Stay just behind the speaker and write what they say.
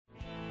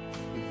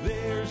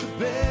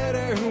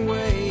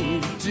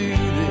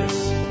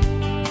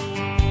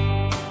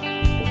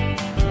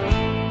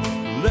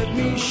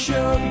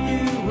show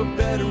you a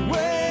better way.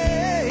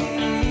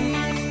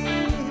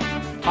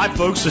 Hi,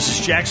 folks. This is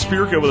Jack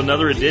Spirko with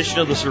another edition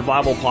of the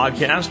Survival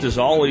Podcast. As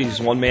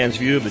always, one man's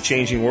view of the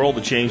changing world,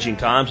 the changing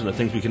times, and the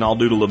things we can all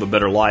do to live a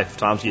better life if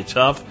times get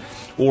tough,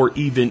 or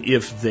even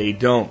if they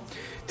don't.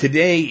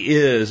 Today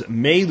is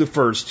May the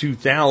 1st,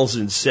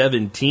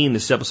 2017.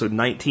 This is episode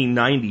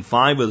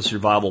 1995 of the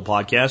Survival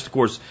Podcast. Of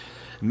course,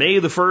 May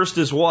the 1st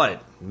is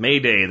what? May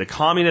Day, the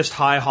Communist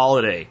High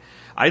Holiday.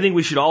 I think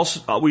we should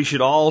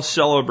all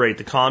celebrate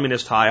the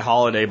Communist High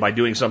Holiday by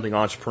doing something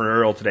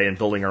entrepreneurial today and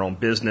building our own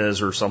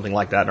business or something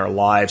like that in our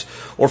lives,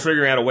 or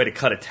figuring out a way to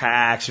cut a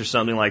tax or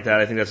something like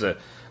that. I think that's an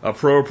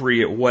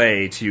appropriate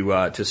way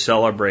to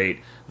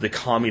celebrate the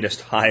Communist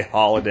High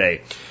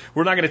Holiday.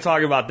 We're not going to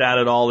talk about that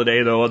at all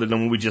today, though, other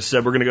than what we just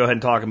said. We're going to go ahead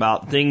and talk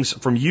about things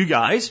from you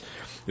guys.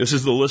 This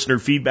is the listener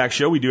feedback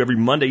show we do every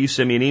Monday. You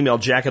send me an email,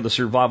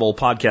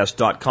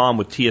 jack@thesurvivalpodcast.com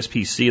with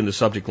TSPC in the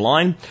subject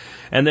line,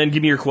 and then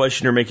give me your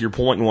question or make your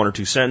point in one or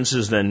two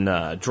sentences, then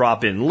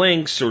drop in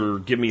links or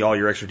give me all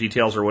your extra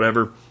details or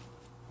whatever.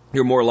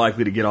 You're more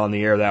likely to get on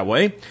the air that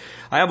way.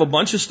 I have a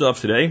bunch of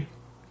stuff today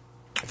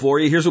for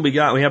you. Here's what we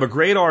got. We have a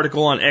great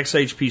article on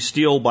XHP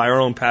steel by our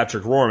own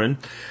Patrick Rorman.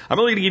 I'm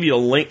only going to give you a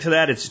link to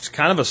that. It's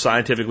kind of a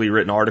scientifically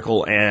written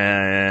article,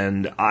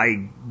 and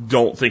I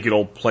don't think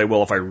it'll play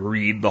well if I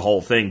read the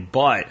whole thing.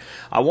 But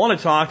I want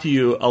to talk to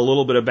you a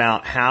little bit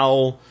about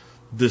how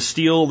the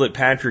steel that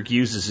Patrick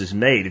uses is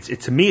made.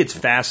 To me, it's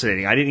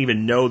fascinating. I didn't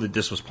even know that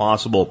this was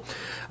possible.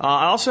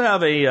 I also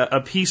have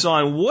a piece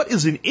on what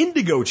is an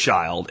indigo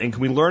child, and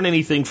can we learn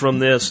anything from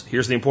this?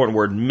 Here's the important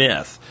word,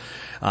 myth.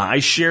 I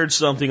shared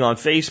something on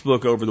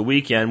Facebook over the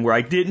weekend where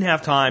I didn't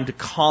have time to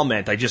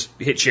comment. I just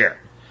hit share.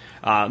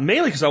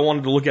 Mainly because I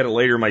wanted to look at it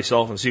later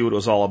myself and see what it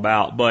was all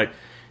about. But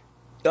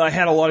I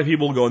had a lot of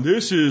people going,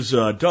 this is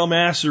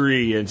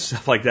dumbassery and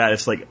stuff like that.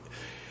 It's like,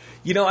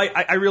 you know,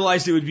 I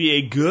realized it would be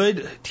a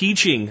good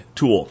teaching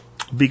tool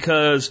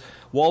because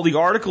while the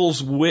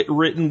article's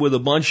written with a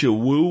bunch of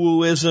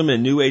woo-wooism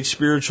and New Age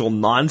spiritual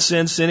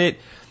nonsense in it,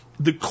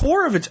 the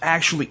core of it's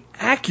actually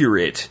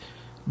accurate,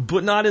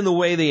 but not in the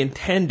way they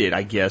intended,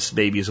 I guess,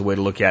 maybe is a way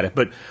to look at it.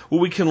 But what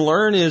we can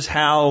learn is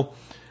how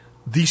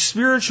the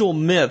spiritual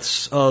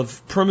myths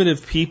of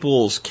primitive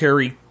peoples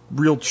carry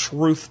real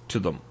truth to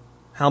them.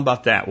 How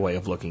about that way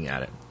of looking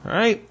at it? All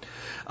right.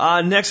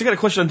 Next, I got a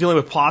question on dealing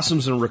with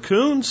possums and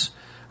raccoons.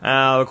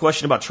 A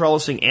question about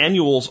trellising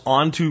annuals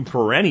onto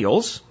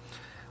perennials.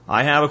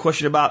 I have a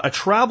question about a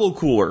travel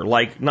cooler,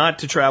 like not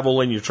to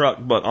travel in your truck,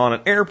 but on an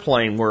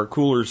airplane where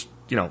coolers,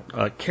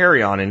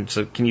 carry on. And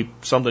so can you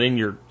something in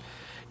your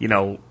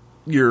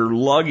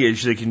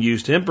luggage that can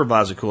use to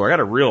improvise a cooler? I got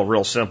a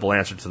real simple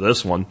answer to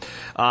this one.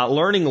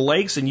 Learning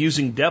lakes and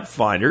using depth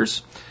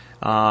finders.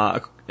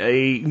 A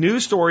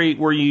news story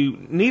where you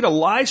need a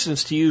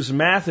license to use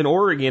math in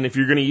Oregon if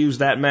you're going to use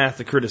that math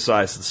to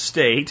criticize the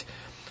state.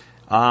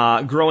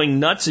 Growing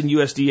nuts in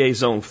USDA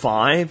Zone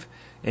 5.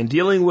 And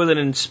dealing with an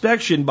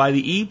inspection by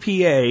the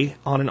EPA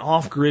on an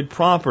off-grid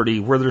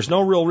property where there's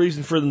no real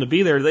reason for them to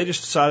be there. They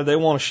just decided they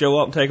want to show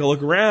up and take a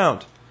look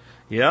around.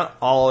 Yeah,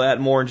 all of that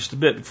and more in just a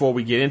bit. Before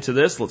we get into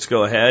this, let's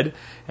go ahead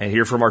and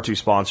hear from our two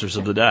sponsors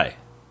of the day.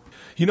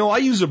 You know, I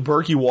use a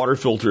Berkey water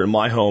filter in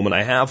my home, and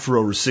I have for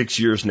over 6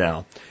 years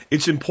now.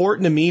 It's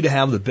important to me to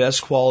have the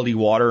best quality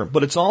water,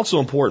 but it's also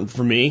important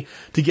for me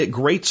to get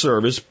great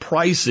service,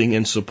 pricing,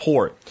 and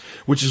support,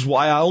 which is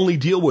why I only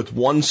deal with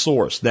one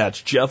source.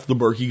 That's Jeff the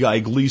Berkey Guy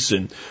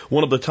Gleason,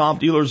 one of the top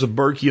dealers of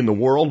Berkey in the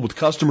world with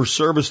customer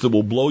service that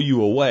will blow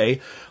you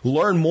away.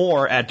 Learn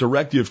more at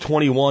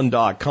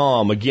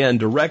directive21.com. Again,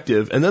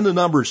 directive, and then the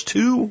number is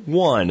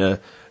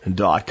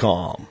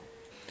 21.com.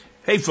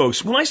 Hey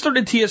folks, when I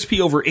started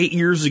TSP over 8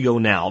 years ago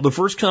now, the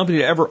first company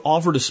to ever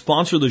offer to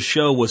sponsor the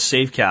show was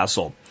Safe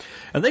Castle.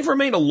 And they've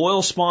remained a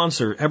loyal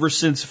sponsor ever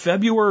since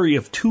February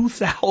of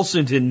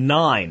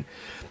 2009.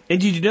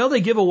 And did you know they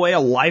give away a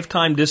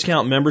lifetime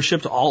discount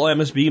membership to all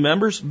MSB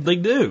members? They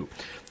do.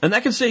 And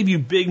that can save you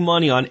big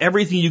money on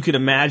everything you can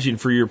imagine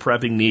for your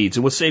prepping needs.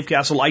 And with Safe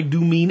Castle, I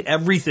do mean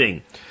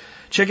everything.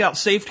 Check out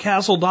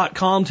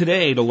safecastle.com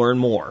today to learn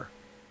more.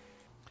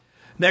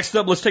 Next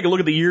up, let's take a look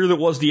at the year that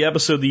was the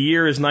episode. The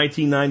year is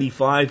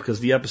 1995 because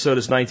the episode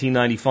is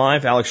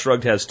 1995. Alex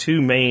Shrugged has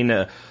two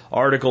main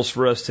articles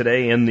for us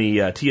today in the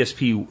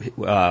TSP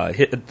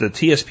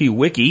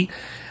Wiki,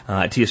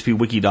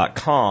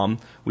 tspwiki.com.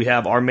 We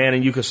have Our Man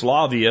in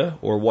Yugoslavia,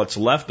 or What's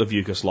Left of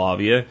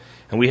Yugoslavia,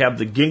 and we have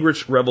the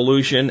Gingrich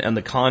Revolution and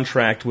the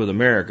Contract with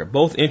America.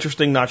 Both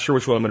interesting, not sure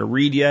which one I'm going to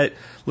read yet.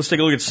 Let's take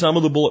a look at some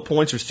of the bullet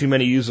points. There's too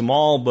many to use them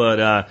all,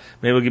 but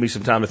maybe it'll give me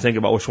some time to think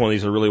about which one of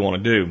these I really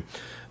want to do.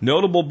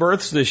 Notable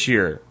births this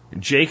year.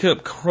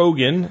 Jacob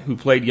Krogan, who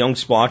played young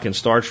Spock in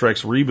Star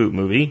Trek's reboot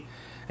movie,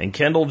 and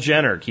Kendall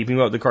Jenner,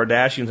 keeping up with the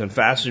Kardashians and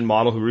fashion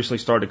model who recently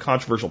started a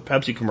controversial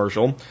Pepsi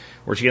commercial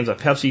where she ends up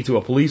Pepsi to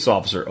a police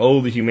officer.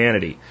 Oh, the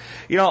humanity.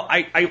 You know,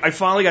 I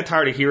finally got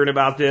tired of hearing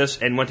about this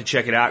and went to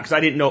check it out because I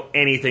didn't know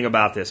anything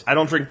about this. I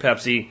don't drink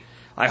Pepsi.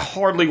 I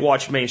hardly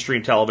watch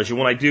mainstream television.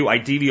 When I do, I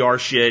DVR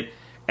shit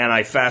and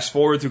I fast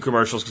forward through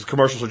commercials because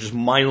commercials are just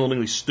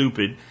mind-numbingly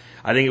stupid.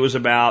 I think it was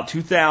about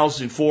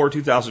 2004,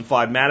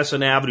 2005,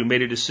 Madison Avenue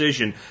made a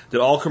decision that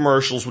all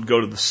commercials would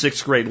go to the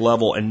 6th grade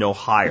level and no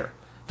higher.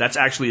 That's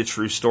actually a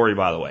true story,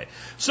 by the way.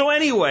 So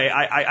anyway,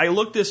 I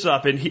looked this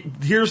up, and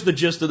here's the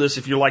gist of this.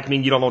 If you're like me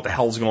and you don't know what the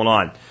hell's going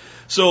on.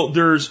 So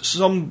there's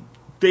some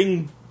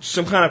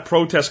kind of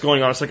protest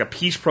going on. It's like a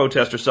peace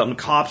protest or something.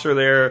 Cops are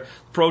there,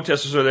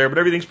 protesters are there, but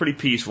everything's pretty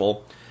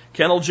peaceful.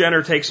 Kendall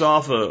Jenner takes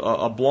off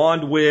a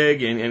blonde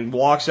wig and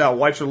walks out,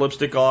 wipes her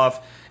lipstick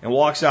off, and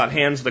walks out,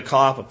 hands the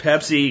cop a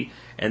Pepsi,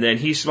 and then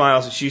he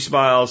smiles and she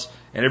smiles,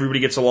 and everybody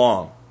gets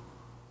along.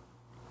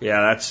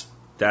 Yeah,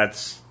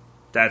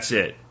 that's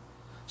it.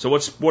 So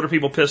what are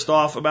people pissed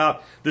off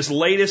about? This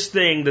latest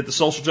thing that the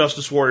social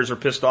justice warriors are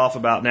pissed off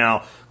about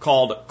now,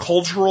 called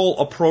cultural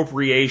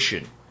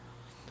appropriation,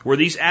 where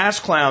these ass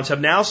clowns have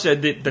now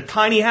said that the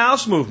tiny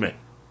house movement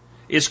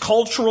is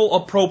cultural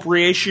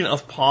appropriation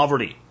of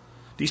poverty.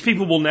 These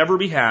people will never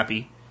be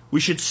happy. We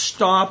should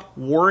stop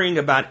worrying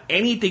about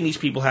anything these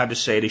people have to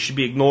say. They should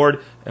be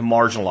ignored and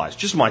marginalized.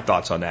 Just my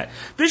thoughts on that.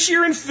 This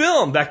year in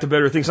film, back to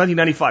better things,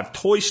 1995,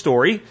 Toy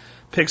Story,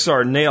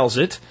 Pixar nails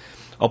it,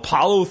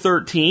 Apollo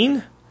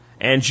 13,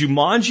 and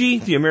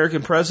Jumanji, The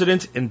American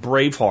President, and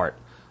Braveheart.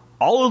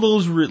 All of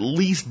those were at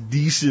least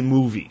decent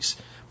movies.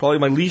 Probably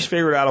my least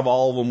favorite out of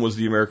all of them was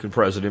The American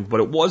President,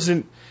 but it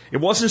wasn't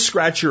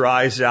scratch your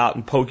eyes out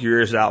and poke your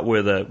ears out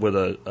with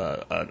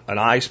an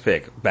ice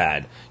pick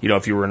bad. You know,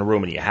 if you were in a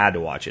room and you had to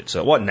watch it,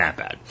 so it wasn't that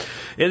bad.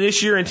 And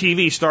this year in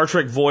TV, Star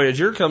Trek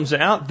Voyager comes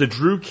out, The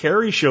Drew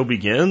Carey Show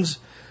begins,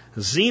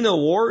 Xena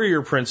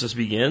Warrior Princess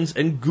begins,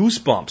 and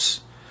Goosebumps.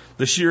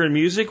 This year in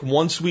music,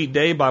 One Sweet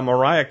Day by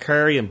Mariah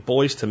Carey and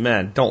Boyz II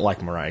Men. Don't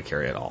like Mariah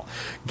Carey at all.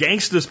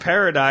 Gangsta's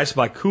Paradise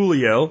by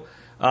Coolio.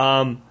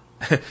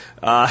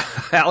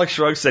 Alex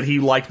Shrug said he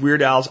liked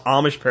Weird Al's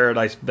Amish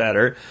Paradise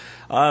better.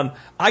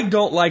 I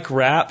don't like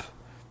rap,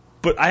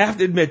 but I have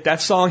to admit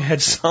that song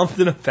had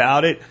something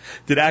about it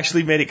that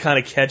actually made it kind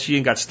of catchy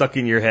and got stuck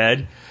in your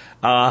head,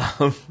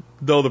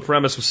 though the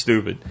premise was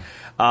stupid.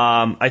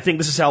 I think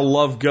This Is How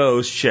Love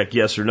Goes, check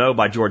Yes or No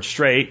by George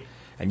Strait,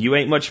 and You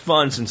Ain't Much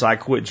Fun Since I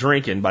Quit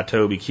Drinking by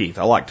Toby Keith.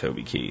 I like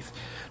Toby Keith.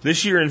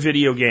 This year in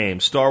video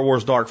games, Star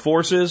Wars Dark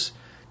Forces,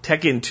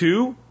 Tekken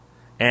 2,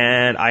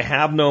 and I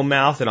Have No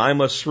Mouth and I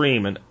Must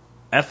Scream, an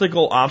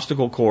ethical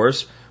obstacle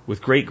course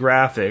with great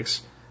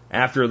graphics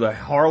after the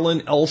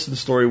Harlan Ellison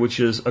story, which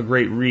is a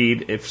great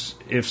read,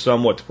 if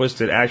somewhat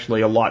twisted,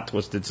 actually a lot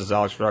twisted, says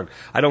Alex Shrug.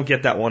 I don't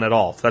get that one at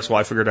all. That's why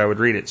I figured I would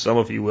read it. Some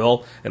of you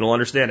will and will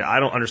understand it. I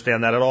don't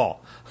understand that at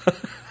all.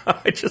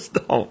 I just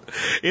don't.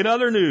 In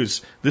other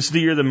news, this is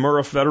the year the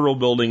Murrah Federal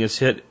Building is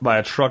hit by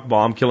a truck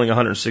bomb, killing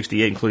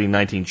 168, including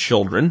 19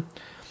 children.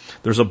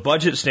 There's a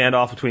budget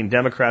standoff between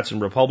Democrats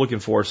and Republican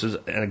forces,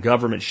 and a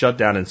government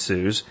shutdown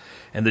ensues,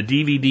 and the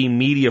DVD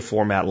media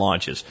format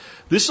launches.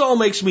 This all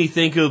makes me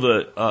think of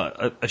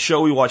a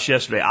show we watched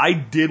yesterday. I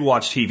did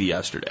watch TV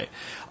yesterday.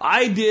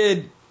 I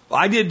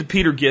did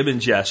Peter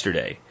Gibbons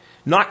yesterday.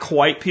 Not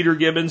quite Peter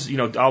Gibbons. You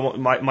know,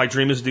 my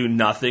dream is to do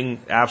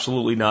nothing,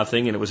 absolutely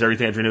nothing, and it was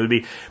everything I dreamed it would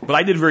be. But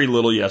I did very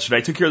little yesterday.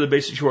 I took care of the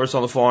basic chores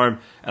on the farm,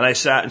 and I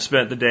sat and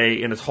spent the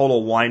day in a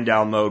total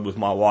wind-down mode with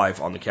my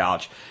wife on the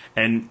couch.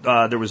 And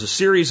there was a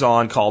series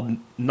on called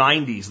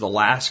 90s, The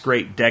Last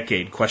Great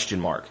Decade, ?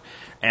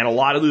 And a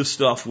lot of this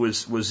stuff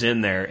was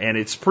in there, and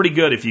it's pretty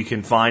good if you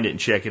can find it and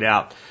check it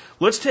out.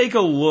 Let's take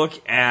a look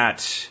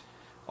at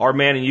our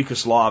man in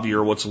Yugoslavia,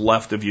 or what's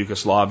left of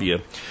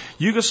Yugoslavia.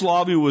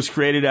 Yugoslavia was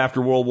created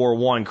after World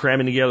War I,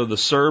 cramming together the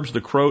Serbs,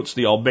 the Croats,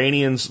 the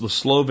Albanians, the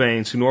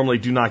Slovenes, who normally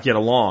do not get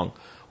along.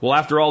 Well,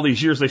 after all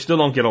these years, they still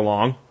don't get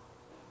along.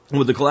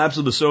 With the collapse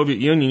of the Soviet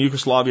Union,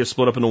 Yugoslavia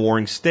split up into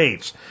warring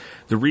states.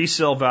 The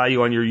resale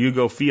value on your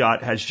Yugo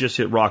fiat has just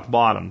hit rock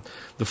bottom.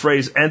 The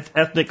phrase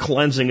ethnic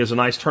cleansing is a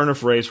nice turn of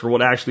phrase for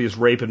what actually is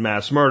rape and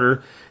mass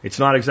murder. It's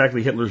not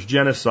exactly Hitler's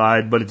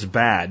genocide, but it's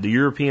bad. The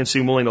Europeans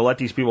seem willing to let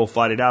these people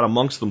fight it out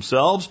amongst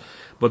themselves,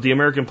 but the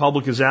American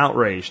public is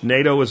outraged.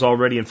 NATO is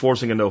already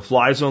enforcing a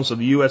no-fly zone, so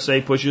the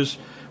USA pushes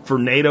for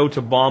NATO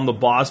to bomb the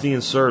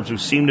Bosnian Serbs, who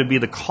seem to be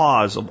the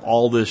cause of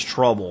all this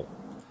trouble.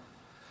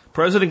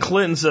 President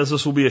Clinton says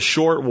this will be a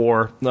short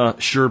war.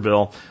 Sure,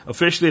 Bill.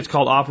 Officially, it's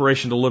called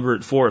Operation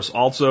Deliberate Force.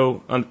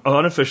 Also,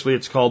 unofficially,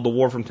 it's called the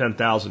War from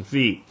 10,000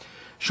 Feet.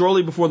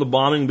 Shortly before the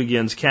bombing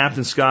begins,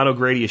 Captain Scott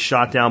O'Grady is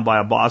shot down by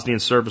a Bosnian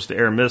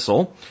surface-to-air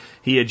missile.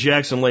 He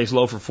ejects and lays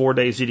low for 4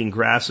 days, eating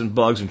grass and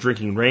bugs and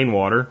drinking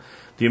rainwater.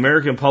 The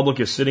American public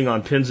is sitting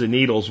on pins and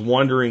needles,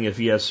 wondering if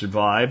he has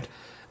survived.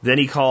 Then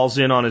he calls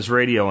in on his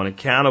radio, and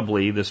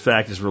accountably, this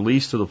fact is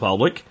released to the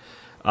public.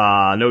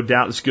 No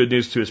doubt it's good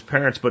news to his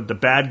parents, but the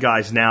bad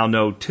guys now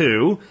know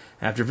too.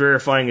 After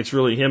verifying it's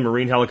really him,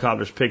 Marine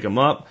helicopters pick him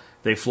up.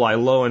 They fly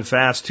low and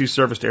fast. 2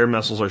 surface-to-air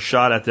missiles are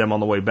shot at them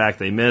on the way back.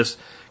 They miss.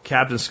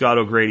 Captain Scott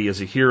O'Grady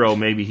is a hero.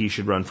 Maybe he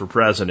should run for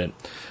president.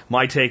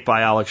 My take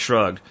by Alex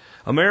Shrug.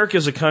 America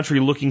is a country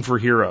looking for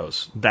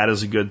heroes. That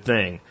is a good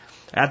thing.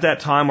 At that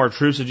time, our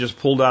troops had just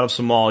pulled out of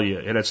Somalia.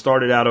 It had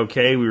started out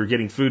okay. We were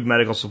getting food,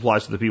 medical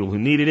supplies to the people who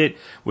needed it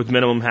with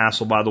minimum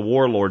hassle by the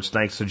warlords,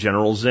 thanks to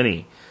General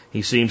Zinni.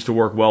 He seems to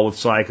work well with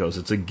psychos.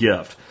 It's a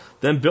gift.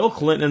 Then Bill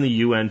Clinton and the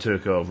UN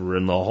took over,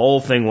 and the whole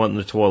thing went in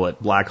the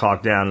toilet, Black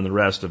Hawk Down and the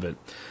rest of it.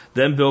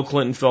 Then Bill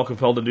Clinton felt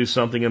compelled to do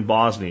something in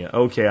Bosnia.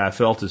 Okay, I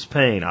felt his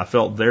pain. I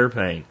felt their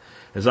pain.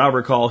 As I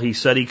recall, he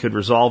said he could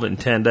resolve it in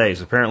 10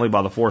 days, apparently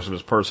by the force of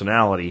his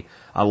personality.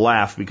 I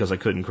laughed because I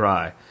couldn't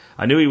cry.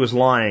 I knew he was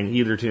lying,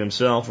 either to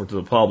himself or to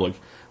the public.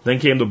 Then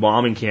came the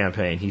bombing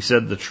campaign. He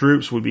said the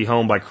troops would be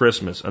home by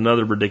Christmas,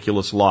 another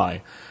ridiculous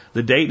lie.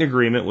 The Dayton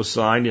Agreement was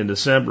signed in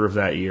December of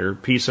that year,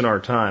 peace in our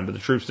time, but the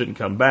troops didn't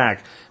come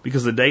back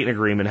because the Dayton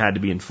Agreement had to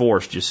be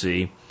enforced, you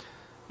see.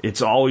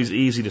 It's always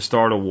easy to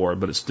start a war,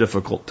 but it's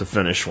difficult to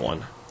finish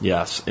one.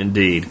 Yes,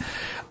 indeed.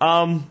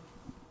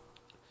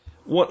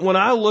 When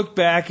I look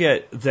back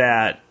at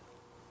that,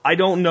 I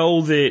don't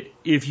know that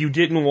if you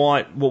didn't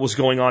want what was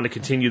going on to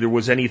continue, there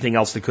was anything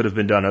else that could have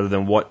been done other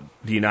than what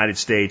the United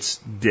States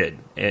did,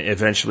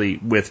 eventually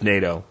with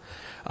NATO.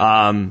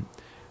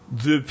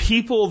 The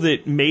people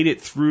that made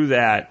it through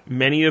that,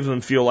 many of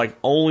them feel like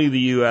only the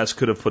U.S.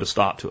 could have put a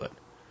stop to it.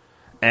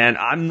 And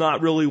I'm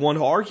not really one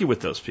to argue with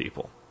those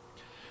people.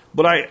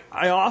 But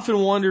I often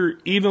wonder,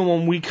 even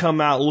when we come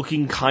out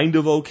looking kind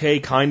of okay,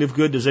 kind of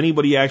good, does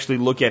anybody actually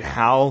look at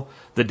how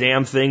the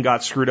damn thing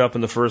got screwed up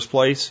in the first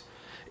place?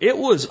 It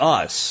was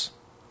us.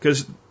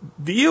 Because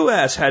the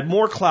U.S. had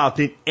more clout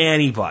than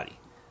anybody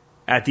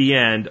at the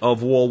end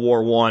of World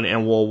War I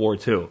and World War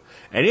II.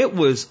 And it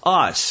was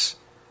us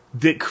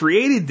that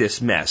created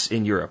this mess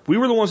in Europe. We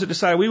were the ones that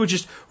decided we would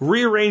just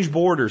rearrange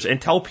borders and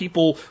tell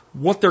people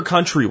what their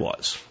country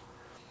was.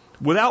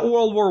 Without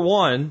World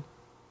War I,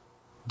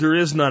 there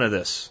is none of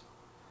this.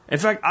 In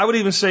fact, I would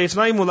even say it's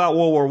not even without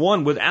World War I,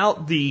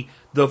 without the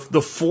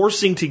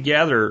forcing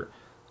together,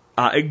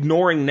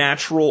 ignoring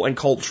natural and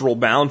cultural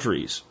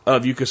boundaries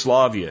of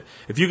Yugoslavia.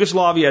 If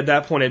Yugoslavia at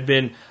that point had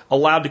been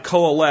allowed to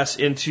coalesce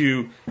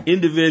into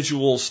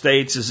individual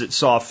states as it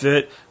saw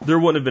fit, there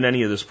wouldn't have been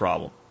any of this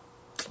problem.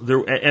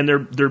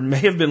 There may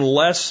have been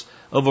less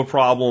of a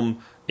problem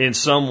in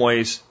some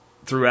ways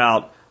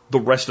throughout the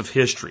rest of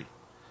history.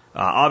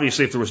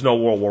 Obviously, if there was no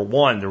World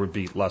War I, there would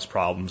be less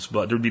problems,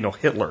 but there would be no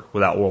Hitler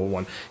without World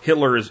War I.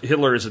 Hitler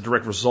is a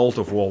direct result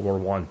of World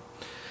War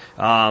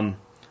I.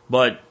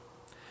 But,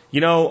 you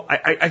know,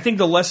 I think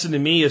the lesson to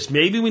me is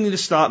maybe we need to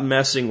stop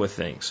messing with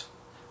things.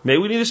 Maybe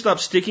we need to stop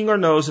sticking our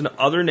nose in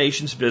other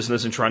nations'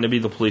 business and trying to be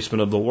the policeman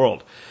of the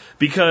world.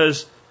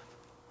 Because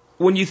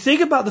when you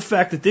think about the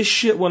fact that this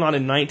shit went on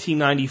in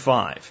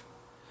 1995,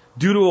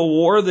 due to a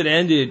war that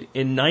ended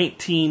in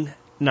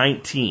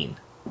 1919,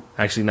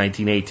 actually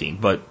 1918,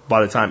 but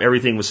by the time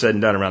everything was said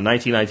and done around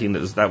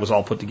 1919, that was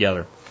all put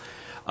together.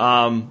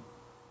 And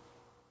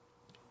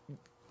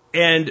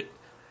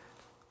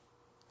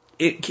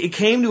it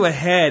came to a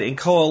head and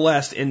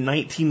coalesced in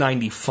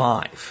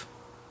 1995.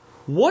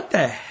 What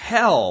the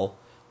hell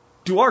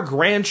do our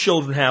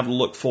grandchildren have to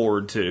look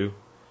forward to?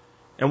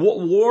 And what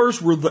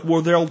wars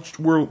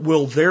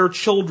will their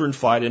children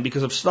fight in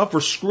because of stuff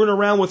we're screwing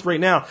around with right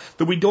now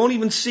that we don't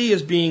even see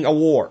as being a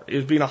war,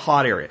 as being a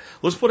hot area?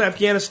 Let's put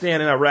Afghanistan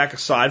and Iraq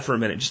aside for a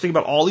minute. Just think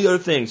about all the other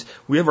things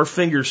we have our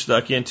fingers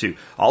stuck into.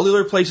 All the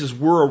other places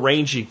we're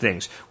arranging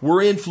things.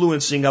 We're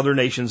influencing other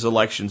nations'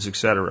 elections,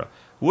 etc.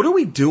 What are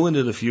we doing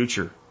to the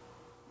future?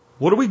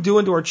 What are we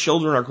doing to our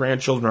children, our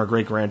grandchildren, our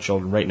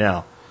great-grandchildren right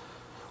now?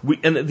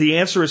 And the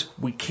answer is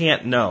we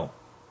can't know.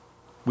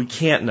 We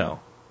can't know.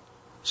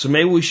 So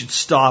maybe we should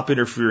stop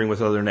interfering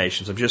with other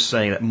nations. I'm just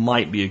saying that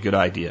might be a good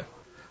idea.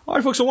 All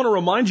right, folks, I want to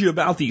remind you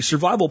about the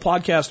Survival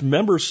Podcast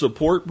Member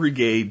Support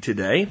Brigade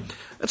today.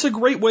 That's a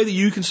great way that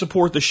you can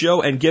support the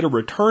show and get a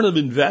return of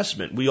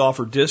investment. We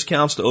offer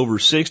discounts to over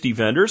 60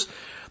 vendors.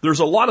 There's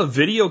a lot of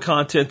video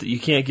content that you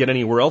can't get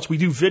anywhere else. We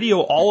do video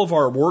all of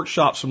our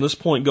workshops from this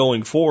point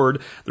going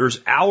forward. There's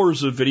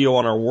hours of video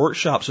on our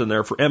workshops in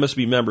there for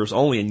MSB members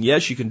only. And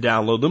yes, you can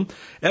download them.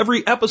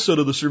 Every episode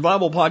of the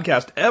Survival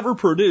Podcast ever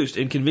produced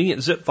in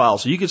convenient zip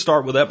files. So you can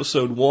start with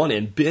episode 1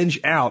 and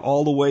binge out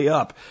all the way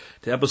up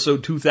to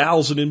episode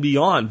 2000 and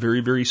beyond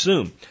very, very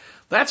soon.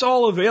 That's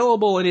all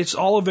available, and it's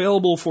all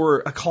available for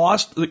a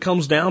cost that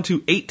comes down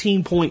to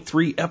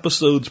 18.3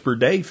 episodes per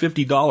day,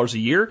 $50 a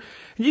year.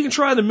 And you can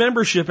try the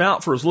membership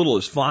out for as little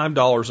as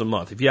 $5 a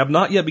month. If you have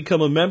not yet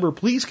become a member,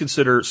 please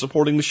consider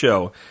supporting the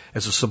show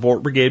as a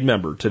Support Brigade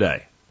member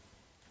today.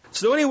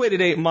 So anyway,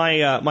 today,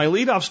 my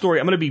lead-off story,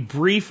 I'm going to be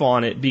brief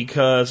on it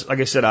because, like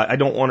I said, I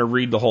don't want to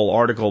read the whole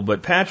article,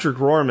 but Patrick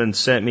Rorman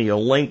sent me a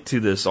link to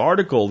this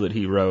article that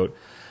he wrote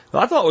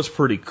that I thought was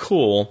pretty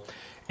cool.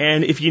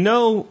 And if you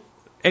know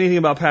anything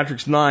about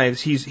Patrick's knives,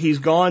 he's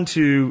gone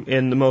to,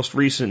 in the most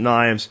recent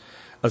knives,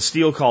 a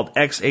steel called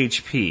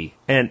XHP.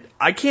 And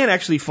I can't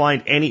actually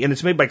find any, and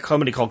it's made by a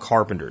company called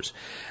Carpenters.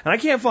 And I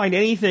can't find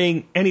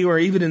anything anywhere,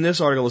 even in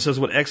this article, that says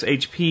what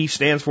XHP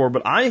stands for,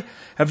 but I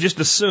have just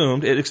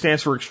assumed it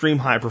stands for Extreme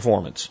High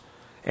Performance.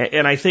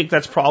 And I think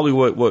that's probably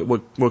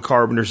what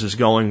Carpenters is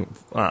going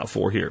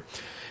for here.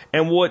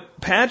 And what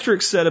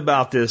Patrick said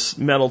about this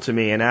metal to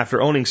me, and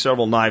after owning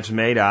several knives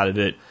made out of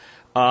it,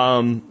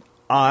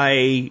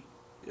 I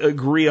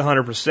agree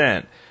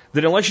 100%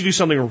 that unless you do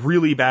something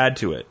really bad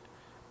to it,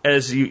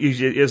 as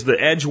the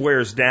edge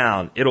wears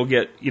down, it'll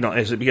get,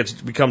 as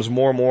it becomes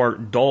more and more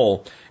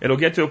dull, it'll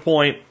get to a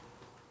point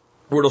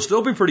where it'll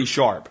still be pretty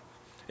sharp.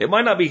 It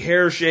might not be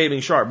hair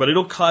shaving sharp, but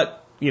it'll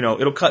cut,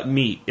 it'll cut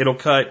meat, it'll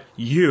cut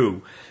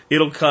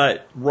it'll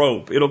cut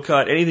rope, it'll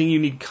cut anything you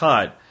need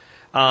cut.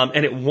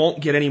 And it won't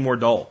get any more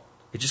dull.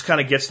 It just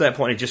kind of gets to that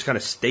point. It just kind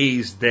of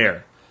stays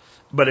there.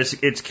 But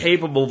it's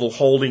capable of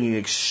holding an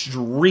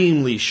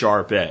extremely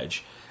sharp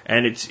edge.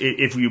 And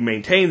if you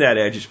maintain that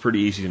edge, it's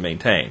pretty easy to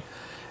maintain.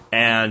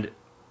 And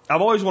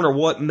I've always wondered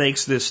what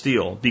makes this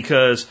steel.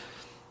 Because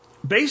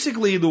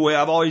basically the way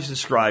I've always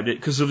described it,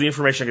 because of the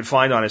information I could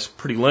find on it, is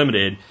pretty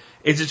limited,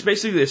 is it's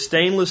basically a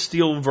stainless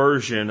steel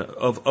version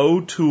of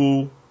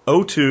O2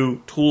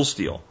 tool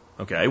steel.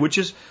 Okay, which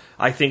is,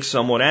 I think,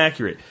 somewhat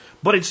accurate.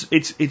 But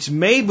it's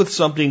made with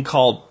something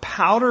called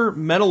powder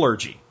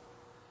metallurgy.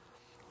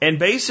 And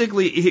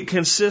basically it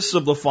consists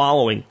of the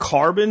following: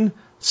 carbon,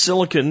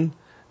 silicon,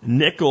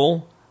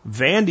 nickel,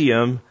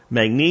 vanadium,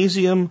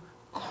 magnesium,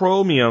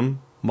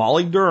 chromium,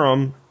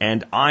 molybdenum,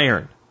 and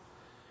iron.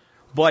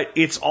 But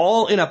it's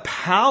all in a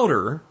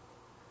powdered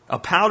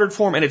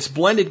form, and it's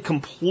blended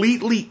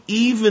completely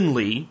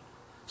evenly,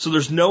 so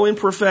there's no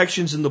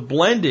imperfections in the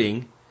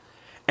blending,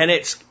 and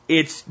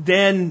it's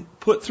then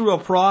put through a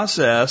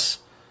process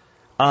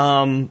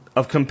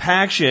of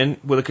compaction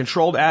with a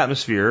controlled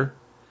atmosphere,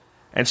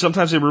 and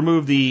sometimes they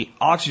remove the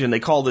oxygen. They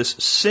call this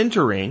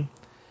sintering,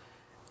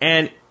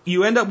 and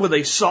you end up with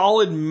a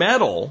solid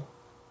metal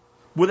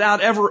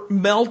without ever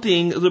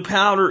melting the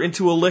powder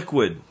into a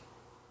liquid.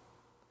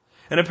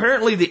 And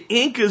apparently the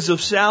Incas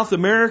of South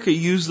America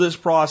used this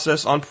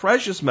process on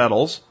precious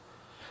metals,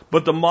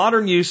 but the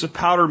modern use of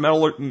powder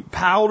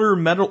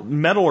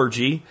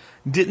metallurgy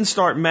didn't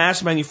start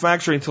mass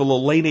manufacturing until the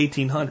late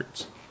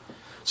 1800s.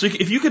 So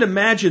if you could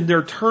imagine,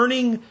 they're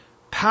turning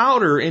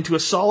powder into a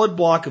solid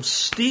block of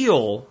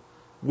steel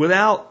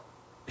without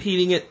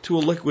heating it to a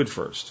liquid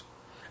first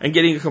and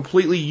getting a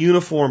completely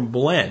uniform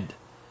blend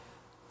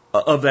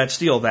of that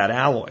steel, that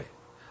alloy.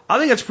 I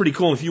think that's pretty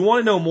cool. And if you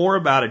want to know more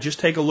about it, just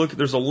take a look.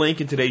 There's a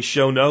link in today's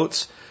show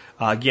notes.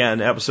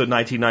 Again, episode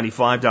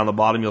 1995, down the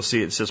bottom, you'll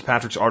see it says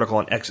Patrick's article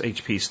on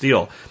XHP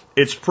steel.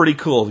 It's pretty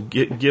cool.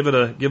 Give it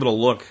a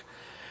look.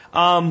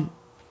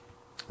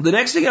 The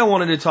next thing I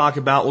wanted to talk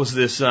about was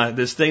this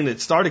thing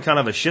that started kind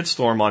of a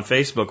shitstorm on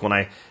Facebook when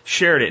I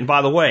shared it. And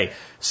by the way,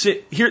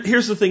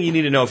 here's the thing you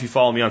need to know if you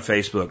follow me on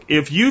Facebook.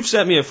 If you've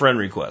sent me a friend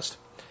request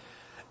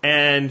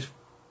and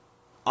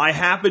I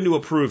happen to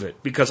approve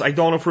it, because I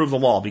don't approve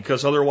them all,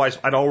 because otherwise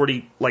I'd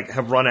already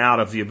have run out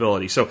of the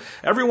ability. So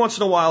every once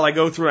in a while I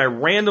go through and I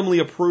randomly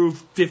approve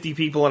 50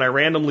 people and I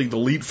randomly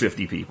delete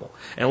 50 people.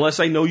 Unless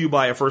I know you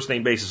by a first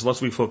name basis,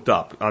 unless we've hooked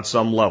up on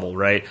some level,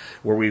 right?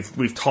 Where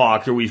we've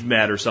talked or we've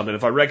met or something.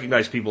 If I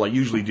recognize people, I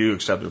usually do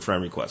accept their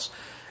friend requests.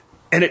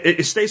 And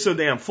it stays so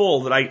damn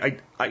full that I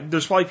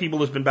there's probably people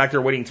that's been back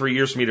there waiting 3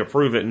 years for me to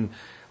approve it, and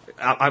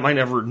I might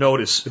never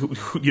notice,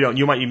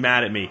 you might be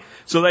mad at me.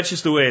 So that's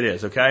just the way it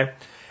is, okay?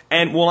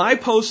 And when I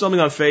post something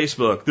on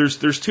Facebook,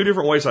 there's two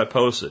different ways I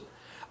post it.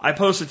 I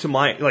post it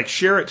to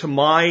share it to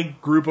my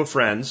group of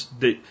friends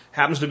that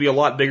happens to be a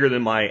lot bigger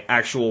than my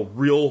actual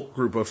real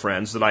group of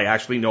friends that I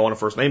actually know on a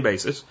first name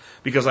basis,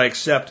 because I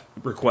accept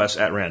requests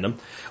at random.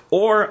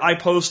 Or I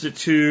post it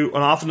to,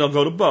 and often they'll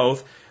go to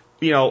both,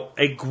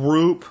 a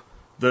group,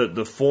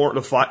 the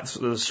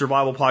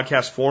Survival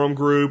Podcast Forum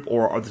group,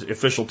 or the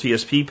official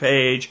TSP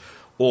page,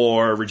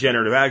 or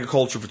Regenerative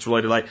Agriculture if it's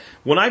related.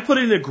 When I put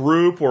it in a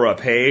group or a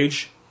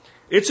page,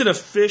 it's an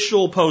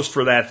official post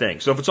for that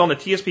thing. So if it's on the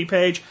TSP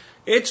page,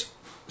 it's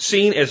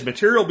seen as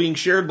material being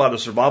shared by the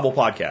Survival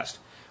Podcast.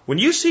 When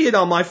you see it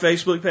on my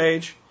Facebook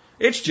page,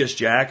 it's just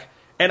Jack.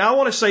 And I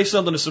want to say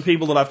something to some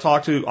people that I've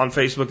talked to on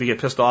Facebook that get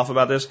pissed off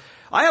about this.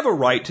 I have a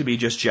right to be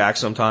just Jack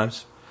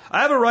sometimes.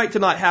 I have a right to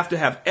not have to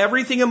have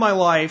everything in my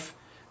life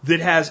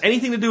that has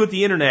anything to do with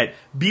the internet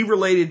be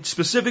related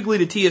specifically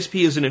to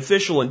TSP as an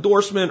official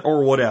endorsement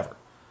or whatever.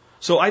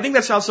 So I think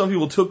that's how some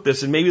people took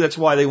this, and maybe that's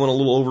why they went a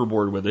little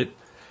overboard with it.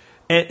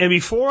 And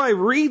before I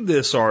read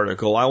this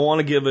article, I want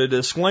to give a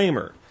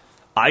disclaimer.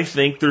 I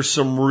think there's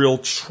some real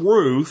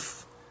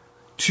truth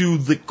to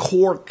the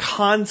core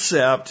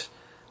concept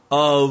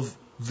of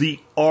the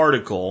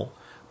article,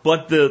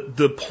 but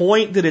the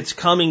point that it's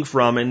coming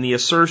from and the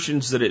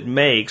assertions that it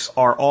makes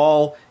are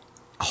all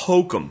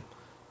hokum,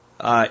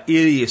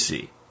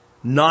 idiocy,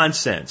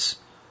 nonsense,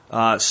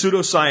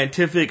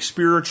 pseudoscientific,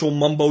 spiritual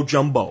mumbo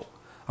jumbo.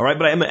 All right,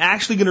 but I'm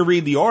actually going to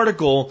read the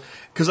article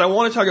because I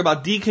want to talk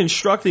about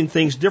deconstructing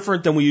things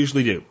different than we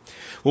usually do.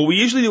 What we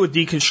usually do with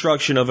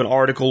deconstruction of an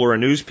article or a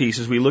news piece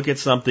is we look at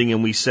something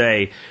and we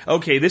say,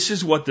 okay, this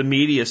is what the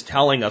media is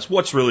telling us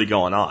what's really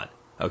going on.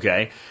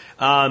 Okay,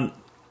 and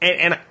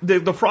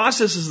the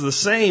process is the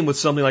same with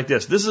something like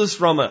this. This is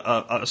from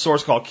a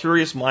source called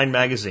Curious Mind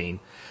Magazine.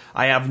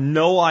 I have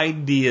no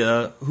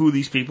idea who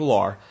these people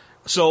are.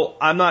 So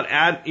I'm not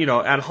ad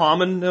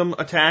hominem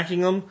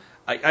attacking them.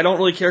 I don't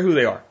really care who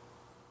they are.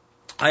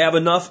 I have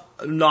enough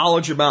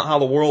knowledge about how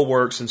the world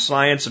works in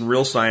science and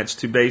real science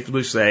to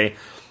basically say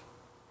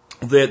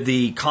that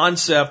the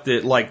concept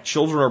that like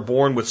children are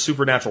born with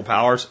supernatural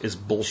powers is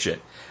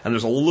bullshit. And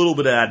there's a little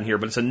bit of that in here,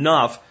 but it's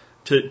enough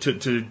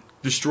to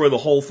destroy the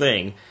whole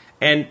thing.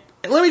 And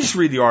let me just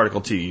read the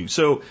article to you.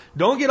 So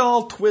don't get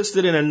all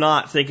twisted in a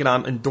knot thinking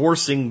I'm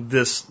endorsing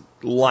this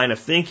line of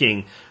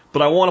thinking,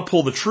 but I want to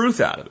pull the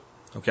truth out of it.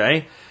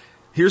 Okay?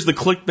 Here's the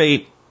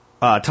clickbait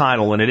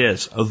title, and it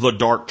is The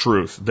Dark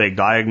Truth. They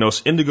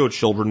diagnose indigo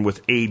children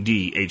with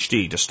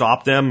ADHD to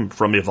stop them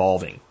from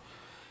evolving.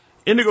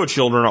 Indigo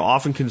children are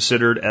often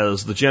considered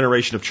as the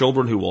generation of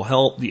children who will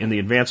help in the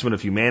advancement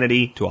of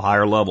humanity to a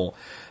higher level.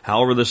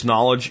 However, this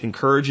knowledge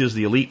encourages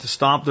the elite to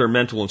stop their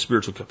mental and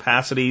spiritual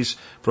capacities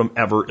from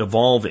ever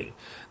evolving.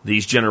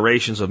 These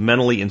generations of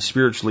mentally and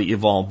spiritually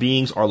evolved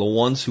beings are the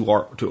ones who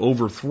are to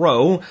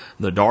overthrow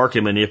the dark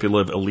and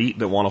manipulative elite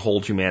that want to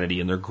hold humanity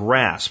in their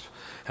grasp.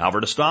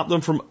 However, to stop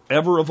them from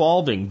ever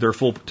evolving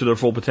to their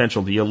full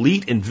potential, the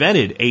elite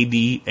invented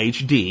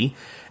ADHD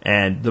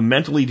and the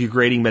mentally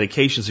degrading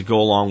medications that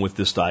go along with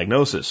this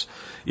diagnosis.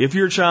 If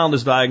your child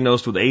is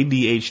diagnosed with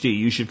ADHD,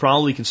 you should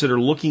probably consider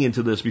looking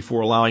into this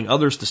before allowing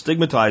others to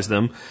stigmatize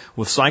them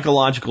with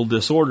psychological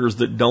disorders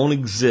that don't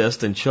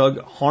exist and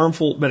chug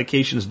harmful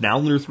medications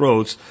down their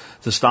throats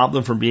to stop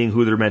them from being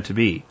who they're meant to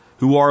be.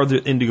 Who are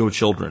the indigo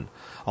children?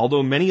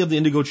 Although many of the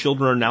indigo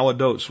children are now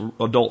adults,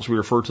 we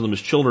refer to them as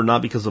children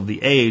not because of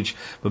the age,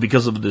 but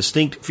because of the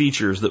distinct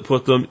features that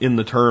put them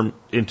into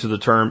the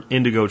term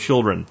indigo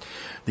children.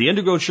 The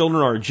indigo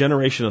children are a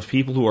generation of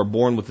people who are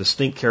born with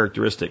distinct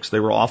characteristics. They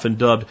were often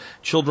dubbed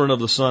children of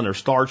the sun or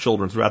star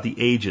children throughout the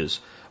ages.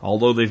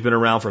 Although they've been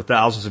around for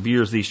thousands of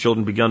years, these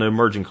children began to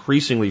emerge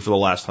increasingly for the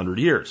last 100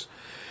 years.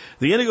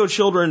 The indigo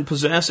children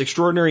possess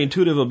extraordinary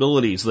intuitive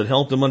abilities that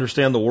help them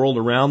understand the world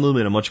around them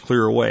in a much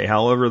clearer way.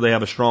 However, they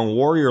have a strong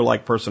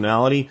warrior-like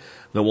personality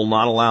that will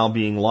not allow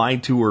being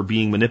lied to or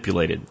being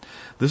manipulated.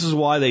 This is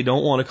why they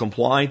don't want to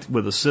comply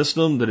with a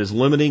system that is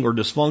limiting or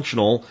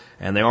dysfunctional,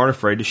 and they aren't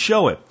afraid to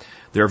show it.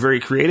 They are very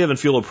creative and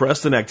feel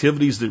oppressed in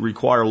activities that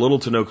require little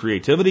to no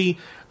creativity.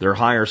 Their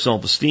higher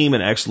self-esteem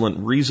and excellent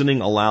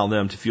reasoning allow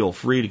them to feel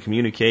free to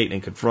communicate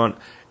and confront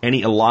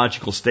any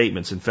illogical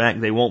statements. In fact,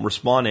 they won't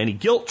respond to any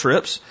guilt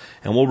trips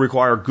and will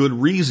require good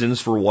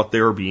reasons for what they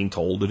are being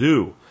told to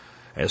do.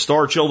 As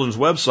Star Children's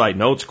website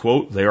notes,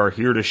 quote, they are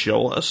here to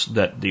show us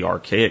that the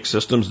archaic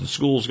systems in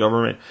schools,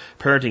 government,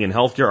 parenting, and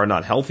healthcare are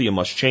not healthy and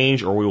must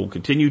change, or we will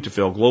continue to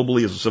fail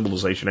globally as a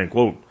civilization, end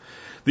quote.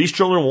 These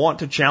children want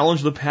to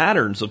challenge the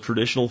patterns of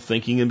traditional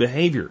thinking and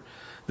behavior.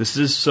 This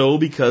is so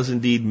because,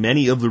 indeed,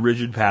 many of the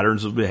rigid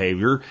patterns of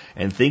behavior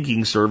and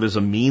thinking serve as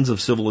a means of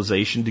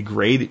civilization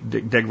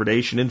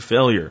degradation and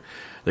failure.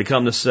 They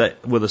come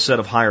with a set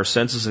of higher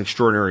senses and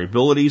extraordinary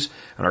abilities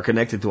and are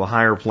connected to a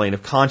higher plane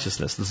of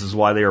consciousness. This is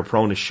why they are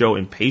prone to show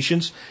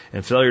impatience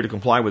and failure to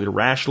comply with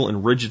irrational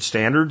and rigid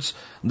standards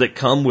that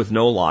come with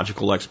no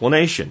logical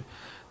explanation.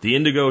 The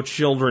indigo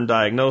children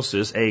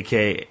diagnosis,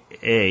 aka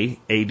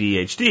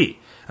ADHD.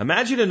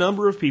 Imagine a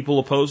number of people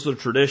opposed to the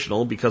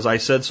traditional because I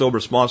said so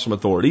response from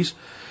authorities.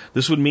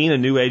 This would mean a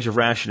new age of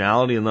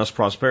rationality and thus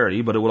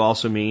prosperity, but it would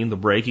also mean the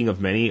breaking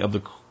of many of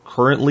the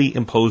currently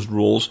imposed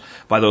rules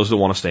by those that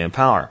want to stay in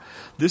power.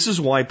 This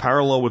is why,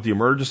 parallel with the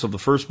emergence of the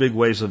first big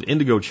waves of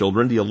indigo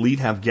children, the elite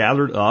have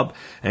gathered up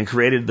and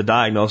created the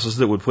diagnosis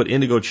that would put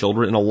indigo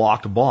children in a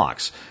locked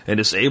box and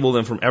disable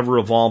them from ever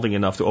evolving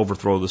enough to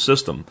overthrow the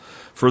system.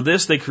 For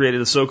this, they created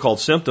the so-called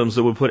symptoms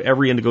that would put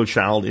every indigo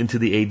child into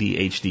the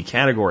ADHD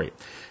category,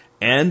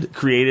 and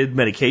created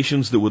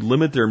medications that would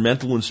limit their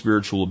mental and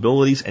spiritual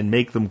abilities and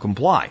make them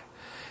comply.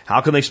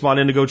 How can they spot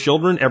indigo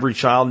children? Every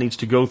child needs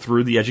to go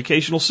through the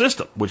educational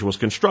system, which was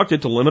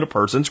constructed to limit a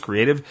person's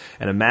creative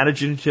and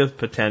imaginative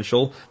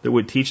potential that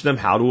would teach them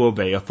how to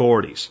obey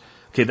authorities.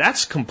 Okay,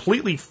 that's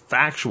completely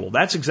factual.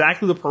 That's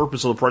exactly the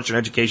purpose of the Prussian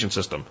education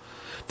system,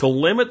 to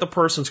limit the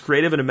person's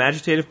creative and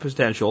imaginative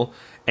potential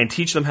and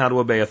teach them how to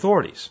obey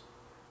authorities.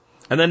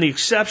 And then the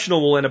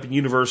exceptional will end up in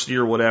university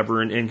or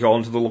whatever and go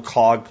into the little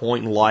cog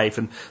point in life,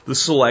 and the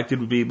selected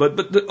would be. But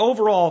the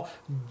overall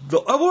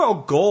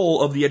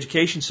goal of the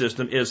education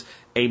system is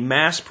a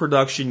mass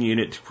production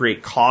unit to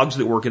create cogs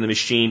that work in the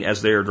machine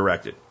as they are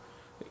directed.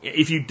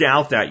 If you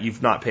doubt that,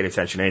 you've not paid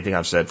attention to anything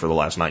I've said for the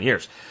last 9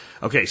 years.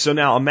 Okay, so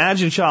now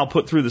imagine a child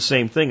put through the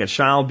same thing, a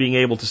child being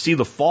able to see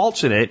the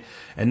faults in it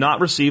and not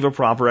receive a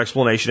proper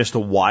explanation as to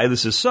why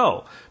this is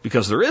so,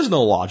 because there is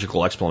no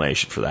logical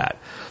explanation for that.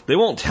 They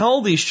won't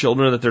tell these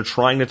children that they're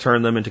trying to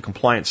turn them into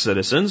compliant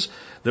citizens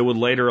that would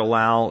later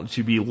allow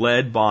to be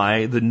led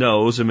by the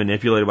nose and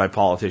manipulated by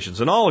politicians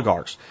and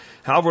oligarchs.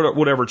 However,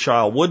 whatever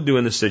child would do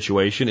in this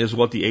situation is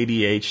what the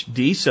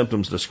ADHD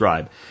symptoms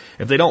describe.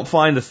 If they don't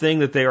find the thing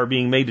that they are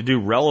being made to do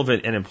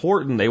relevant and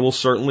important, they will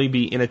certainly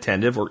be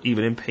inattentive or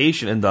even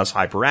impatient and thus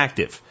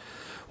hyperactive.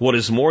 What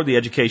is more, the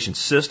education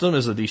system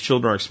is that these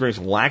children are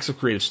experiencing lacks of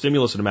creative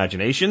stimulus and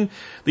imagination.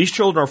 These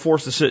children are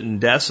forced to sit in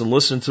desks and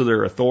listen to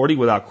their authority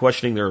without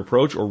questioning their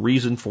approach or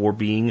reason for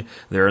being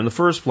there in the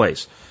first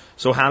place.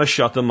 So how to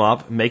shut them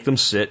up, make them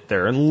sit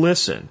there and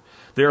listen.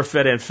 They are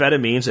fed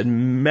amphetamines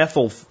and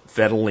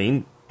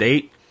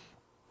methylphenidate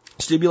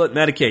stimulant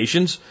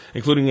medications,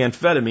 including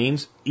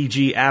amphetamines,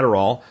 e.g.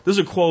 Adderall. This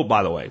is a quote,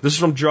 by the way. This is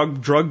from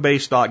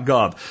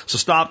drugbase.gov. So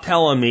stop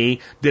telling me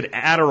that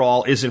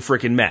Adderall isn't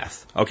freaking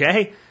meth,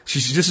 okay?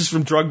 This is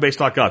from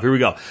drugbase.gov. Here we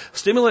go.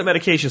 Stimulant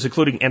medications,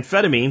 including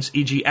amphetamines,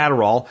 e.g.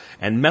 Adderall,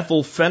 and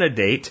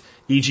methylphenidate,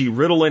 e.g.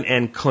 Ritalin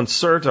and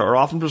Concerta, are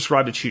often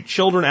prescribed to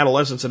children,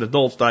 adolescents, and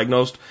adults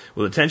diagnosed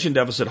with attention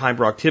deficit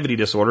hyperactivity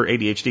disorder,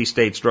 ADHD,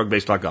 states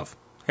drugbase.gov.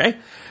 Okay?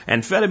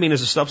 Amphetamine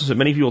is a substance that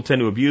many people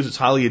tend to abuse. It's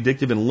highly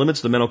addictive and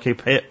limits the mental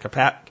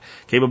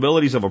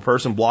capabilities of a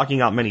person,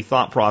 blocking out many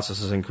thought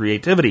processes and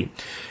creativity.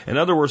 In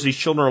other words, these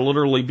children are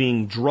literally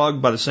being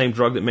drugged by the same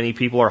drug that many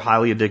people are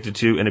highly addicted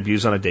to and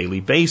abuse on a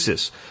daily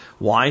basis.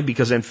 Why?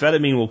 Because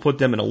amphetamine will put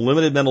them in a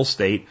limited mental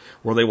state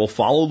where they will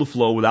follow the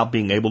flow without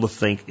being able to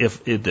think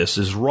if this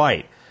is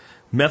right.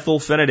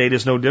 Methylphenidate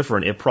is no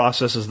different. It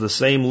processes the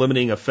same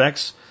limiting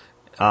effects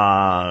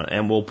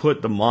and will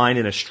put the mind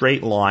in a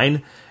straight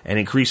line and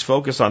increase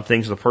focus on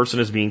things the person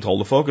is being told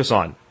to focus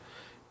on.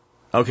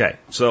 Okay,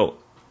 so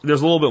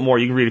there's a little bit more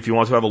you can read if you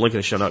want to. I have a link in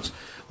the show notes.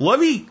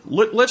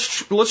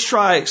 Let's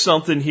try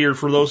something here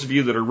for those of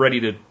you that are ready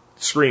to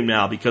scream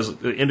now because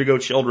the indigo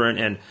children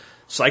and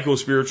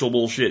psycho-spiritual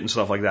bullshit and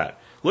stuff like that.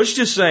 Let's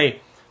just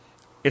say,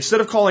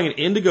 instead of calling it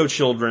indigo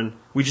children,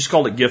 we just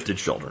called it gifted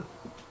children.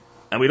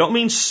 And we don't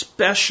mean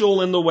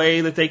special in the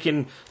way that they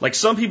can, like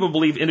some people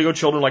believe indigo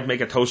children like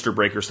make a toaster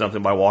break or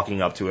something by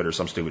walking up to it or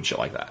some stupid shit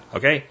like that.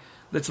 Okay?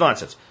 That's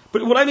nonsense.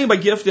 But what I mean by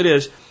gifted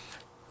is,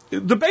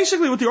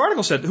 basically what the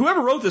article said,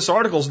 whoever wrote this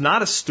article is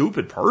not a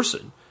stupid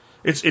person.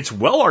 It's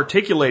well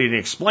articulated and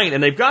explained,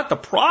 and they've got the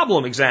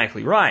problem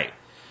exactly right.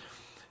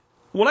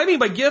 What I mean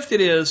by gifted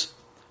is,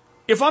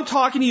 if I'm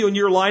talking to you and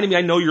you're lying to me,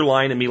 I know you're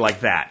lying to me like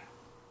that.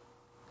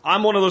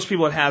 I'm one of those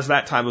people that has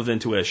that type of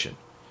intuition.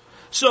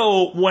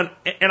 So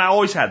and I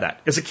always had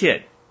that as a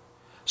kid.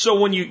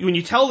 So when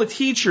you tell the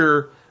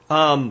teacher,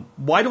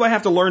 why do I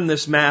have to learn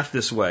this math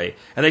this way?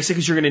 And they say,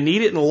 because you're going to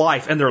need it in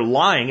life. And they're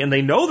lying, and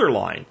they know they're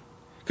lying.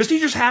 Because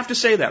teachers have to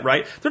say that,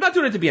 right? They're not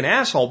doing it to be an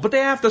asshole, but they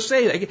have to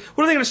say that.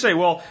 What are they going to say?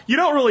 Well, you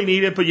don't really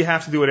need it, but you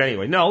have to do it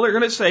anyway. No, they're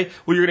going to say,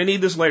 well, you're going to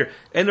need this later.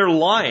 And they're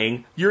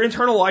lying. Your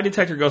internal lie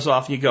detector goes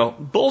off, and you go,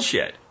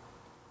 bullshit.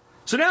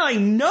 So now I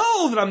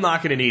know that I'm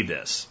not going to need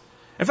this.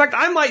 In fact,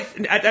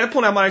 at that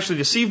point, I might actually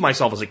deceive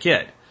myself as a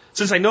kid.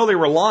 Since I know they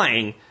were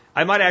lying,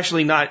 I might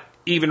actually not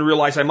even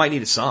realize I might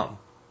need some.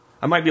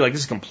 I might be like,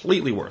 this is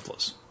completely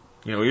worthless.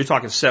 You know, you're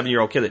talking a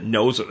 7-year-old kid that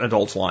knows an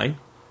adult's lying.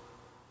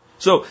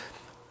 So,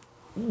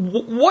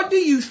 what do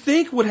you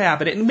think would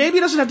happen? And maybe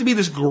it doesn't have to be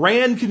this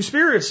grand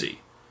conspiracy.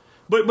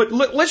 But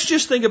let's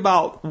just think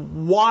about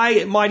why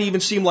it might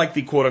even seem like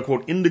the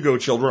quote-unquote indigo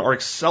children are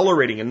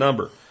accelerating in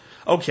number.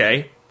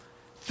 Okay,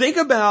 think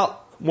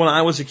about when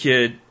I was a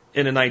kid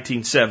in the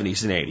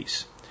 1970s and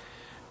 80s.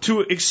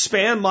 To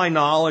expand my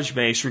knowledge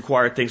base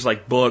required things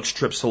like books,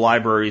 trips to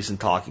libraries, and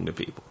talking to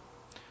people.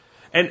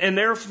 And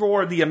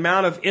therefore, the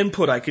amount of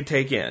input I could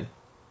take in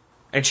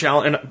and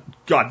challenge, and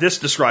God, this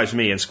describes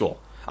me in school.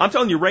 I'm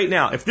telling you right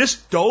now, if this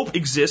dope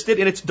existed,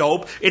 and it's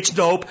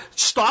dope,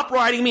 stop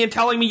writing me and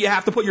telling me you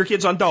have to put your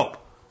kids on dope.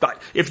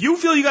 If you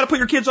feel you got to put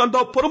your kids on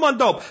dope, put them on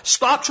dope.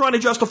 Stop trying to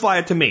justify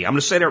it to me. I'm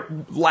going to say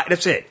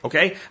that's it,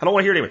 okay? I don't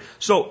want to hear it anymore.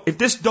 So if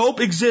this dope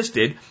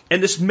existed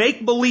and this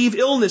make-believe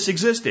illness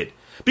existed,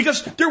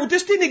 because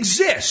this didn't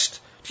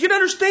exist. You can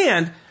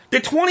understand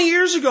that 20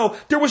 years ago,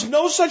 there was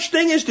no such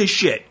thing as this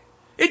shit.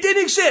 It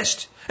didn't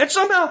exist. And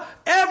somehow,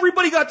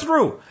 everybody got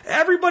through.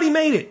 Everybody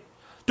made it.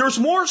 There's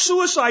more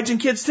suicides in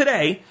kids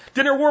today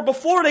than there were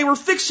before they were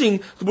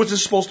fixing what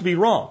is supposed to be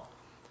wrong.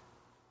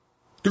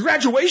 The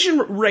graduation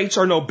rates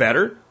are no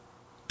better.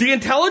 The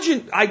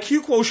intelligent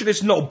IQ quotient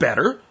is no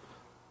better.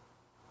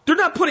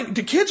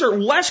 The kids are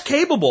less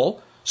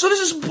capable. So this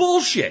is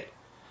bullshit.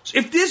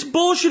 If this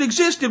bullshit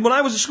existed when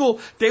I was in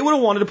school, they would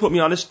have wanted to put me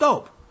on this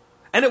dope.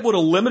 And it would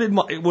have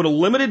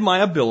limited my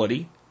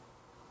ability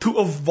to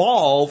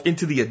evolve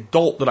into the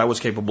adult that I was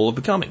capable of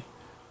becoming.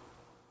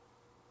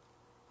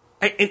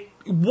 And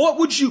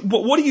what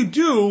do you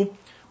do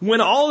when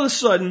all of a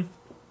sudden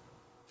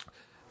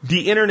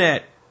the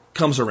internet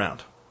comes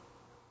around?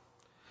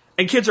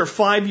 And kids are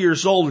 5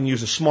 years old and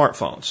using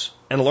smartphones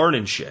and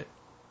learning shit.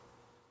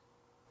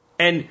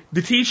 And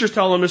the teachers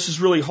tell them this is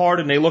really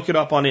hard, and they look it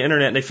up on the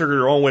internet and they figure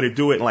their own way to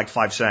do it in like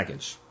 5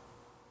 seconds.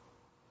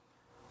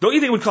 Don't you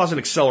think it would cause an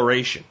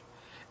acceleration?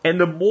 And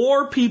the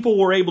more people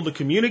were able to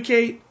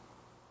communicate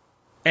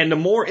and the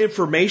more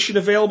information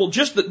available,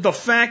 just the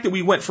fact that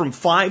we went from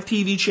 5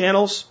 TV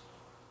channels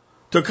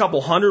to a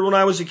couple hundred when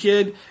I was a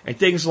kid, and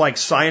things like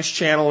Science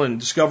Channel and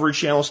Discovery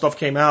Channel stuff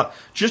came out,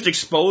 just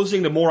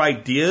exposing to more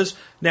ideas.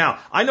 Now,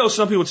 I know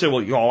some people would say,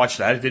 well, you all watch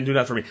that, it didn't do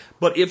that for me.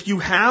 But if you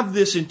have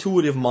this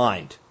intuitive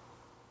mind,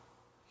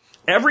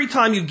 Every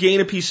time you gain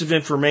a piece of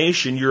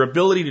information, your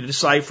ability to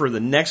decipher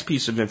the next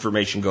piece of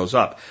information goes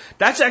up.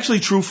 That's actually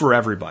true for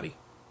everybody.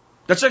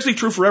 That's actually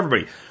true for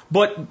everybody.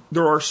 But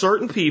there are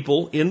certain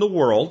people in the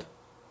world,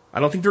 I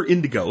don't think they're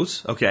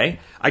indigos, okay?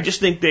 I just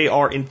think they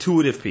are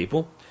intuitive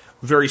people,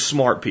 very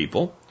smart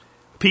people,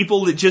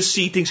 people that just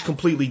see things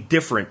completely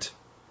different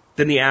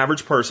than the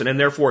average person, and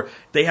therefore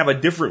they have a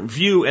different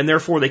view, and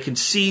therefore they can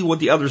see what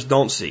the others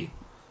don't see.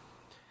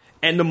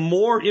 And the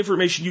more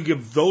information you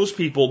give those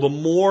people, the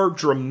more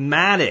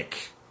dramatic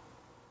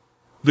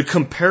the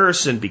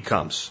comparison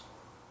becomes.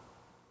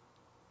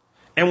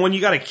 And when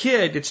you got a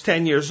kid that's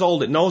 10 years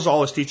old that knows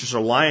all his teachers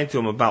are lying to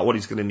him about what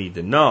he's going to need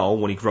to know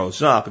when he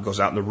grows up and goes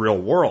out in the real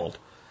world,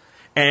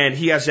 and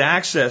he has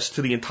access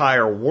to the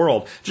entire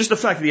world, just the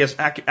fact that he has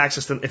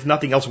access to, if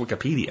nothing else,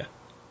 Wikipedia.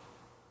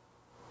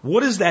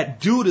 What does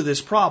that do to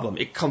this problem?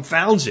 It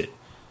confounds it.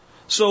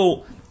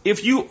 So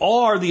if you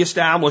are the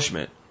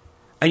establishment,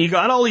 and you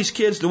got all these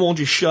kids that won't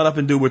just shut up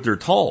and do what they're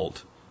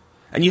told,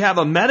 and you have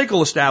a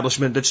medical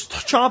establishment that's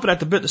chomping at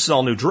the bit to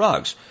sell new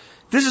drugs,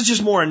 this is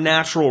just more a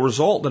natural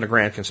result than a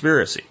grand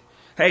conspiracy.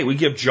 Hey, we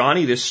give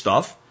Johnny this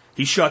stuff,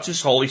 he shuts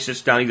his hole, he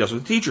sits down, he does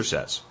what the teacher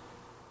says.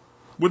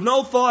 With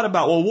no thought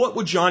about, well, what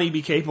would Johnny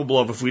be capable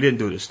of if we didn't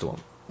do this to him?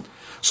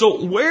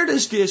 So where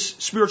does this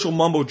spiritual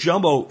mumbo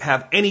jumbo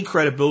have any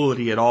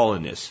credibility at all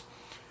in this?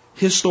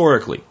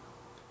 Historically.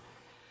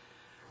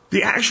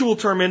 The actual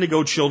term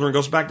indigo children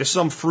goes back to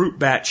some fruit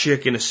bat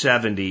chick in the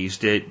 70s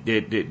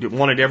that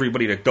wanted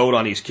everybody to dote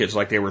on these kids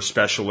like they were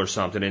special or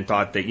something and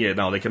thought that,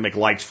 they can make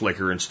lights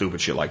flicker and stupid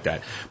shit like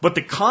that. But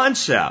the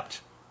concept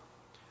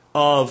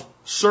of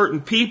certain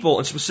people,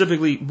 and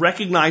specifically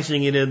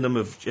recognizing it in them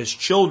as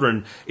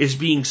children, is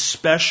being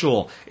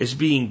special, is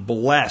being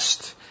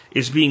blessed,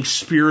 is being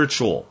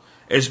spiritual,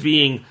 as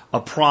being a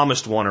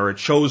promised one or a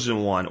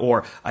chosen one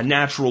or a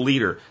natural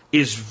leader,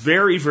 is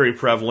very, very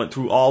prevalent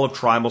through all of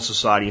tribal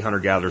society,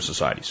 hunter-gatherer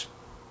societies.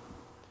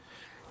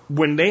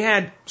 When they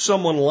had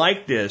someone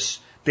like this,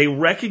 they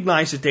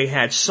recognized that they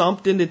had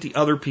something that the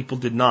other people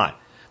did not.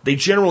 They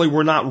generally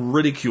were not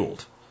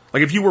ridiculed.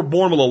 Like if you were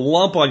born with a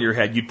lump on your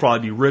head, you'd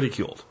probably be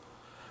ridiculed.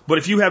 But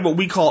if you had what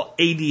we call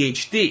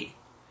ADHD,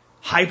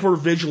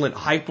 hyper-vigilant,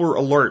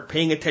 hyper-alert,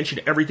 paying attention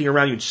to everything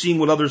around you and seeing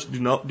what others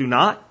do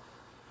not,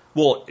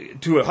 well,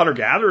 to a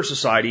hunter-gatherer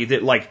society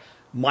that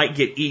might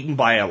get eaten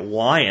by a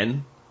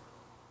lion,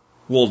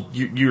 well,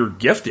 you're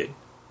gifted.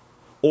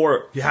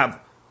 Or you have,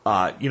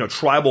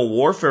 tribal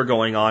warfare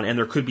going on and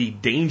there could be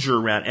danger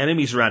around,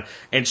 enemies around,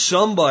 and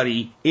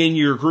somebody in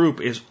your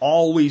group is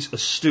always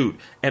astute.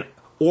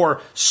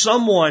 Or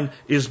someone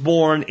is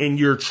born in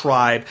your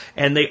tribe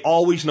and they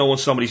always know when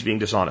somebody's being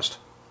dishonest.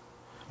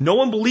 No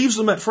one believes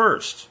them at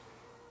first.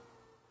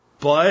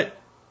 But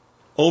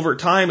over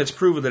time, it's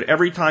proven that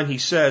every time he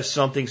says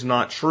something's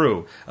not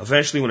true,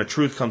 eventually when a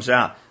truth comes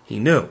out, he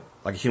knew,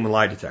 like a human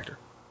lie detector.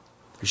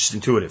 It's just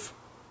intuitive.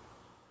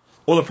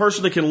 Or the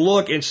person that can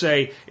look and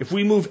say, if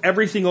we move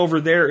everything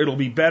over there, it'll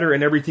be better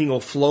and everything will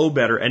flow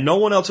better. And no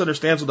one else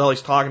understands what the hell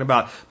he's talking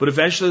about. But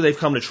eventually they've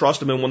come to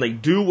trust him. And when they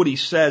do what he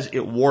says,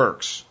 it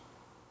works.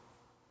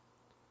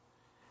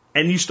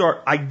 And you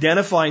start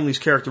identifying these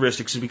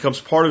characteristics. It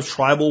becomes part of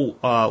tribal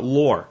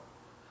lore.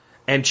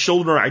 And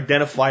children are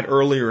identified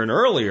earlier and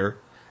earlier.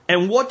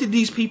 And what did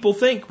these people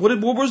think? What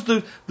was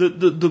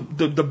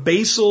the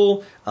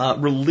basal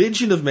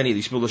religion of many of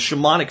these people? The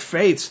shamanic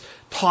faiths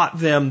taught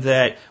them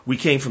that we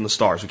came from the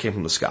stars, we came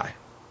from the sky.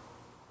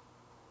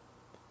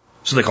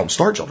 So they call them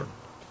star children.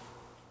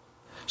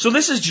 So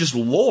this is just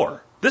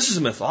lore. This is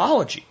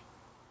mythology.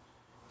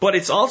 But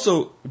it's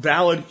also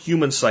valid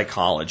human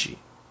psychology.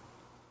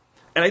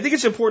 And I think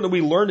it's important that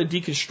we learn to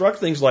deconstruct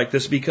things like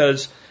this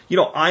because,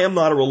 I am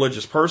not a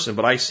religious person,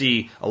 but I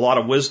see a lot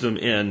of wisdom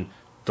in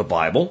the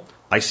Bible.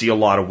 I see a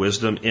lot of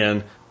wisdom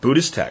in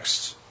Buddhist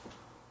texts.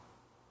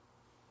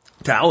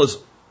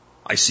 Taoism.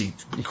 I see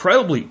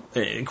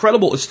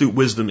incredible astute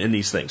wisdom in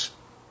these things.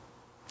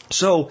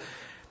 So,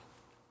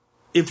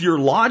 if you're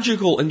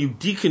logical and you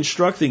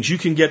deconstruct things, you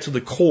can get to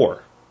the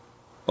core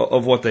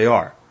of what they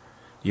are.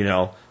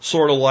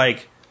 Sort of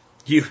like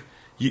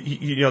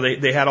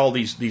they had all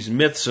these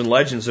myths and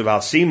legends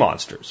about sea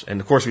monsters. And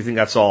of course we think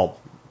that's all,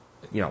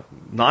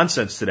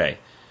 nonsense today.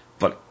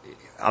 But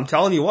I'm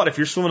telling you what, if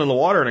you're swimming in the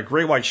water and a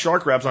great white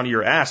shark grabs onto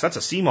your ass, that's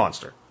a sea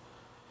monster.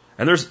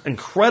 And there's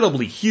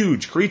incredibly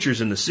huge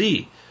creatures in the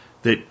sea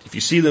that if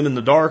you see them in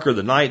the dark or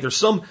the night, there's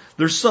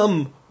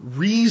some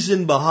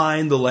reason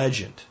behind the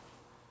legend.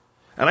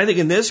 And I think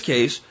in this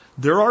case,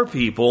 there are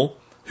people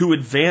who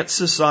advance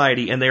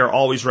society and they are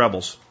always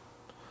rebels.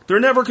 They're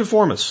never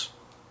conformists.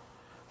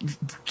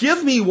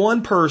 Give me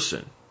one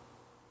person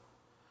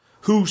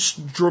who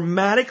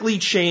dramatically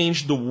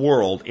changed the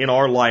world in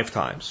our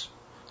lifetimes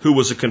who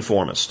was a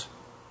conformist.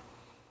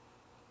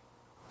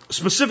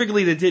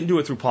 Specifically, they didn't do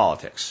it through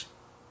politics.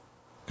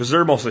 Because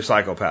they're mostly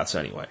psychopaths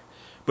anyway.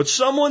 But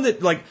someone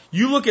that,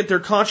 you look at their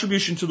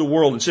contribution to the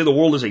world and say the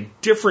world is a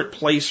different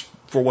place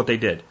for what they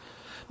did.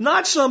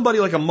 Not somebody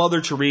like a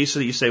Mother Teresa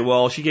that you say,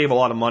 well, she gave a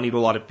lot of money to a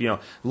lot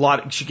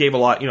of, she gave a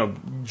lot,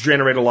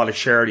 generated a lot of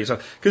charities.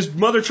 Because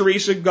Mother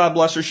Teresa, God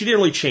bless her, she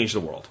didn't really change the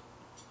world.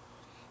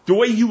 The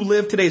way you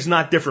live today is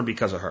not different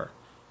because of her.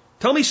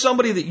 Tell me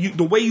somebody that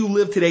the way you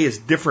live today is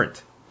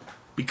different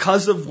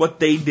because of what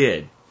they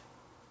did,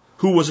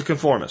 who was a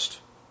conformist.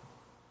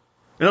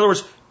 In other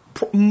words,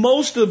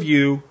 most of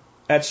you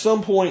at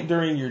some point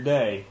during your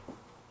day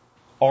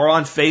are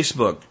on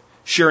Facebook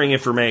sharing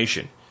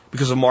information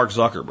because of Mark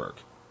Zuckerberg.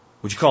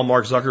 Would you call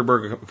Mark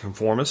Zuckerberg a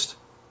conformist?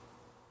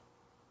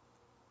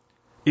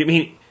 I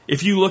mean,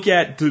 if you look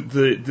at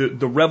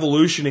the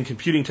revolution in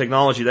computing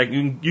technology, that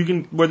you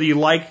can whether you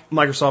like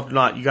Microsoft or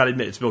not, you got to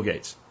admit it's Bill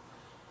Gates.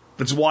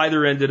 That's why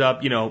there ended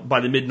up, by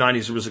the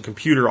mid-90s, there was a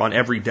computer on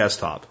every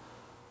desktop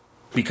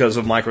because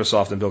of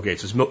Microsoft and Bill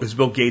Gates. Is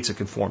Bill Gates a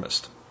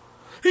conformist?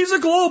 He's a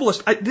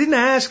globalist. I didn't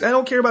ask. I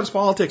don't care about his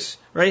politics,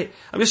 right?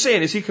 I'm just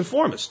saying, is he a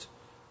conformist?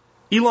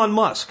 Elon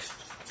Musk,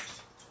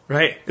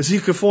 right? Is he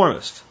a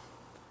conformist?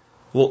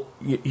 Well,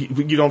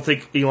 you don't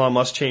think Elon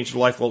Musk changed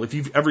your life? Well, if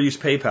you've ever used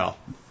PayPal,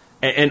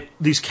 and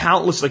these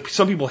countless, like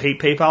some people hate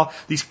PayPal,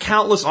 these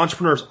countless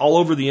entrepreneurs all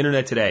over the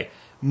internet today,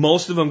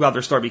 most of them got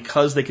their start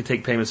because they could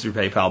take payments through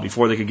PayPal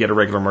before they could get a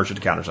regular merchant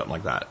account or something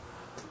like that.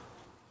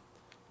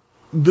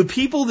 The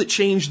people that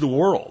change the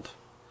world,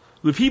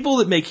 the people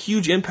that make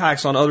huge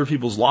impacts on other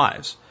people's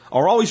lives,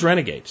 are always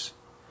renegades.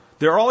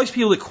 There are always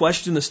people that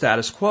question the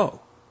status quo.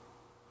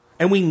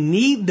 And we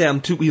need them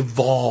to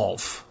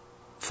evolve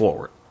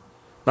forward.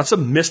 Not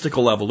some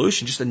mystical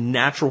evolution, just a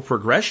natural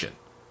progression.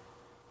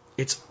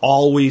 It's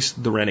always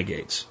the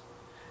renegades.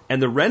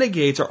 And the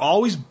renegades are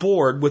always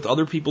bored with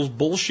other people's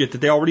bullshit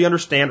that they already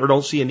understand or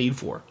don't see a need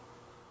for.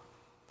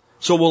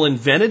 So we'll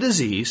invent a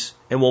disease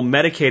and we'll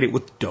medicate it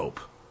with dope.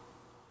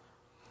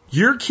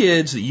 Your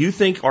kids that you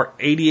think are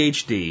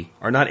ADHD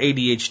are not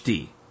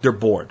ADHD. They're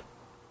bored.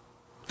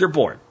 They're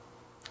bored.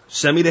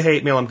 Send me the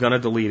hate mail. I'm going to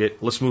delete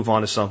it. Let's move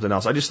on to something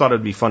else. I just thought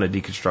it'd be fun to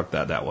deconstruct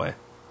that way.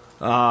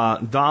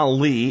 Don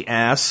Lee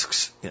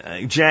asks,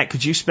 Jack,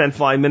 could you spend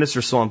 5 minutes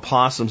or so on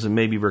possums and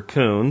maybe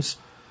raccoons?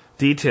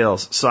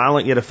 Details,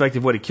 silent yet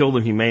effective way to kill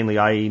them humanely,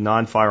 i.e.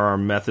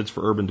 non-firearm methods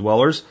for urban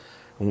dwellers.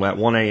 At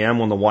 1 a.m.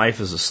 when the wife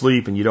is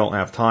asleep and you don't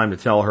have time to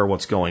tell her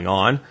what's going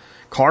on.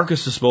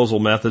 Carcass disposal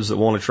methods that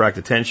won't attract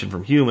attention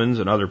from humans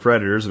and other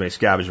predators that may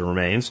scavenge the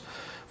remains.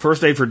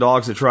 First aid for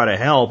dogs that try to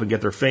help and get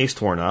their face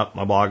torn up.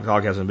 My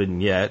dog hasn't bitten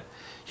yet.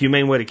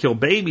 Humane way to kill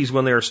babies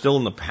when they are still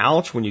in the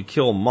pouch when you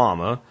kill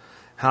mama.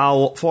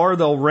 How far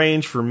they'll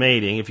range for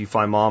mating if you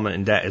find mama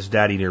and as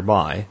daddy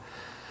nearby.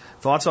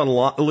 Thoughts on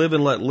live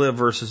and let live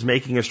versus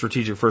making a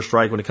strategic first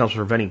strike when it comes to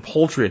preventing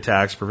poultry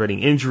attacks,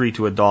 preventing injury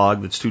to a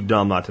dog that's too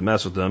dumb not to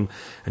mess with them,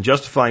 and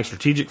justifying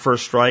strategic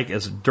first strike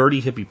as a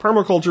dirty hippie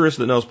permaculturist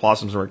that knows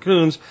possums and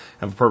raccoons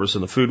have a purpose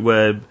in the food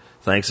web.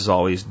 Thanks as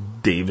always,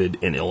 David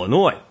in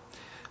Illinois.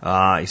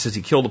 He says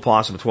he killed a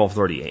possum at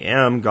 12:30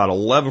 a.m., got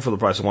 11 for the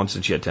price of one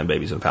since she had 10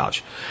 babies in a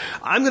pouch.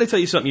 I'm going to tell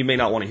you something you may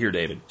not want to hear,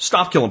 David.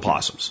 Stop killing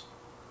possums.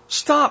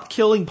 Stop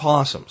killing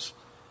possums.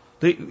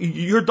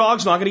 Your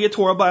dog's not going to get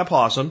tore up by a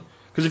possum,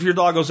 because if your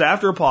dog goes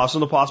after a possum,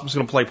 the possum's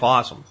going to play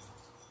possum.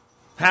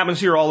 Happens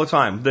here all the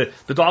time.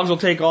 The dogs will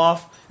take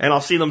off, and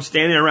I'll see them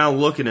standing around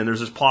looking, and there's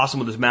this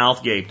possum with his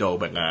mouth gaped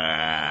open,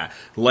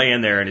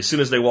 laying there, and as soon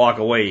as they walk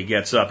away, he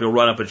gets up. He'll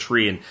run up a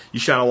tree, and you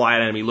shine a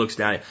light at him, he looks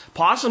down.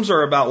 Possums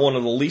are about one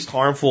of the least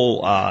harmful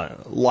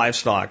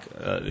livestock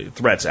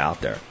threats out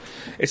there.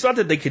 It's not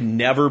that they could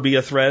never be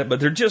a threat, but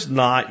they're just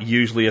not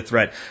usually a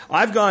threat.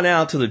 I've gone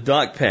out to the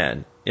duck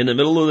pen in the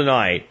middle of the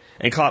night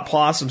and caught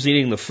possums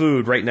eating the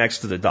food right next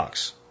to the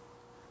ducks.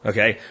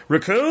 Okay?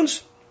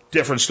 Raccoons,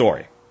 different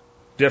story.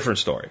 Different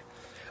story.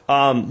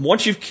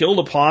 Once you've killed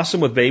a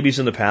possum with babies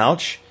in the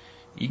pouch,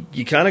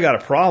 you kind of got a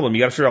problem.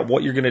 You got to figure out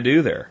what you're going to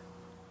do there.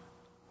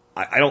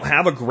 I don't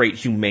have a great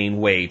humane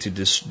way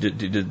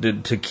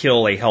to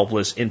kill a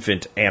helpless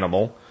infant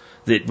animal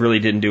that really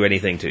didn't do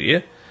anything to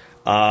you.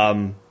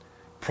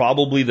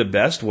 Probably the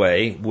best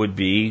way would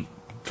be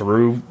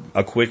through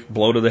a quick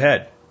blow to the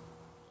head.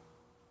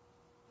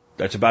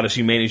 That's about as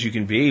humane as you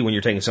can be when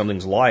you're taking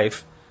something's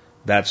life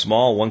that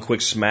small. One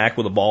quick smack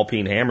with a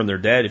ball-peen hammer and they're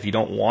dead. If you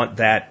don't want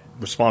that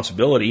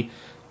responsibility,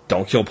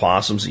 don't kill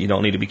possums that you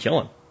don't need to be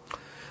killing.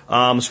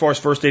 As far as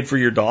first aid for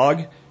your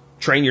dog,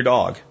 train your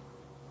dog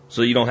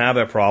so you don't have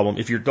that problem.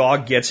 If your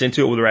dog gets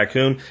into it with a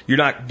raccoon, you're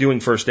not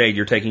doing first aid.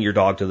 You're taking your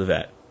dog to the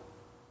vet.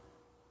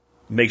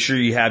 Make sure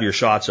you have your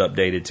shots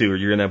updated too, or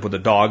you're going to end up with a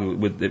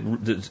dog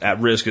that's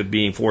at risk of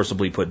being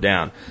forcibly put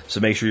down.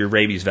 So make sure your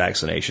rabies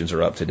vaccinations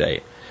are up to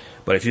date.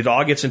 But if your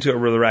dog gets into it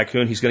with a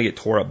raccoon, he's going to get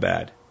tore up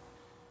bad.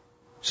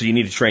 So you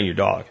need to train your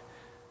dog.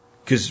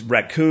 Because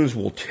raccoons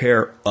will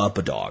tear up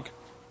a dog.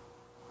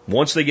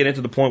 Once they get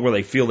into the point where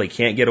they feel they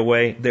can't get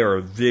away, they're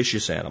a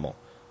vicious animal.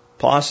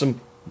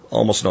 Possum,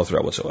 almost no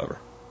threat whatsoever.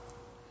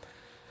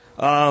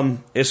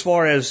 As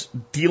far as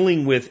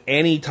dealing with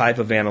any type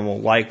of animal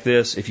like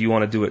this, if you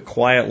want to do it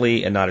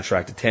quietly and not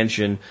attract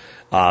attention,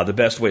 the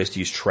best way is to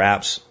use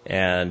traps.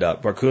 And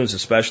raccoons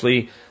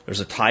especially,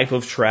 there's a type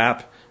of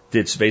trap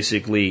that's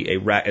basically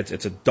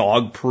it's a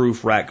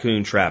dog-proof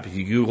raccoon trap. If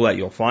you Google that,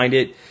 you'll find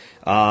it.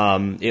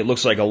 It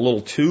looks like a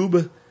little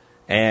tube,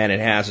 and it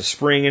has a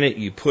spring in it.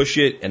 You push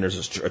it, and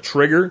there's a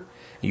trigger.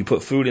 You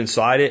put food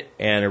inside it,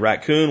 and a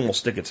raccoon will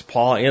stick its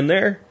paw in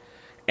there,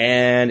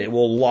 and it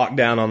will lock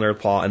down on their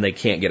paw, and they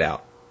can't get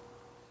out.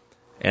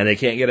 And they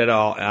can't get it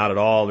out at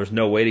all. There's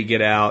no way to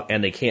get out,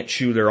 and they can't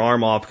chew their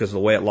arm off because of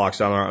the way it locks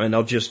down their arm. And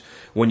they'll just,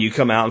 when you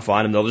come out and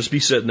find them, they'll just be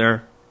sitting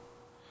there.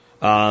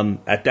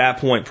 At that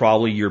point,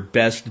 probably your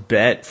best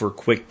bet for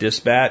quick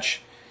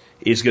dispatch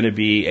is going to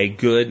be a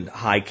good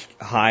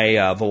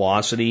high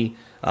velocity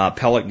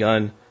pellet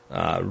gun,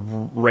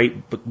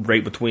 right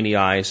between the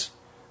eyes,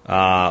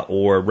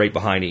 or right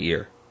behind the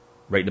ear,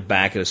 right in the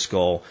back of the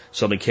skull,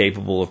 something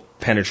capable of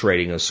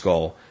penetrating the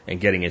skull and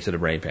getting into the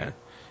brain pan.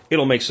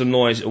 It'll make some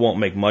noise. It won't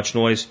make much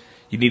noise.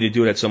 You need to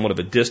do it at somewhat of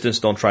a distance.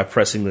 Don't try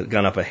pressing the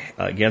gun up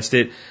against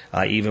it,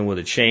 even with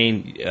a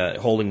chain,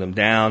 holding them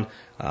down.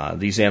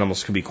 These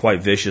animals can be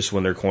quite vicious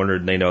when they're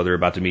cornered and they know they're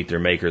about to meet their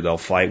maker. They'll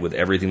fight with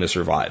everything to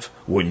survive.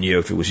 Wouldn't you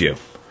if it was you?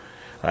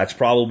 That's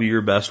probably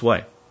your best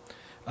way.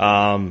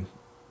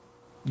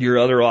 Your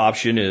other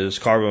option is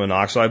carbon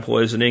monoxide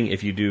poisoning.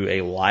 If you do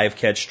a live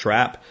catch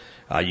trap,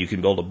 you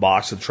can build a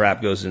box. The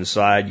trap goes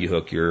inside. You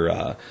hook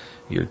your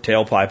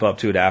tailpipe up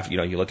to it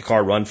after, you let the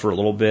car run for a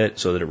little bit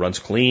so that it runs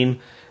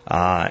clean.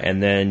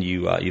 And then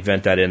you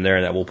vent that in there,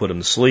 and that will put them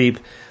to sleep.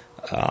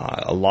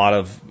 A lot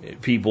of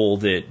people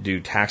that do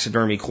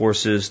taxidermy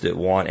courses that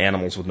want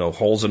animals with no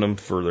holes in them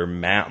for their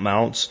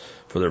mounts,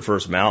 for their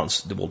first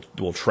mounts,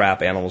 will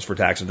trap animals for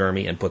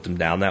taxidermy and put them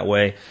down that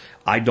way.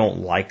 I don't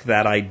like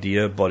that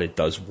idea, but it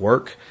does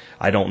work.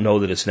 I don't know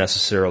that it's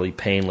necessarily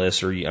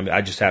painless,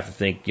 I just have to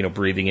think,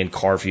 breathing in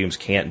car fumes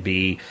can't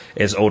be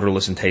as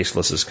odorless and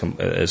tasteless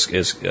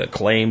as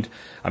claimed.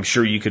 I'm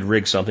sure you could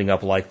rig something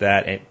up like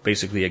that, and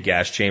basically a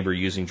gas chamber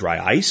using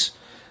dry ice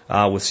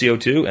with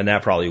CO2, and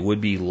that probably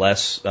would be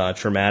less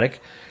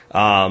traumatic.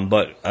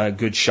 But a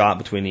good shot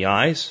between the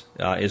eyes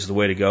is the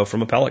way to go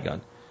from a pellet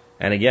gun.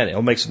 And again,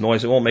 it'll make some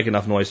noise. It won't make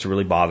enough noise to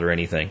really bother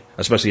anything,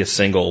 especially a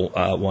single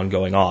one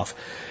going off.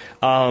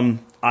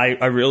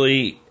 I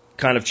really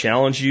kind of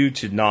challenge you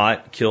to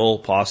not kill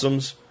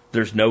possums.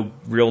 There's no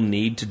real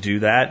need to do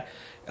that.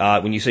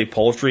 When you say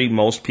poultry,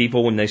 most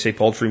people, when they say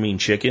poultry, mean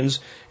chickens.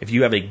 If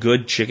you have a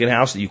good chicken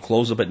house that you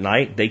close up at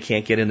night, they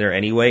can't get in there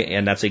anyway,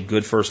 and that's a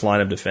good first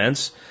line of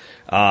defense.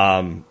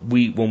 When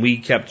we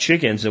kept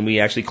chickens and we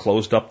actually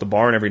closed up the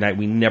barn every night,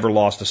 we never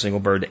lost a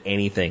single bird to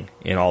anything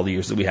in all the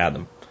years that we had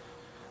them.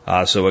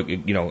 So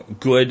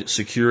good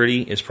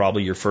security is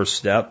probably your first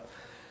step.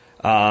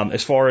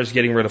 As far as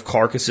getting rid of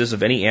carcasses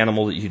of any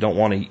animal that you don't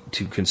want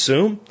to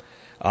consume,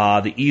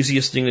 the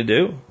easiest thing to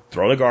do,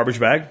 throw in a garbage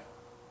bag,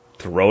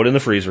 throw it in the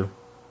freezer.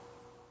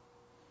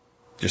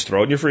 Just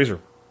throw it in your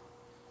freezer.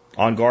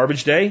 On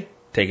garbage day,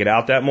 take it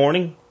out that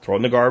morning, throw it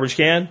in the garbage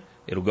can.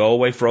 It'll go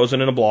away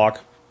frozen in a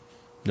block.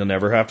 You'll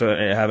never have to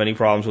have any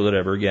problems with it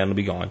ever again. It'll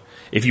be gone.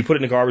 If you put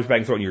it in a garbage bag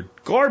and throw it in your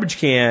garbage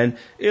can,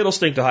 it'll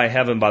stink to high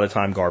heaven by the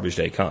time garbage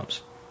day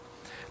comes.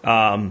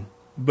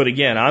 But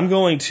again, I'm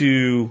going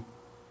to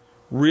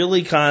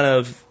really kind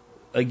of,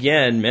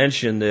 again,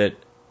 mention that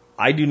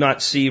I do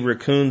not see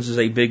raccoons as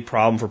a big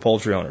problem for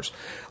poultry owners.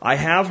 I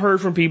have heard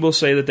from people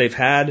say that they've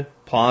had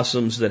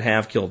possums that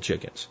have killed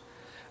chickens.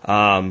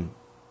 I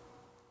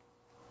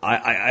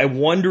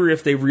wonder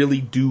if they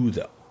really do,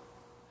 though.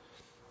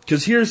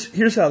 Because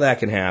here's how that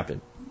can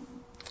happen.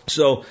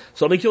 So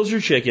somebody kills your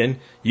chicken,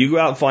 you go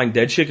out and find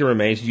dead chicken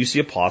remains, you see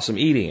a possum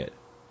eating it.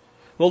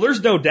 Well,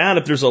 there's no doubt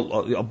if there's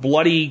a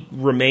bloody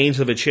remains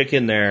of a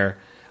chicken there,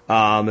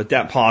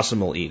 that possum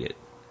will eat it.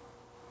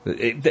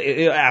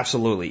 It'll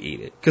absolutely eat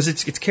it because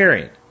it's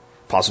carrion.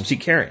 Possums eat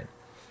carrion.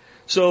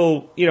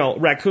 So,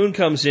 raccoon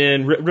comes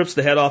in, rips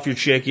the head off your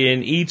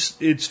chicken, eats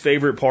its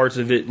favorite parts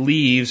of it,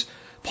 leaves.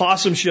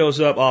 Possum shows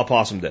up. Oh,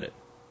 possum did it.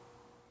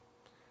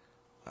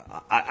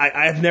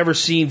 I've never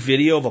seen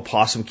video of a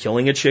possum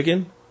killing a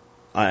chicken.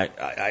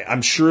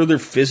 I'm sure they're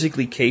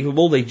physically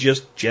capable. They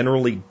just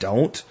generally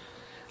don't,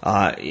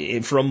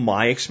 from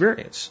my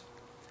experience.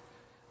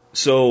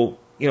 So,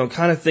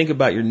 kind of think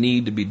about your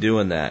need to be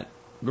doing that.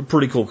 They're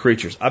pretty cool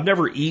creatures. I've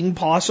never eaten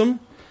possum.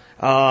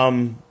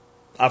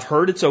 I've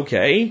heard it's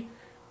okay.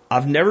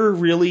 I've never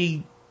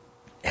really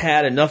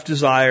had enough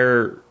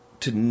desire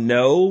to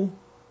know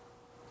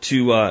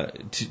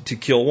to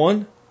kill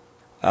one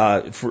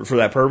for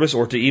that purpose,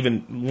 or to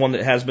even one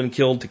that has been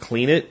killed to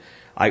clean it.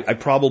 I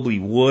probably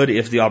would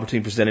if the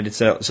opportunity presented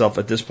itself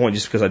at this point,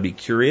 just because I'd be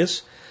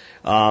curious.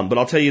 But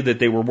I'll tell you that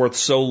they were worth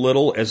so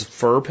little as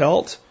fur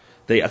pelt.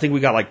 I think we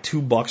got like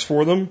 $2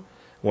 for them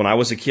when I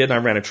was a kid and I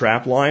ran a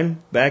trap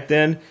line back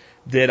then,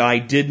 that I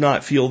did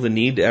not feel the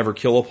need to ever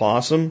kill a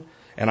possum.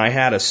 And I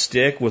had a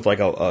stick with like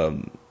a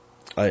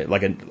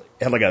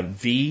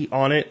V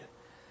on it.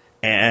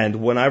 And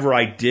whenever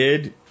I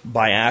did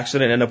by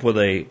accident end up with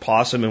a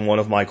possum in one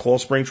of my coil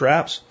spring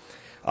traps,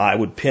 I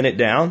would pin it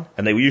down,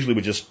 and they usually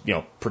would just,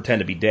 pretend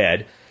to be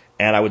dead.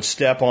 And I would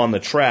step on the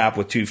trap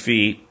with 2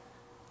 feet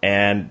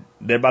And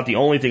they're about the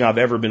only thing I've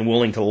ever been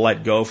willing to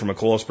let go from a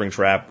coil spring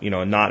trap,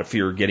 and not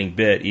fear getting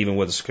bit, even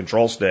with a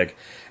control stick.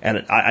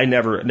 And I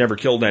never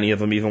killed any of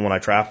them, even when I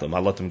trapped them. I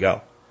let them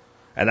go.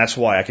 And that's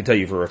why I can tell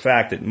you for a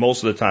fact that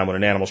most of the time when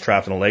an animal's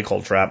trapped in a leg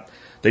hold trap,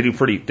 they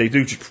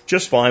do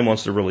just fine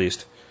once they're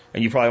released.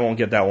 And you probably won't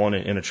get that one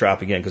in a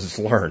trap again because it's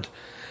learned.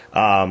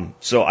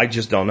 So I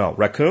just don't know.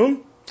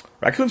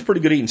 Raccoon's pretty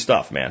good eating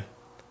stuff, man.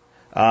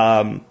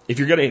 If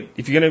you're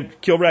gonna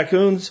kill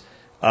raccoons,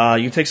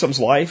 you take something's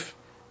life.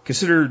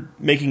 Consider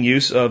making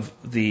use of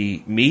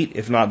the meat,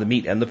 if not the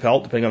meat and the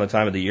pelt, depending on the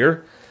time of the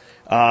year.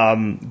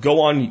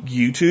 Go on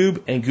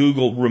YouTube and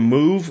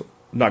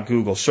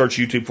search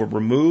YouTube for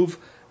remove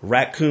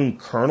raccoon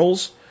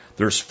kernels.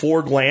 There's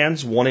 4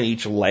 glands, 1 in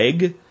each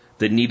leg,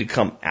 that need to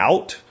come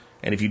out.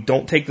 And if you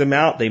don't take them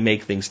out, they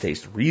make things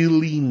taste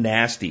really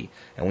nasty.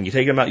 And when you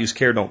take them out, use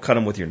care, don't cut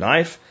them with your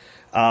knife.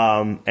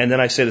 And then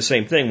I say the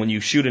same thing. When you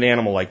shoot an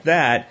animal like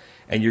that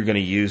and you're going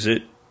to use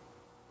it,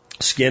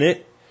 skin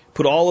it,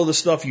 put all of the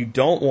stuff you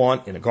don't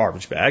want in a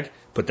garbage bag,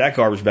 put that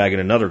garbage bag in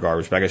another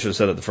garbage bag. I should have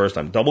said it the first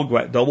time. Double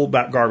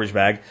garbage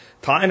bag,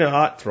 tie in a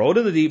knot, throw it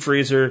in the deep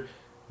freezer,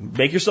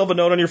 make yourself a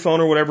note on your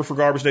phone or whatever for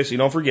garbage day so you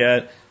don't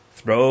forget.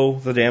 Throw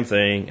the damn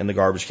thing in the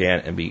garbage can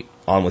and be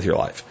on with your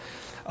life.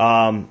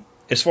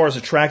 As far as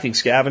attracting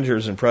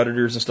scavengers and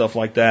predators and stuff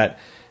like that,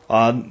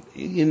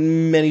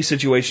 in many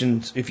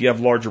situations, if you have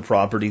larger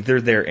property,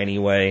 they're there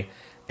anyway,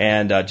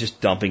 and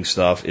just dumping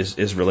stuff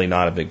is really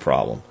not a big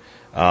problem.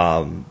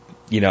 I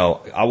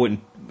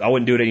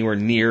wouldn't do it anywhere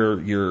near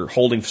your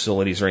holding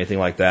facilities or anything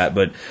like that.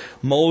 But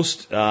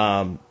most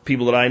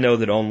people that I know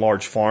that own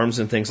large farms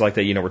and things like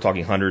that, we're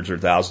talking hundreds or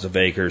thousands of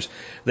acres,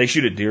 they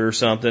shoot a deer or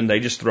something, they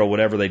just throw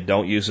whatever they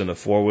don't use in the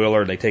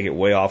 4-wheeler, they take it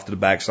way off to the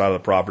backside of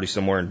the property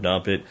somewhere and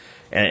dump it,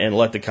 and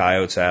let the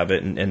coyotes have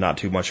it, and not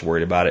too much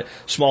worried about it.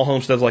 Small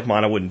homesteads like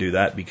mine, I wouldn't do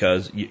that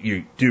because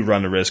you do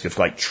run the risk of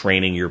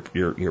training your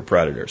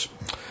predators.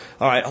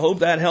 All right, hope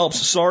that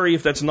helps. Sorry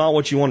if that's not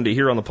what you wanted to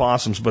hear on the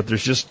possums, but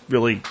there's just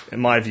really, in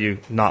my view,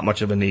 not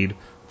much of a need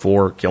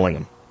for killing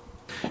them.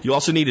 You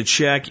also need to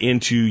check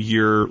into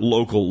your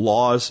local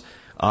laws.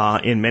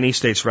 In many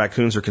states,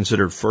 raccoons are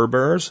considered fur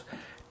bearers,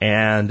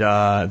 and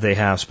they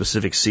have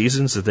specific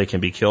seasons that they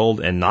can be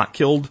killed and not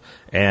killed,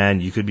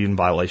 and you could be in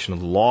violation of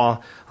the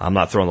law. I'm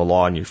not throwing the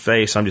law in your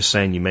face. I'm just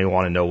saying you may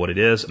want to know what it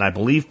is. And I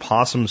believe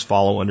possums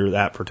follow under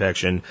that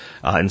protection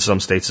in some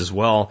states as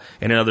well.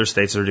 And in other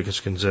states, they're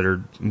just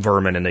considered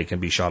vermin and they can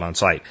be shot on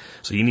sight.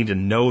 So you need to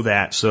know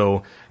that.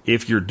 So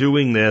if you're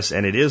doing this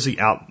and it is the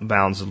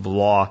outbounds of the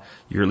law,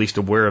 you're at least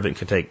aware of it and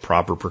can take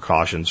proper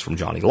precautions from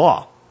Johnny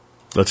Law.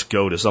 Let's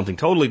go to something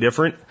totally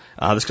different.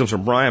 This comes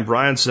from Brian.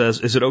 Brian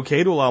says, is it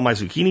okay to allow my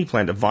zucchini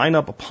plant to vine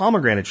up a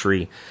pomegranate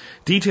tree?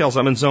 Details,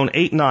 I'm in zone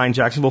 8-9,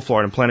 Jacksonville,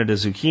 Florida, and planted a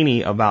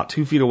zucchini about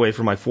 2 feet away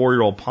from my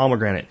 4-year-old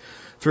pomegranate,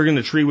 figuring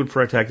the tree would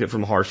protect it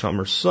from the harsh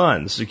summer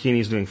sun. The zucchini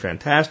is doing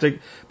fantastic,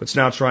 but it's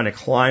now trying to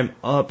climb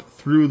up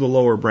through the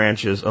lower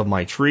branches of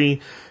my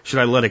tree. Should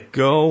I let it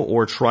go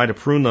or try to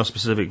prune those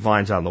specific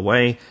vines out of the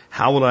way?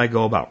 How would I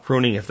go about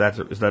pruning if that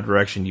is that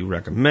direction you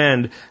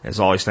recommend? As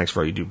always, thanks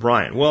for all you do,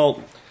 Brian.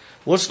 Well,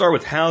 let's start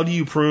with how do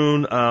you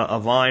prune a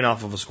vine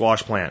off of a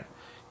squash plant?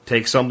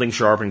 Take something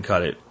sharp and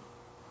cut it.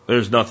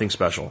 There's nothing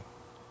special.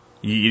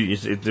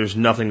 There's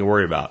nothing to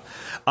worry about.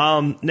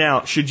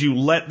 Now, should you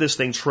let this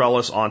thing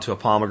trellis onto a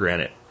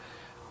pomegranate?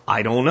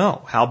 I don't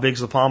know. How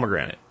big's the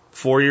pomegranate?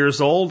 4 years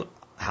old?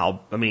 I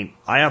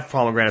have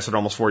pomegranates that are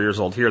almost 4 years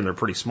old here, and they're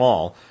pretty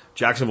small.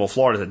 Jacksonville,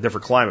 Florida is a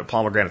different climate.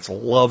 Pomegranates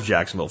love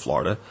Jacksonville,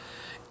 Florida.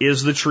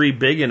 Is the tree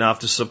big enough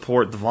to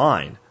support the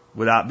vine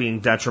without being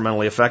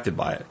detrimentally affected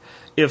by it?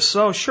 If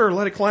so, sure,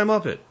 let it climb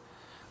up it.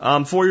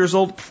 4 years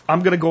old,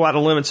 I'm going to go out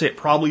on a limb and say it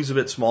probably is a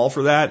bit small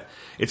for that.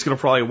 It's going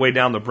to probably weigh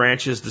down the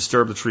branches,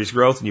 disturb the tree's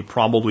growth, and you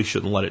probably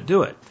shouldn't let it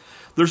do it.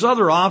 There's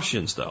other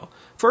options, though.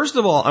 First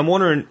of all, I'm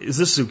wondering, is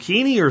this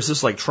zucchini or is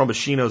this like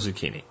Tromboncino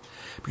zucchini?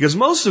 Because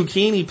most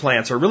zucchini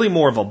plants are really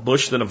more of a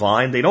bush than a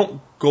vine. They don't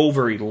go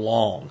very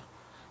long.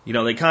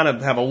 They kind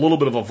of have a little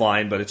bit of a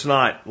vine, but it's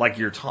not like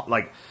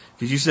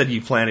because you said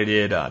you planted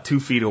it 2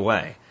 feet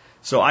away.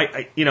 So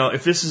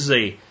if this is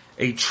a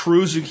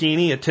true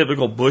zucchini, a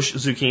typical bush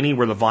zucchini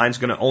where the vine's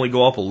going to only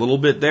go up a little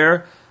bit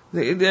there,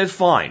 that's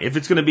fine. If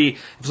it's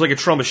like a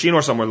Tromboncino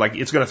or somewhere, like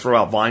it's going to throw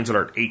out vines that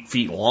are 8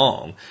 feet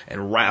long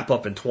and wrap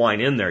up and twine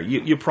in there,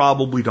 you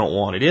probably don't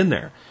want it in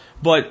there.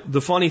 But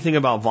the funny thing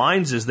about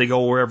vines is they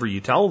go wherever you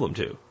tell them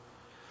to.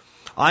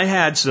 I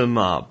had some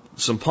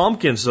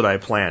pumpkins that I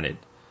planted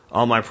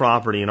on my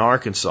property in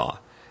Arkansas,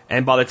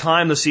 and by the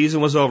time the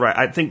season was over,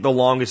 I think the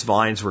longest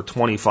vines were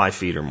 25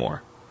 feet or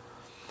more.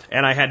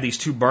 And I had these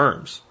 2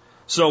 berms.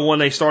 So when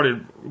they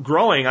started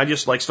growing, I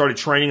just started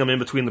training them in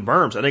between the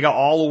berms, and they got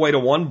all the way to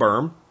one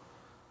berm,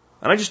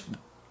 and I just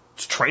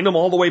trained them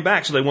all the way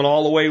back. So they went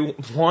all the way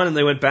one, and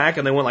they went back,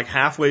 and they went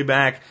halfway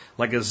back,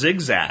 like a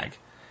zigzag.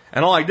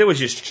 And all I did was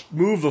just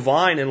move the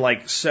vine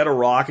and set a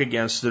rock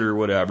against it or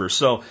whatever.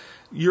 So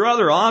your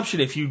other option,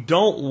 if you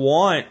don't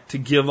want to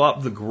give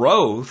up the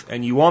growth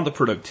and you want the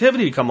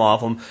productivity to come off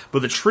them,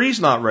 but the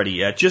tree's not ready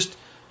yet, just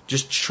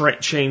just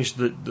change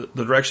the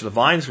direction the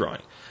vine's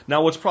growing.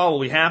 Now, what's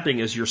probably happening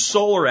is your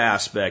solar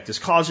aspect is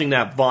causing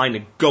that vine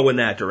to go in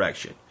that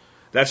direction.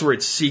 That's where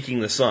it's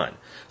seeking the sun.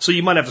 So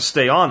you might have to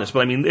stay on this,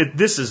 but I mean,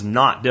 this is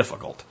not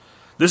difficult.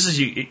 This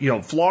is,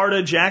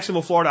 Florida,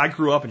 Jacksonville, Florida. I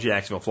grew up in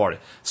Jacksonville, Florida.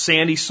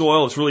 Sandy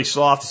soil. It's really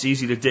soft. It's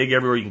easy to dig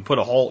everywhere. You can put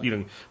a hole, you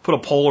can put a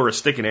pole or a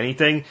stick in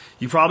anything.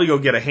 You probably go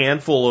get a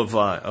handful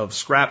of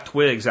scrap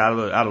twigs out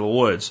of the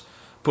woods,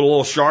 put a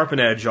little sharpened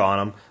edge on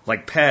them,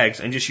 like pegs,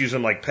 and just use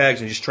them like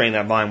pegs and just train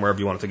that vine wherever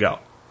you want it to go.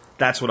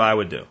 That's what I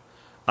would do.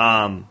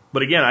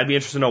 But again, I'd be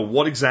interested to know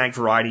what exact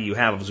variety you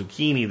have of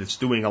zucchini that's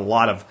doing a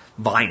lot of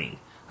vining.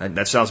 And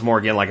that sounds more,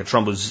 again, like a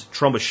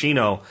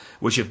tromboncino,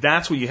 which if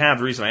that's what you have,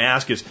 the reason I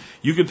ask is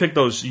you can pick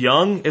those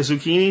young as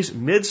zucchinis,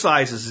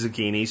 mid-size as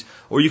zucchinis,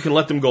 or you can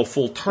let them go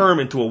full term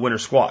into a winter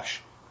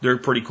squash. They're a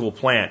pretty cool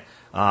plant.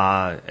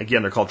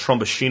 Again, they're called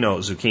tromboncino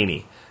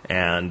zucchini,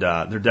 and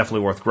they're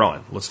definitely worth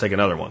growing. Let's take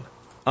another one.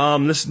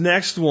 This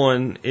next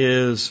one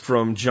is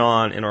from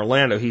John in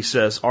Orlando. He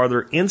says, are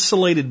there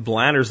insulated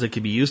bladders that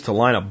could be used to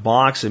line a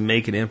box and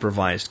make an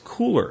improvised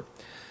cooler?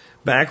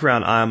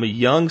 Background, I'm a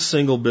young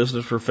single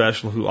business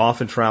professional who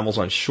often travels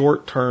on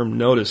short-term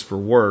notice for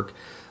work.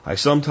 I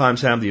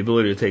sometimes have the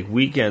ability to take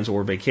weekends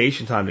or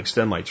vacation time to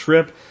extend my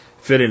trip,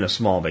 fit in a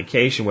small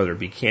vacation, whether it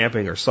be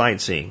camping or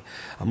sightseeing.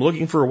 I'm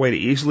looking for a way to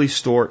easily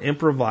store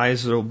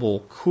improvisable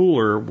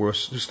cooler where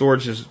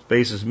storage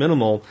space is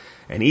minimal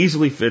and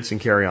easily fits in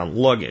carry-on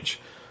luggage.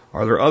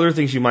 Are there other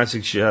things you might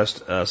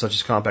suggest, such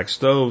as compact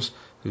stoves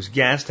whose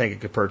gas tank I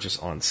could purchase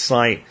on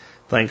site?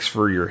 Thanks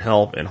for your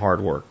help and hard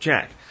work,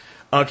 Jack.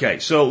 Okay,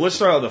 so let's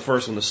start with the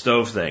first one, the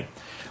stove thing.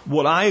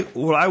 What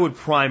I would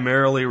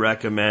primarily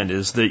recommend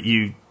is that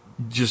you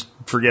just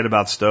forget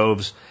about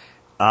stoves,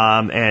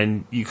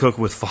 and you cook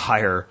with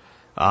fire,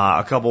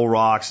 a couple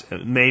rocks,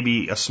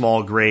 maybe a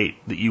small grate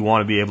that you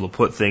want to be able to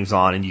put things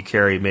on, and you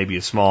carry maybe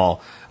a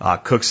small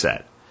cook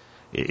set.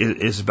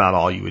 Is about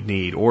all you would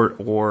need,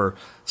 or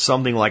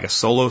something like a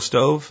solo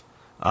stove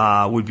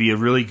would be a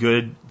really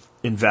good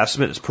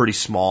investment. It's pretty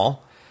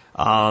small.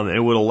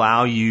 It would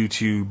allow you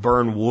to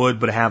burn wood,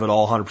 but have it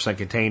all 100%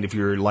 contained if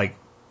you're like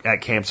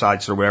at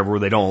campsites or wherever where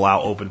they don't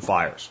allow open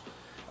fires.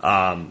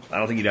 I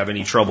don't think you'd have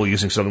any trouble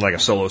using something like a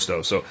solo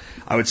stove. So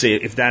I would say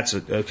if that's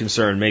a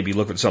concern, maybe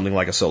look at something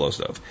like a solo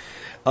stove.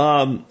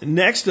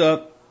 Next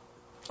up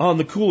on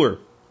the cooler,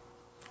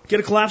 get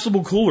a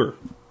collapsible cooler.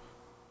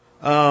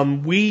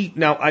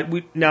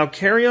 Now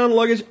carry-on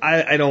luggage,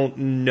 I don't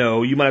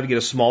know. You might have to get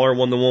a smaller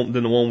one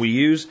than the one we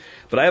use,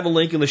 but I have a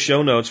link in the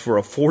show notes for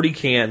a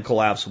 40-can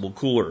collapsible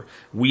cooler.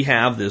 We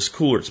have this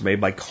cooler. It's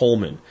made by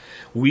Coleman.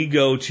 We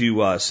go to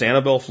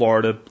Sanibel,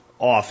 Florida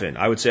often.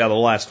 I would say out of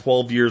the last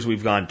 12 years,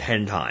 we've gone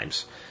 10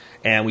 times.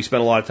 And we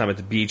spent a lot of time at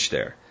the beach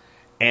there.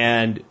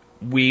 And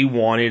we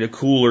wanted a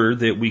cooler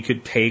that we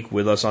could take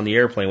with us on the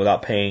airplane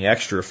without paying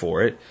extra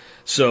for it.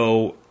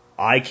 So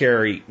I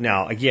carry,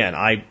 now again,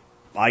 I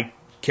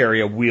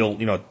carry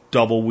a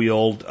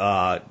double-wheeled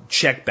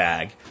check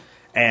bag,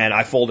 and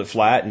I fold it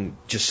flat and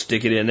just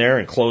stick it in there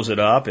and close it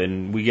up,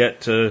 and we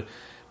get to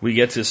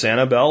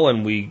Sanibel,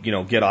 and we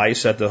get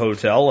ice at the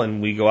hotel,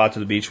 and we go out to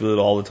the beach with it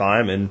all the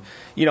time, and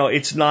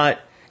it's not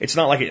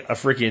like a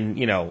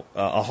freaking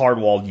a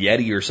hard-walled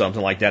Yeti or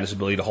something like that, its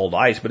ability to hold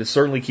ice, but it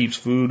certainly keeps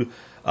food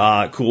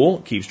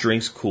cool, keeps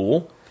drinks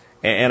cool,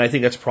 and I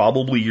think that's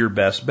probably your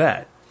best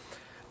bet.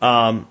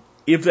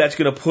 If that's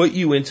going to put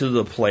you into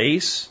the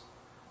place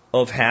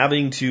of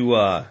having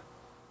to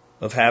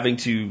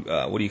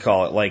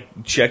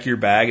like check your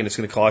bag and it's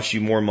going to cost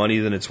you more money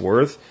than it's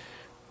worth.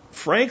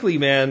 Frankly,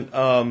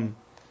 man,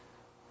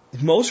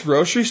 most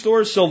grocery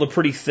stores sell the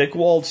pretty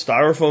thick-walled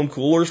styrofoam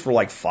coolers for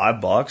like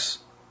 $5.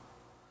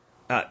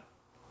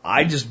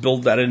 I just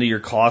build that into your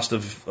cost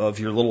of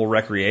your little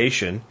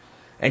recreation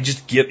and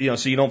just give,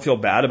 so you don't feel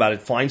bad about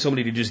it. Find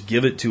somebody to just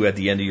give it to at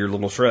the end of your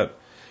little trip.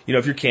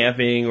 If you're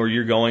camping or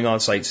you're going on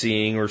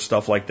sightseeing or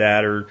stuff like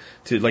that, or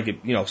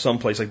to some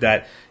place like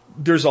that,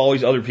 there's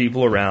always other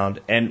people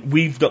around. And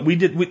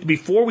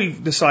before we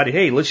decided,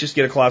 hey, let's just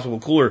get a collapsible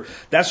cooler.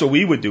 That's what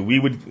we would do. We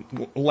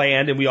would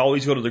land and we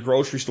always go to the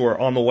grocery store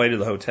on the way to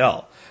the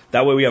hotel.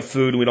 That way we have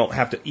food and we don't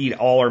have to eat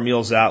all our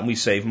meals out and we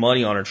save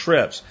money on our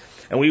trips.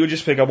 And we would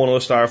just pick up one of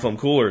those styrofoam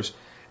coolers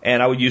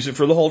and I would use it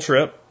for the whole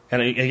trip.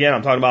 And again,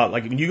 I'm talking about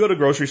like when you go to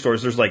grocery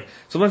stores, there's like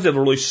sometimes they have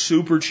really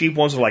super cheap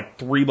ones that are like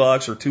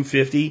 $3 or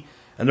 $2.50,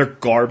 and they're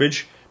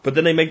garbage. But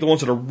then they make the ones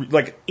that are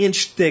like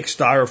inch thick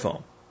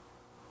styrofoam.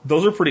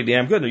 Those are pretty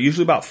damn good. They're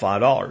usually about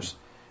 $5.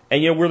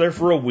 And we're there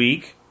for a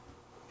week.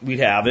 We'd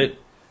have it,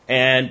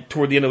 and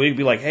toward the end of the week,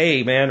 be like,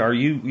 hey man, are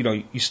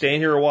you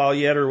staying here a while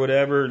yet or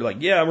whatever?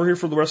 Like, yeah, we're here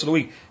for the rest of the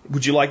week.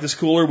 Would you like this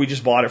cooler? We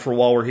just bought it for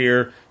while we're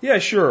here. Yeah,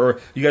 sure.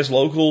 Or you guys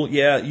local?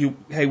 Yeah,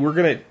 hey, we're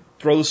gonna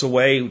throw this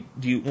away.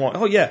 Do you want?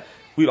 Oh yeah,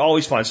 we'd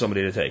always find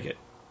somebody to take it.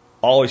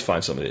 Always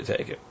find somebody to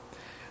take it.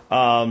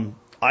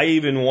 I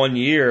even one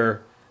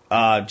year,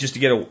 just to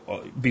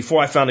get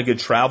before I found a good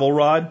travel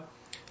rod,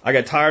 I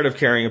got tired of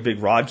carrying a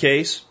big rod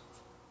case,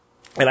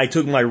 and I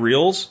took my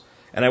reels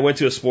and I went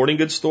to a sporting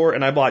goods store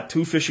and I bought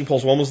 2 fishing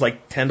poles. One was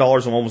like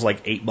 $10 and one was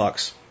like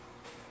 $8.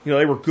 You know,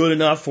 they were good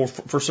enough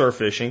for surf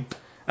fishing.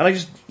 And I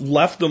just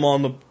left them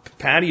on the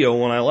patio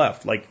when I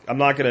left. Like, I'm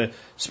not going to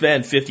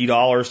spend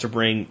 $50 to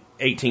bring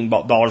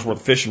 $18 worth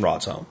of fishing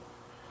rods home.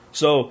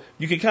 So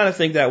you can kind of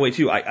think that way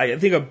too. I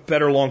think a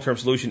better long-term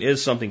solution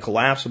is something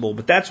collapsible,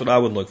 but that's what I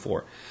would look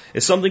for.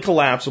 Is something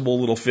collapsible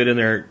that'll fit in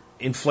there.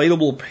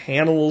 Inflatable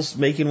panels,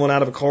 making one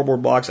out of a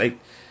cardboard box.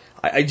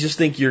 I just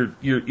think you're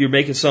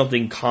making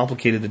something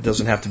complicated that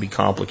doesn't have to be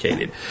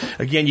complicated.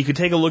 Again, you could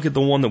take a look at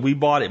the one that we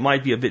bought. It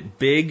might be a bit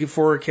big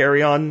for a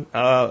carry-on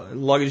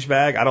luggage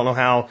bag. I don't know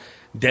how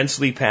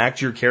densely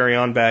packed your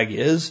carry-on bag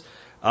is.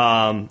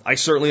 I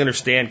certainly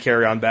understand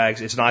carry-on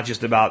bags. It's not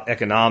just about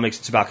economics,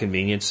 it's about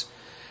convenience.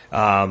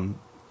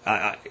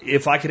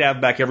 If I could have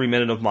back every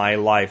minute of my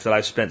life that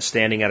I've spent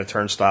standing at a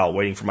turnstile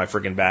waiting for my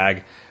freaking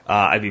bag,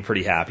 I'd be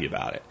pretty happy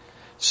about it.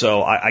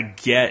 So I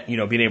get,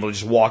 being able to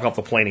just walk off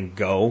the plane and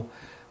go.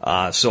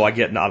 So I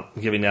get not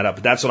giving that up.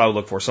 But that's what I would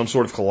look for, some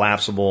sort of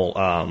collapsible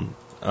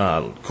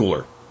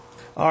cooler.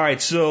 All right,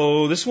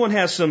 so this one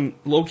has some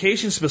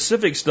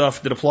location-specific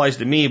stuff that applies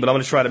to me, but I'm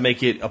going to try to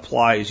make it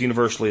apply as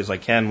universally as I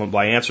can with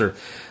my answer.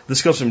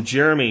 This comes from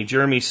Jeremy.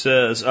 Jeremy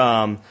says,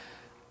 I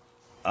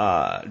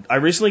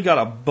recently got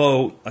a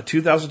boat, a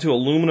 2002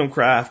 aluminum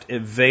craft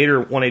Invader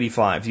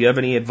 185. Do you have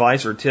any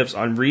advice or tips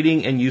on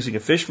reading and using a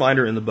fish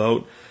finder in the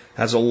boat?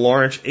 Has a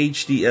large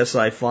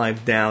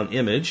HDSI5 down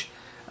image.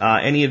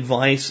 Any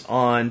advice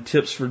on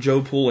tips for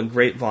Joe Pool and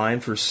Grapevine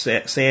for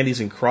sandies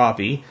and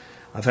crappie?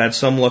 I've had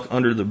some luck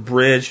under the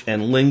bridge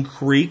and Lynn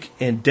Creek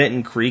and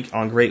Denton Creek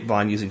on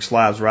Grapevine using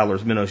slabs,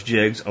 rattlers, minnows,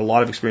 jigs. A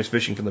lot of experience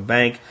fishing from the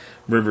bank,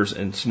 rivers,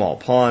 and small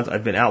ponds.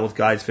 I've been out with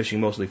guides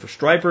fishing mostly for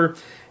striper.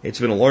 It's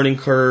been a learning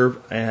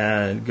curve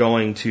and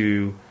going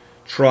to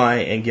try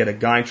and get a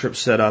guide trip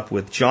set up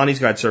with Johnny's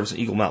Guide Service at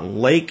Eagle Mountain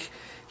Lake.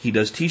 He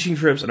does teaching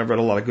trips, and I've read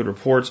a lot of good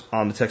reports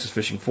on the Texas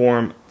Fishing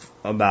Forum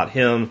about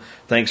him.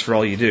 Thanks for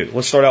all you do.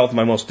 Let's start out with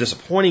my most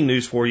disappointing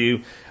news for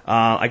you.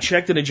 I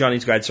checked into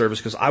Johnny's Guide Service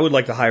because I would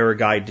like to hire a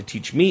guide to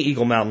teach me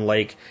Eagle Mountain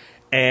Lake,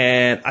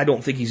 and I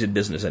don't think he's in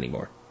business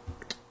anymore.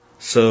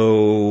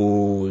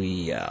 So,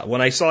 yeah. When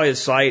I saw his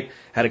site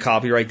had a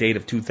copyright date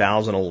of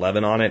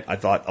 2011 on it, I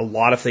thought a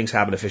lot of things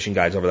happen to fishing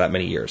guides over that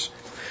many years.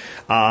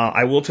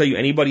 I will tell you,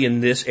 anybody in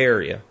this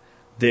area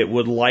that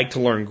would like to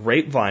learn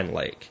Grapevine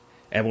Lake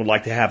and would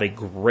like to have a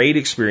great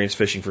experience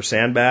fishing for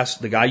sand bass,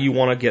 the guy you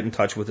want to get in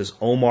touch with is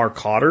Omar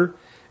Cotter,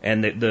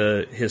 and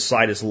his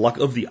site is Luck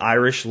O' the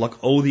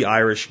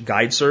Irish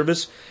Guide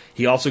Service.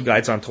 He also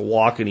guides on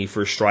Tawakoni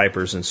for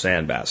stripers and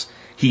sand bass.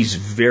 He's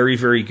very,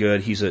 very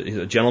good. He's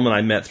a gentleman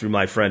I met through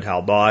my friend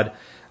Hal Dodd,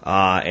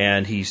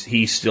 and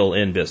he's still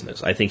in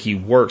business. I think he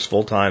works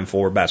full time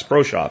for Bass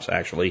Pro Shops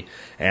actually,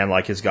 and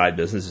like his guide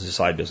business is his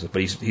side business.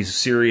 But he's a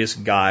serious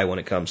guy when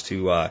it comes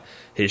to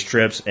his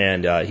trips,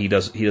 and he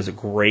does a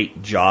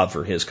great job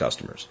for his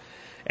customers.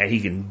 And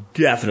he can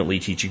definitely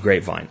teach you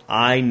Grapevine.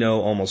 I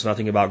know almost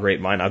nothing about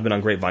Grapevine. I've been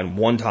on Grapevine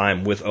one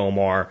time with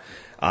Omar,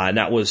 and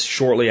that was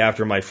shortly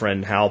after my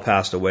friend Hal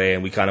passed away,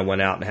 and we kind of went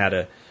out and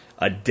had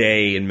a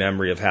day in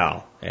memory of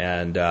Hal,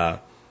 and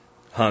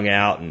hung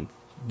out and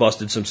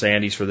busted some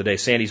sandies for the day.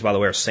 Sandies, by the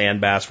way, are sand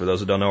bass, for those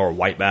who don't know, or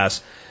white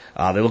bass.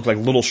 They look like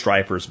little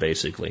stripers,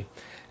 basically.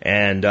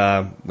 And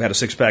we had a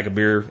 6-pack of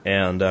beer,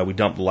 and we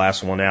dumped the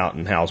last one out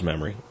in Hal's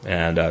memory.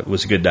 And it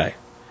was a good day.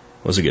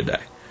 It was a good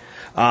day.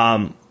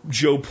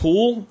 Joe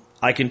Pool,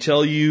 I can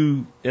tell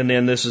you, and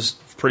then this is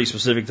pretty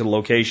specific to the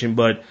location,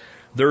 but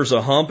there's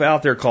a hump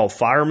out there called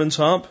Fireman's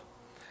Hump.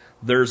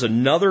 There's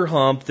another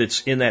hump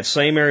that's in that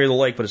same area of the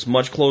lake, but it's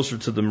much closer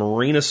to the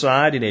marina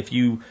side. And if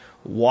you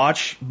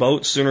watch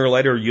boats, sooner or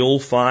later, you'll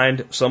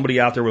find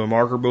somebody out there with a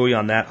marker buoy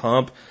on that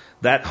hump.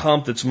 That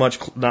hump that's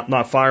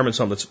not Fireman's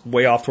Hump, that's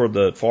way off toward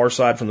the far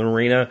side from the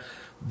marina,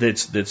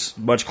 that's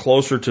much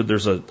closer to,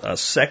 there's a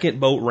second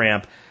boat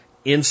ramp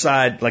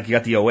inside, like you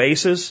got the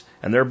Oasis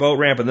and their boat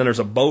ramp, and then there's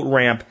a boat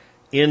ramp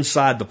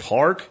inside the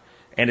park,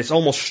 and it's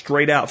almost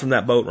straight out from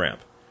that boat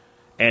ramp.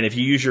 And if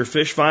you use your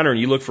fish finder and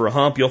you look for a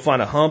hump, you'll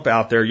find a hump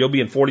out there. You'll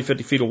be in 40,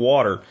 50 feet of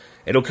water.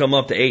 It'll come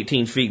up to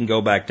 18 feet and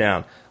go back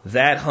down.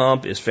 That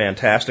hump is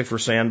fantastic for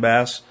sand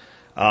bass.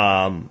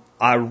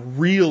 I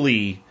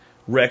really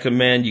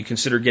recommend you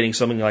consider getting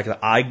something like an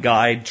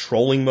iGuide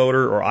trolling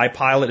motor, or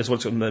iPilot is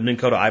what's in the Minn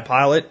Kota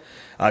iPilot.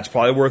 It's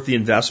probably worth the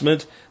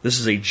investment. This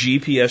is a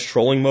GPS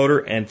trolling motor,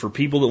 and for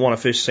people that want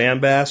to fish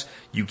sand bass,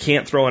 you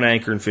can't throw an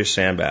anchor and fish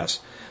sand bass.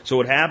 So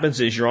what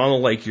happens is you're on the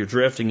lake, you're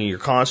drifting, and you're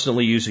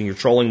constantly using your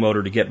trolling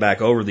motor to get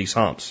back over these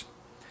humps.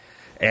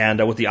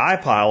 And with the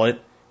iPilot,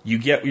 you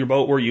get your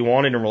boat where you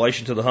want it in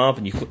relation to the hump,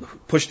 and you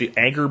push the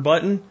anchor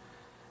button,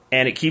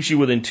 and it keeps you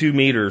within 2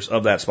 meters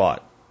of that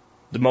spot.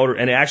 The motor,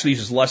 and it actually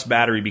uses less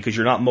battery because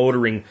you're not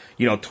motoring,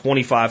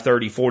 25,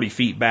 30, 40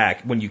 feet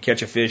back when you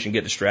catch a fish and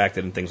get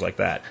distracted and things like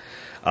that.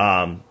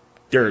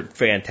 They're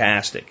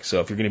fantastic.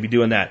 So if you're going to be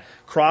doing that,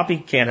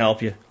 crappie can't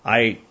help you.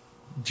 I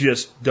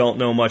just don't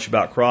know much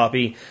about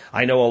crappie.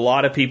 I know a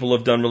lot of people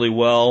have done really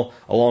well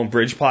along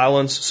bridge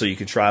pylons, so you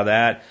could try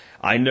that.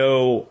 I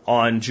know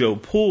on Joe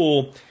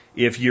Pool,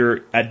 if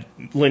you're at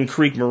Lynn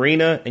Creek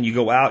Marina and you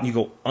go out and you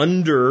go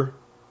under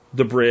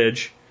the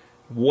bridge,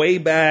 way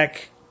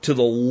back to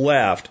the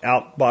left,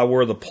 out by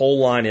where the pole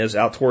line is,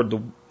 out toward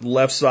the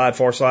left side,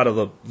 far side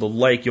of the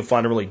lake, you'll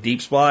find a really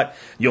deep spot.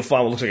 You'll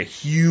find what looks like a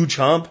huge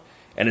hump,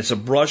 and it's a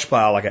brush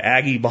pile, like an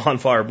Aggie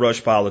bonfire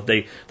brush pile that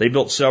they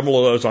built several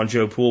of those on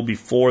Joe Pool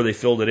before they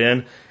filled it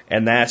in,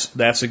 and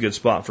that's a good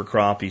spot for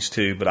crappies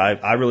too. But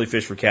I really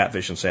fish for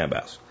catfish and sand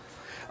bass.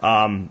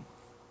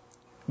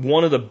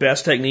 One of the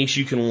best techniques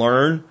you can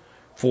learn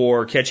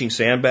for catching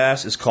sand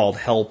bass is called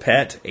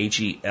Hellpet,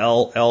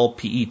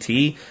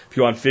 Hellpet. If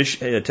you're on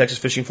Texas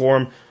Fishing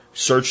Forum,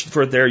 search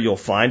for it there, you'll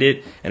find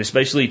it. And it's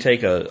basically you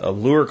take a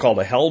lure called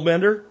a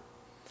hellbender,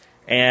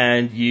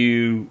 and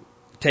you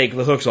take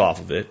the hooks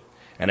off of it.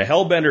 And a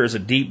hellbender is a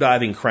deep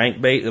diving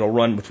crankbait that'll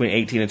run between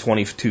 18 and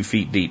 22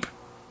 feet deep.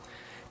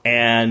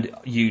 And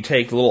you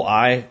take the little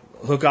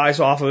hook eyes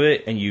off of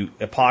it, and you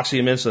epoxy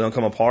them in so they don't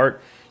come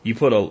apart. You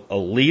put a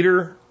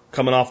leader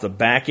coming off the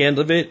back end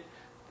of it,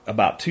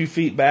 about 2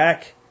 feet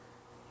back,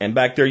 and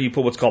back there you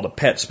put what's called a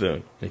pet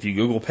spoon. If you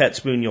Google pet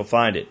spoon, you'll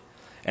find it.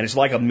 And it's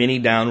like a mini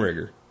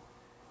downrigger.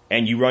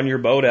 And you run your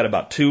boat at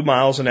about 2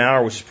 miles an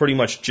hour, which is pretty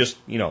much just,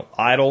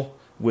 idle,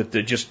 with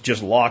the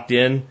just locked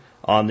in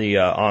on the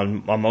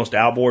on most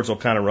outboards. They'll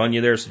kind of run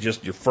you there. So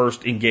just your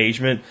first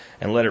engagement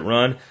and let it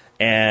run.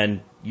 And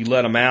you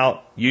let them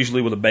out,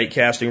 usually with a bait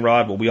casting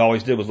rod. What we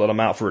always did was let them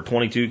out for a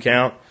 22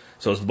 count.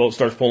 So as the boat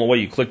starts pulling away,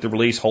 you click the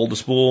release, hold the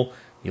spool,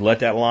 you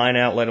let that line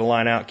out, let it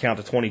line out, count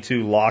to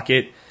 22, lock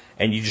it,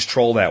 and you just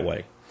troll that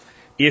way.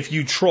 If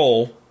you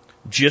troll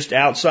just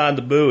outside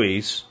the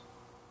buoys,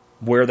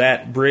 where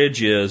that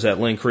bridge is at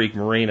Lynn Creek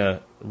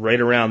Marina, right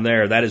around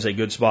there, that is a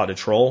good spot to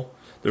troll.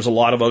 There's a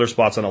lot of other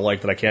spots on the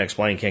lake that I can't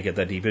explain, can't get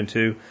that deep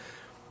into.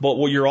 But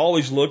what you're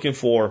always looking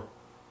for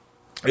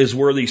is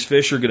where these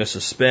fish are going to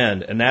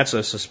suspend, and that's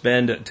a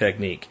suspend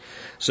technique.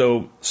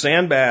 So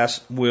sand bass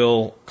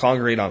will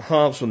congregate on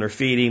humps when they're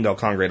feeding, they'll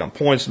congregate on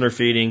points when they're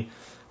feeding,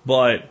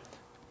 but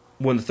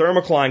when the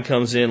thermocline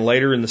comes in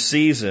later in the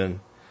season,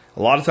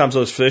 a lot of times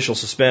those fish will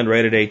suspend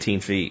right at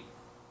 18 feet.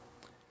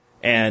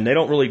 And they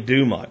don't really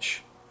do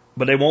much,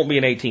 but they won't be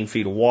in 18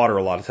 feet of water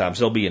a lot of times.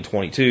 They'll be in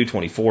 22,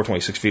 24,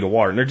 26 feet of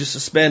water, and they're just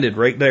suspended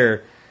right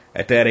there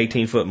at that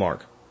 18-foot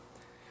mark.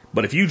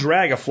 But if you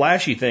drag a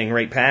flashy thing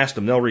right past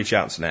them, they'll reach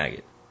out and snag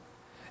it.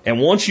 And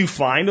once you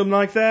find them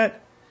like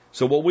that,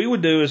 so what we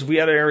would do is we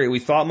had an area we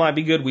thought might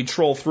be good, we'd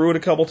troll through it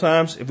a couple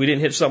times. If we didn't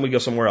hit something, we'd go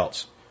somewhere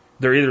else.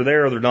 They're either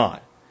there or they're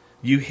not.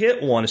 You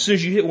hit one, as soon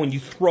as you hit one, you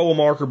throw a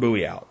marker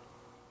buoy out.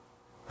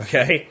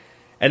 Okay?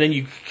 And then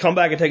you come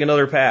back and take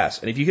another pass.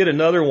 And if you hit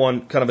another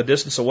one kind of a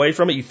distance away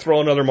from it, you throw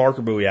another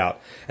marker buoy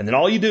out. And then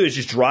all you do is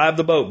just drive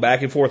the boat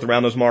back and forth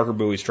around those marker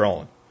buoys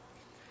trolling.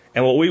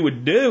 And what we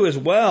would do as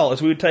well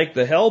is we would take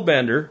the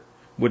hellbender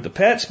with the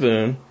pet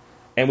spoon,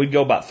 and we'd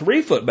go about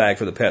 3 foot back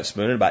for the pet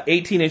spoon, and about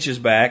 18 inches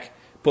back,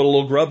 put a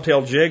little grub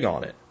tail jig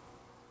on it.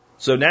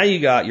 So now you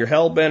got your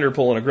hellbender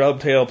pulling a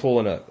grub tail,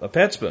 pulling a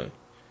pet spoon.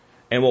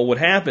 And what would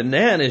happen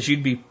then is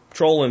you'd be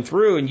trolling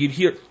through, and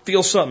you'd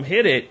feel something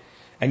hit it,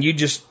 and you'd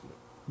just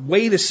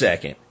wait a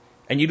second,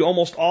 and you'd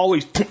almost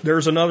always,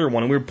 there's another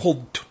one, and we would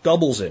pull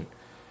doubles in.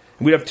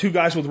 And we'd have 2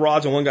 guys with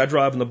rods and 1 guy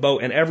driving the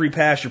boat, and every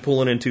pass you're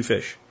pulling in 2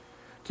 fish.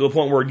 To the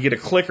point where you get a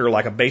clicker,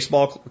 like a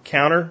baseball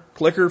counter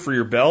clicker for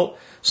your belt,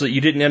 so that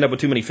you didn't end up with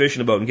too many fish in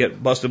the boat and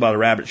get busted by the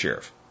rabbit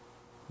sheriff.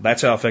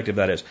 That's how effective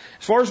that is.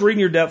 As far as reading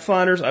your depth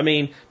finders, I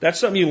mean, that's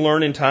something you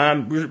learn in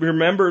time.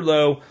 Remember,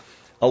 though,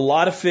 a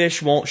lot of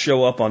fish won't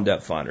show up on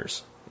depth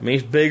finders. I mean,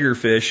 it's bigger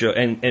fish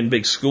and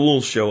big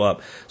schools show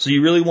up. So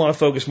you really want to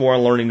focus more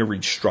on learning to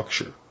read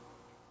structure.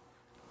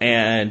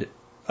 And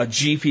a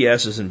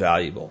GPS is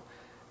invaluable.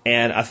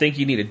 And I think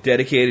you need a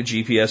dedicated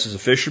GPS as a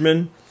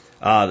fisherman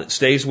that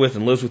stays with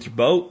and lives with your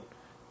boat,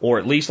 or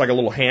at least like a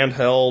little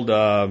handheld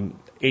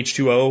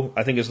H2O,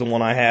 I think is the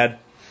one I had.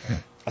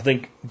 I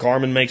think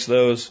Garmin makes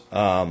those,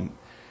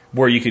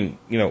 where you can,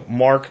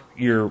 mark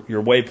your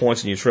waypoints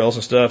and your trails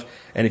and stuff.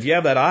 And if you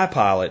have that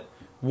iPilot,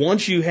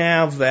 once you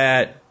have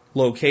that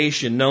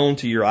location known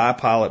to your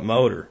iPilot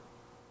motor,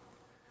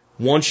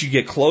 once you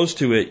get close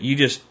to it,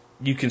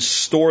 you can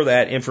store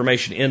that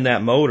information in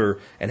that motor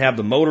and have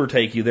the motor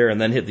take you there and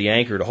then hit the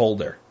anchor to hold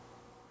there.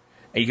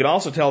 And you can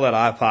also tell that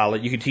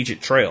iPilot, you can teach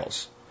it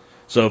trails.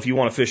 So if you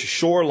want to fish a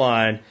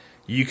shoreline,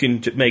 you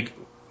can make,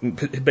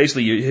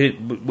 basically you hit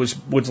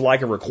what's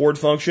like a record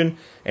function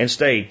and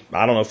stay,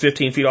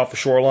 15 feet off the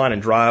shoreline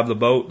and drive the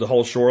boat the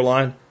whole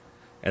shoreline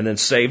and then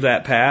save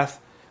that path.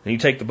 And you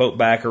take the boat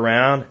back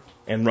around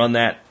and run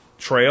that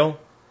trail,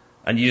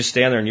 and you just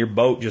stand there and your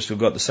boat just will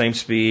go at the same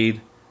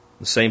speed,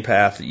 the same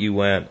path that you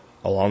went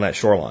along that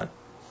shoreline.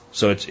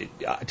 So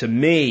to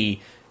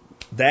me,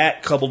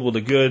 that coupled with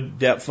a good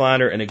depth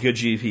finder and a good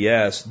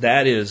GPS,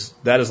 that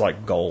is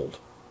like gold.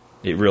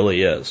 It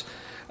really is.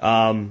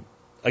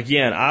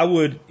 Again, I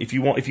would, if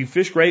you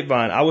fish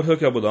grapevine, I would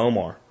hook up with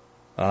Omar.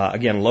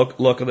 Again,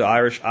 look at the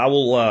Irish. I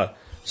will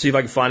See if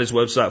I can find his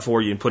website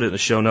for you and put it in the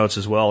show notes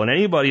as well. And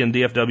anybody in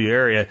the DFW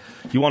area,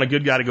 if you want a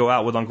good guy to go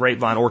out with on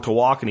Grapevine or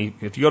Tawakoni,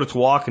 if you go to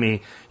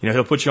Tawakoni,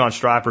 he'll put you on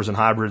stripers and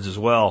hybrids as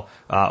well.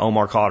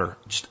 Omar Cotter,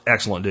 just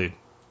excellent dude.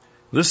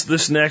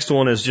 This next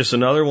one is just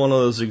another one of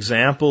those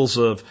examples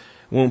of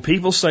when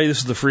people say this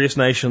is the freest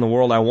nation in the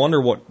world, I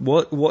wonder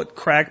what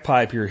crack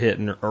pipe you're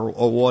hitting or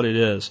what it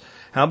is.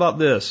 How about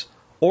this?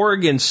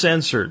 Oregon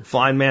censored,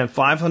 fined man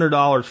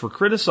 $500 for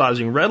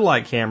criticizing red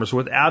light cameras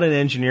without an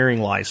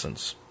engineering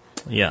license.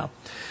 Yeah.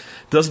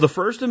 Does the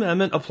First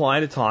Amendment apply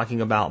to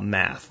talking about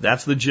math?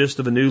 That's the gist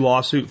of a new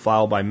lawsuit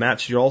filed by Matt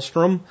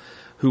Sjolstrom,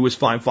 who was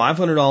fined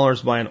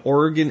 $500 by an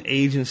Oregon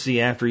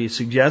agency after he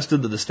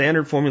suggested that the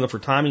standard formula for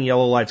timing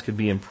yellow lights could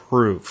be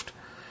improved.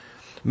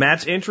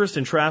 Matt's interest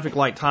in traffic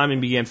light timing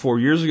began 4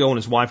 years ago when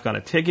his wife got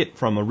a ticket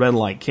from a red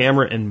light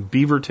camera in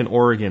Beaverton,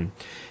 Oregon.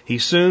 He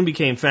soon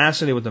became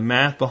fascinated with the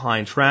math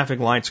behind traffic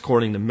lights.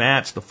 According to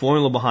Matt's, the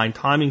formula behind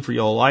timing for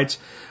yellow lights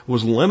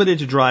was limited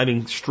to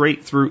driving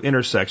straight through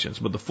intersections,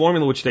 but the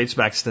formula, which dates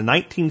back to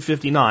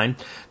 1959,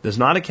 does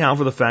not account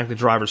for the fact that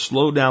drivers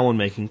slow down when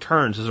making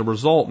turns. As a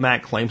result,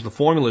 Matt claims the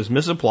formula is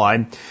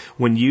misapplied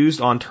when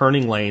used on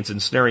turning lanes,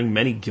 ensnaring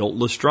many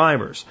guiltless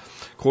drivers.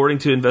 According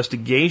to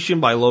investigation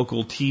by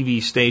local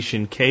TV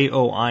station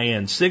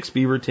KOIN6,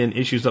 Beaverton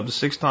issues up to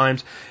 6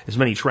 times as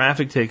many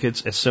traffic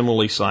tickets as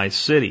similarly sized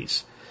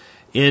cities.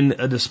 In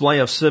a display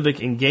of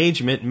civic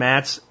engagement,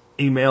 Matt's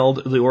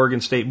emailed the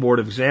Oregon State Board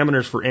of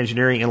Examiners for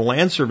Engineering and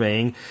Land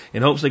Surveying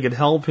in hopes they could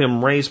help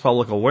him raise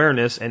public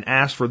awareness and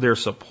asked for their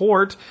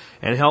support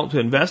and help to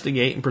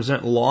investigate and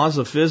present laws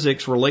of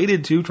physics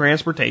related to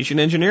transportation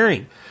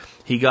engineering.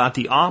 He got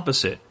the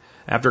opposite.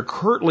 After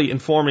curtly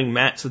informing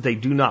Matz that they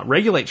do not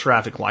regulate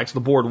traffic lights, the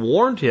board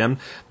warned him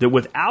that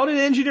without an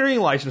engineering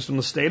license from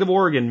the state of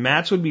Oregon,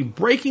 Matz would be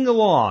breaking the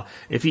law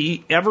if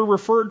he ever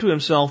referred to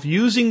himself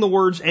using the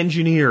words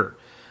engineer.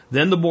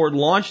 Then the board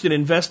launched an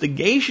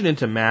investigation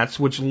into Matz,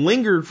 which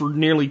lingered for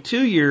nearly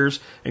 2 years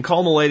and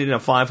culminated in a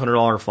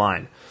 $500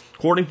 fine.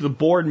 According to the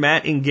board,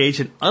 Matt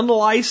engaged in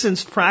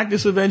unlicensed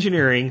practice of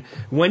engineering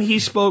when he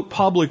spoke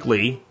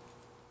publicly.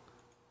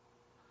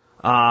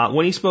 About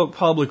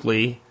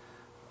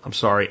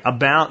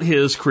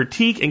his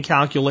critique and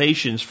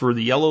calculations for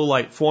the yellow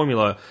light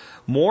formula.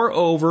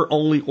 Moreover,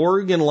 only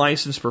Oregon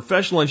licensed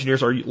professional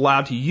engineers are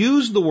allowed to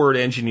use the word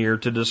engineer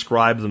to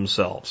describe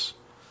themselves.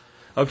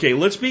 Okay,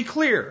 let's be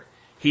clear.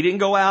 He didn't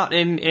go out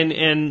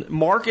and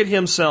market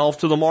himself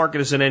to the market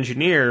as an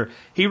engineer.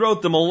 He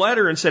wrote them a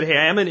letter and said, hey,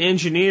 I'm an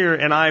engineer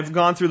and I've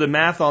gone through the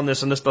math on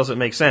this and this doesn't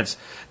make sense.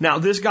 Now,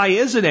 this guy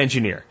is an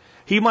engineer.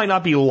 He might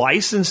not be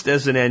licensed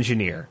as an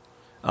engineer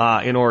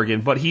in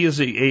Oregon, but he is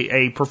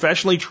a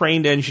professionally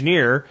trained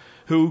engineer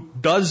who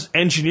does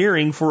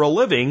engineering for a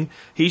living.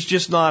 He's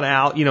just not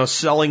out,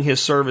 selling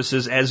his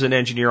services as an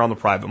engineer on the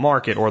private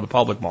market or the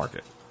public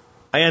market.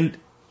 And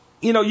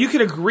you can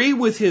agree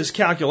with his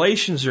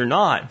calculations or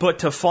not, but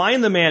to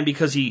fine the man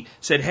because he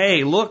said,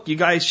 hey, look, you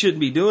guys shouldn't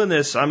be doing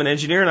this. I'm an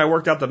engineer and I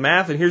worked out the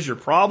math and here's your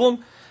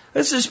problem.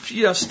 This is,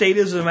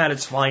 statism at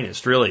its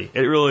finest, really.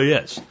 It really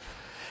is.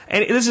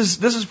 And this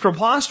is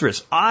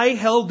preposterous. I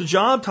held the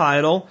job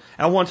title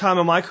at one time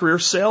in my career,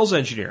 sales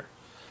engineer,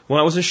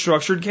 when I was in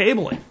structured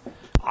cabling.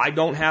 I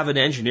don't have an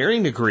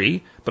engineering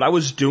degree, but I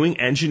was doing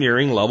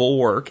engineering level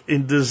work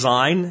in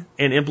design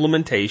and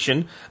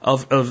implementation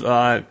of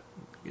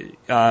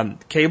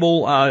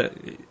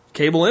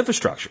cable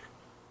infrastructure.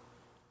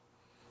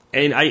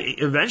 And I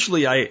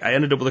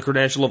ended up with a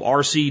credential of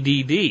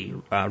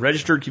RCDD,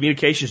 Registered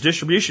Communications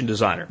Distribution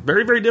Designer.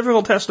 Very, very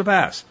difficult test to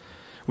pass.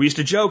 We used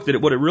to joke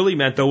that what it really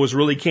meant, though, was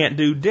really can't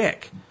do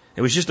dick.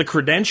 It was just a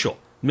credential.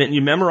 It meant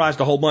you memorized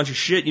a whole bunch of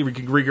shit and you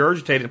could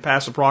regurgitate it and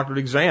pass a proctored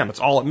exam.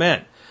 That's all it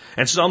meant.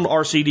 And some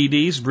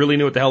RCDDs really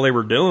knew what the hell they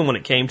were doing when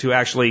it came to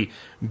actually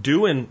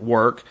doing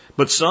work,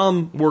 but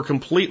some were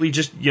completely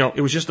just,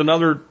 it was just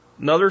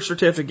another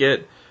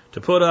certificate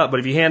to put up. But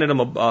if you handed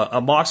them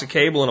a box of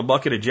cable and a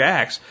bucket of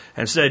jacks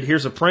and said,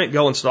 here's a print,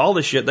 go install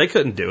this shit, they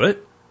couldn't do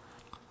it.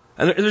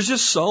 And there's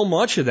just so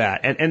much of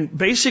that. And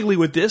basically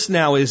what this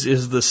now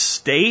is the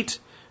state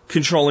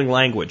controlling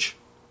language.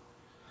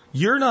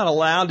 You're not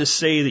allowed to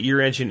say that you're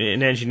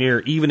an engineer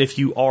even if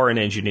you are an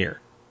engineer.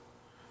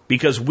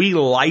 Because we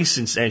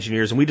license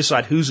engineers and we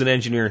decide who's an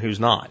engineer and who's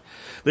not.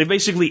 They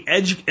basically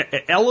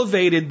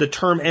elevated the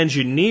term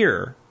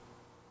engineer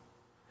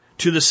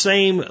to the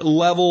same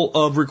level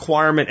of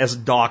requirement as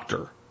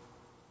doctor.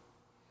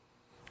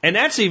 And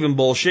that's even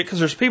bullshit because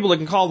there's people that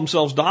can call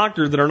themselves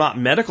doctor that are not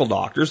medical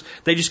doctors.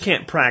 They just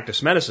can't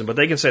practice medicine, but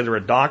they can say they're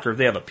a doctor if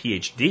they have a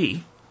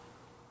PhD.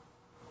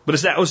 But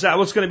is that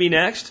what's going to be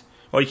next?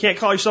 Well, you can't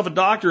call yourself a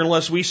doctor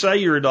unless we say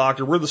you're a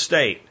doctor. We're the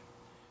state.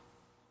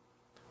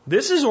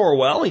 This is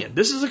Orwellian.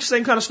 This is the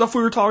same kind of stuff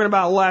we were talking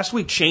about last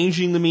week,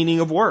 changing the meaning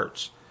of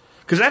words.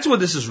 Because that's what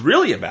this is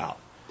really about.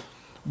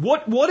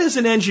 What is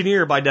an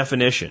engineer by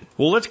definition?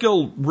 Well, let's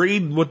go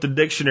read what the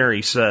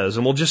dictionary says,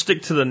 and we'll just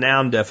stick to the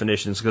noun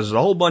definitions because there's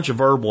a whole bunch of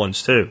verb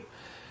ones too.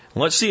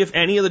 Let's see if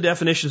any of the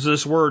definitions of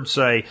this word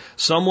say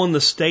someone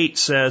the state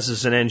says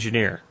is an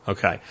engineer.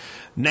 Okay.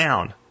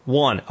 Noun.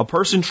 1, a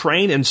person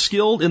trained and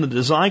skilled in the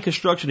design,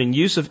 construction, and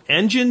use of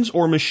engines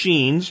or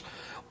machines,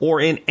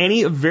 or in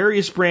any of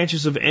various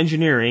branches of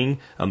engineering,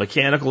 a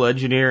mechanical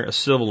engineer, a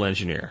civil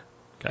engineer.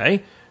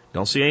 Okay?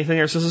 Don't see anything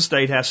there that says the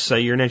state has to say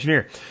you're an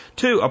engineer.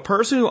 2, a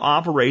person who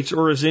operates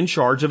or is in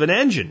charge of an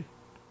engine.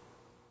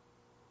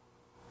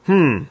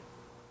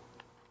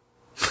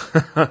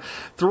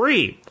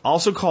 3,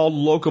 also called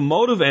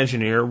locomotive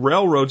engineer,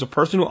 railroads, a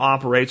person who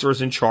operates or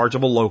is in charge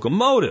of a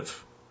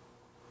locomotive.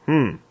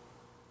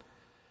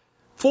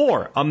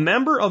 4, a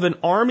member of an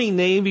Army,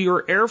 Navy,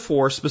 or Air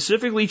Force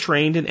specifically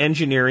trained in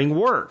engineering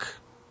work.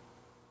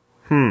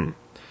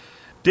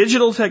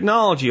 Digital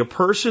technology, a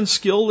person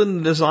skilled in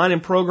the design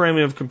and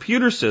programming of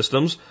computer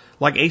systems,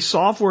 like a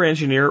software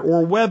engineer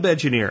or web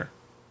engineer.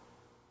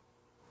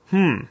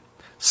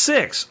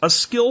 6, a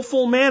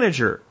skillful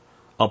manager,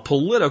 a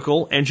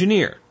political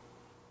engineer.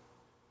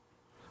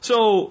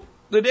 So,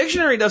 the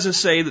dictionary doesn't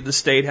say that the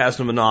state has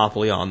a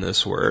monopoly on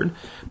this word,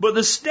 but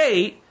the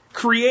state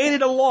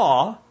created a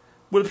law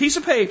with a piece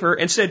of paper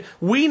and said,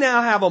 we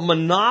now have a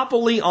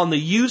monopoly on the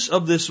use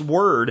of this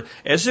word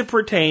as it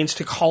pertains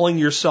to calling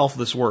yourself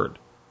this word.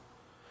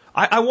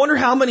 I wonder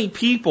how many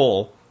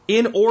people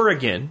in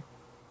Oregon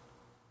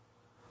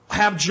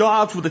have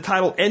jobs with the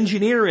title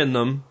engineer in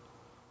them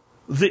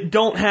that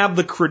don't have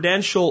the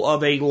credential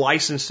of a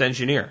licensed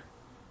engineer.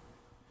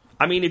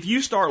 I mean, if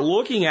you start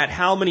looking at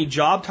how many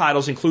job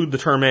titles include the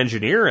term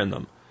engineer in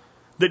them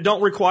that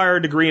don't require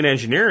a degree in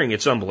engineering,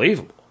 it's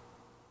unbelievable.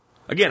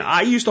 Again,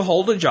 I used to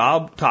hold a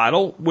job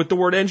title with the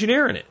word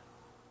engineer in it.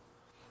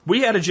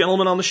 We had a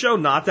gentleman on the show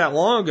not that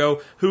long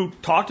ago who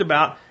talked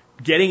about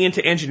getting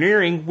into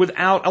engineering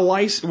without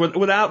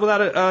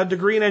a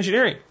degree in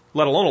engineering,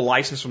 let alone a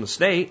license from the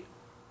state.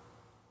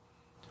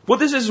 What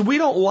this is, we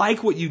don't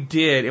like what you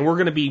did, and we're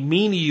going to be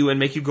mean to you and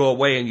make you go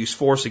away and use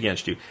force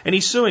against you. And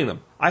he's suing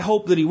them. I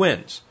hope that he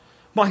wins.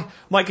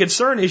 My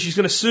concern is she's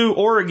going to sue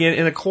Oregon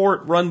in a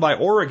court run by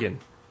Oregon.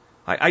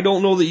 I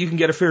don't know that you can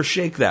get a fair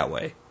shake that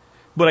way.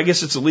 But I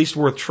guess it's at least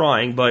worth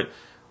trying. But,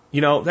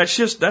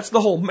 that's the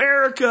whole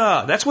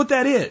America. That's what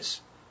that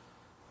is.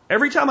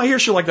 Every time I hear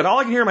shit like that, all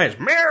I can hear in my head is,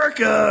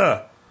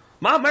 America!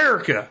 My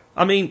America!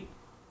 I mean,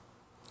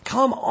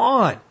 come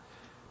on.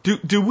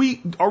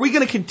 Are we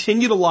going to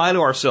continue to lie to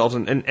ourselves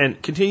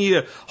and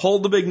continue to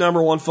hold the big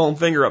number one phone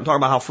finger up and talk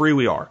about how free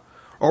we are?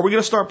 Or are we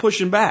going to start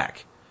pushing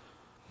back?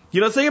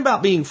 The thing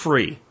about being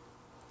free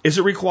is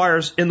it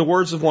requires, in the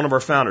words of one of our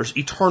founders,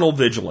 eternal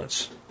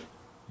vigilance.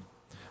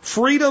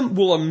 Freedom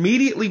will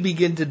immediately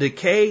begin to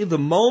decay the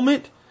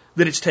moment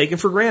that it's taken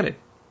for granted.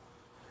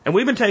 And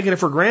we've been taking it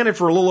for granted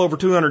for a little over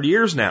 200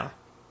 years now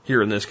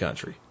here in this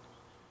country.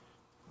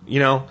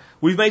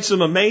 We've made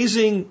some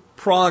amazing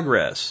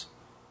progress,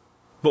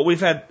 but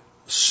we've had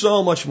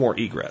so much more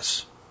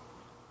egress.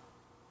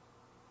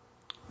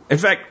 In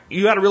fact,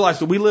 you got to realize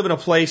that we live in a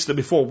place that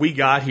before we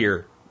got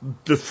here,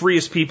 the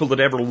freest people that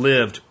ever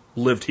lived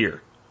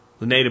here.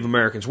 The Native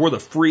Americans. We're the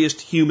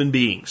freest human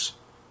beings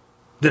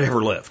that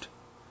ever lived.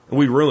 And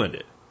we ruined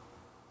it.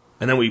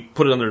 And then we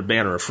put it under the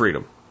banner of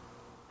freedom.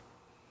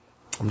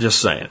 I'm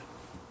just saying.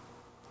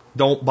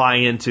 Don't buy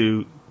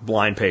into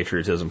blind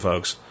patriotism,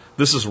 folks.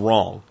 This is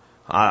wrong.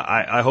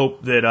 I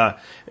hope that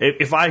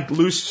if I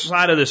lose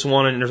sight of this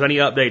one and there's any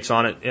updates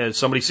on it, and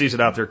somebody sees it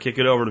out there, kick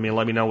it over to me and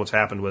let me know what's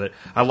happened with it.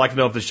 I'd like to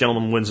know if this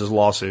gentleman wins his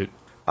lawsuit.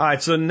 All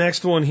right, so the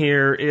next one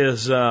here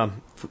is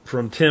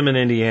from Tim in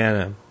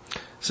Indiana.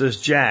 It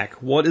says, Jack,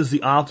 what is the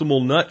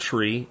optimal nut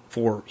tree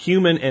for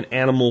human and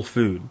animal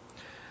food?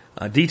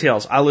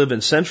 Details, I live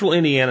in central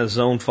Indiana,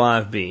 zone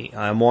 5B.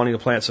 I am wanting to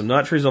plant some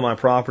nut trees on my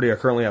property. I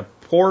currently have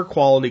poor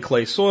quality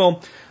clay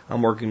soil.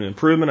 I'm working on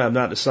improvement. I have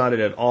not decided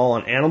at all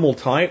on animal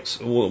types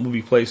will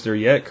be placed there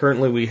yet.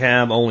 Currently, we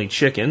have only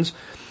chickens.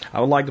 I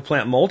would like to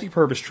plant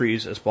multi-purpose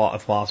trees if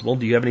possible.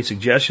 Do you have any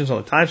suggestions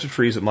on the types of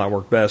trees that might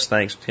work best?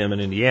 Thanks, Tim in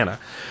Indiana.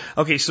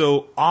 Okay,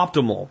 so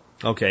optimal.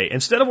 Okay,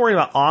 instead of worrying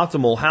about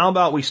optimal, how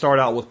about we start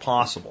out with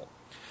possible?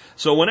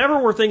 So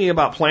whenever we're thinking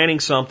about planting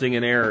something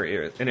in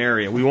an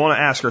area, we want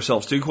to ask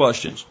ourselves two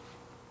questions.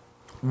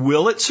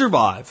 Will it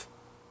survive?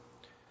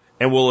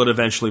 And will it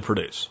eventually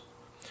produce?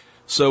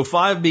 So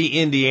 5B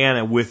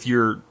Indiana, with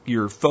your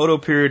photo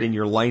period and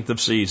your length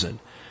of season,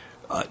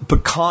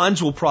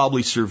 pecans will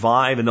probably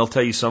survive, and they'll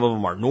tell you some of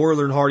them are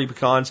northern hardy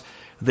pecans.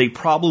 They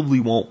probably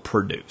won't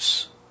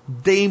produce.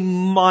 They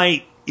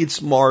might,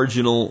 it's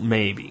marginal,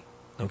 maybe.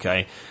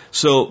 Okay?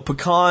 So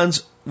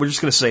pecans, we're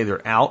just going to say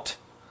they're out.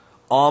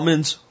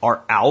 Almonds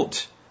are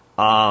out.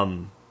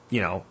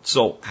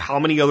 So how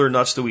many other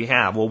nuts do we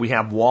have? Well, we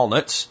have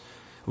walnuts.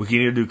 We can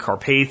either do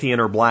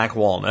Carpathian or black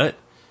walnut.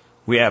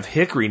 We have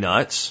hickory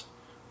nuts.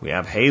 We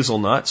have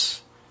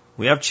hazelnuts.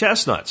 We have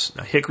chestnuts.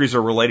 Now, hickories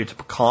are related to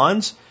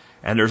pecans,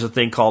 and there's a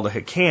thing called a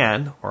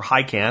hican,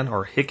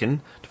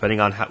 depending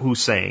on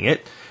who's saying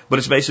it. But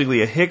it's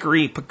basically a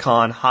hickory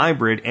pecan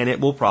hybrid, and it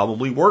will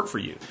probably work for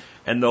you.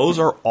 And those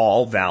are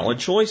all valid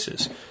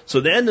choices. So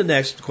then the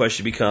next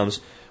question becomes,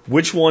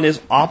 which one is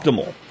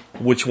optimal?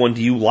 Which one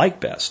do you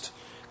like best?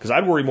 Because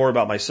I'd worry more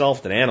about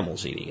myself than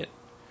animals eating it.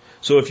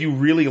 So if you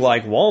really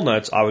like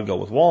walnuts, I would go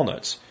with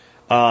walnuts.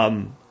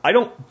 I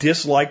don't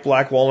dislike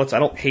black walnuts. I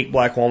don't hate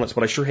black walnuts,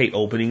 but I sure hate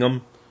opening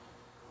them.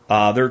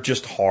 They're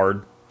just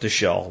hard to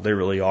shell. They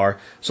really are.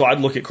 So I'd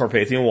look at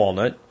Carpathian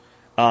walnut.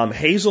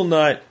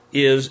 Hazelnut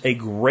is a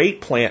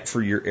great plant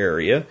for your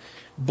area,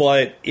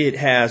 but it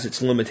has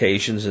its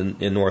limitations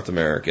in North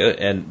America,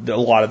 and a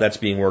lot of that's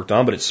being worked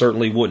on, but it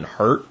certainly wouldn't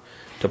hurt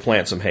to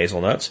plant some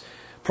hazelnuts.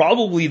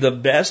 Probably the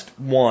best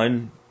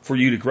one for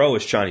you to grow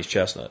is Chinese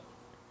chestnut.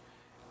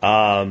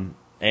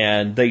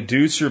 And they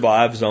do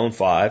survive zone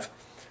 5.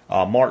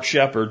 Mark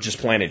Shepard just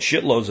planted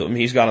shitloads of them.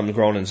 He's got them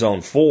grown in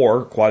zone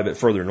 4, quite a bit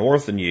further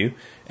north than you,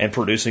 and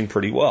producing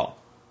pretty well.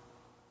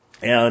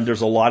 And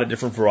there's a lot of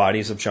different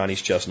varieties of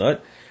Chinese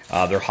chestnut.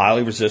 They're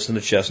highly resistant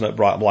to chestnut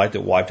blight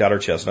that wiped out our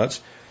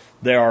chestnuts.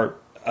 They are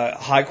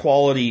high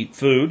quality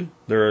food.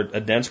 They're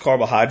a dense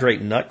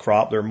carbohydrate nut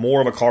crop. They're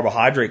more of a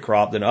carbohydrate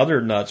crop than other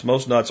nuts.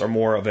 Most nuts are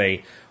more of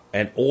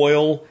an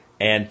oil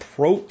and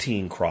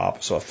protein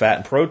crop, so a fat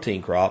and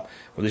protein crop,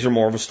 where these are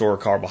more of a store of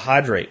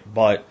carbohydrate,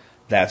 but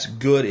that's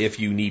good if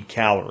you need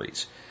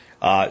calories.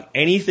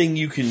 Anything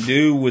you can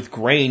do with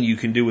grain, you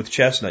can do with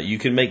chestnut. You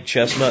can make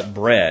chestnut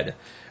bread.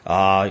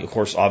 Of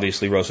course,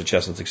 obviously, roasted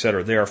chestnuts,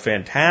 etc. They are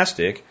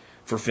fantastic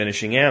for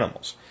finishing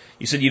animals.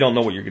 You said you don't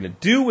know what you're going to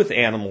do with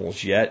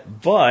animals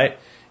yet, but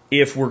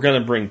if we're going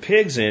to bring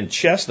pigs in,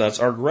 chestnuts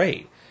are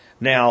great.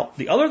 Now,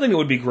 the other thing that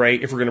would be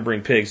great if we're going to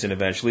bring pigs in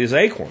eventually is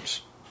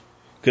acorns.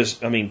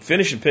 Because, I mean,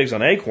 finishing pigs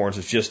on acorns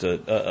is just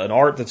an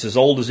art that's as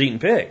old as eating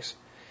pigs.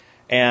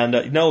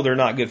 And no, they're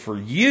not good for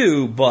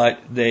you, but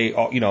they,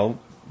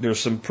 there's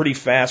some pretty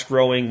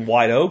fast-growing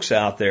white oaks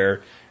out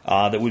there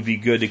that would be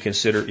good to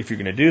consider if you're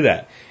going to do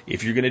that.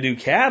 If you're going to do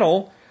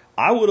cattle,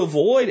 I would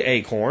avoid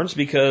acorns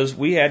because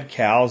we had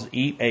cows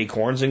eat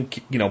acorns and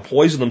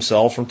poison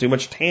themselves from too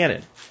much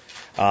tannin,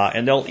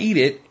 and they'll eat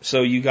it.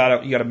 So you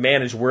gotta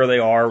manage where they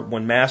are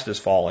when mast is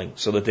falling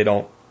so that they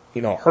don't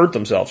hurt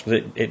themselves,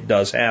 because it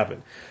does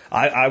happen.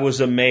 I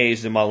was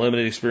amazed in my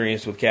limited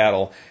experience with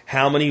cattle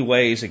how many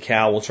ways a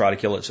cow will try to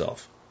kill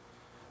itself.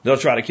 They'll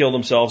try to kill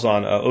themselves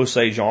on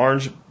Osage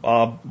orange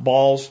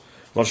balls.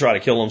 They'll try to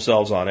kill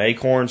themselves on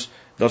acorns.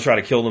 They'll try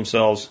to kill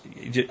themselves.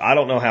 I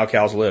don't know how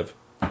cows live.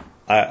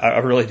 I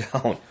really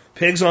don't.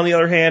 Pigs, on the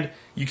other hand,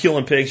 you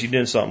killing pigs, you're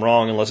doing something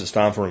wrong unless it's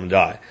time for them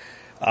to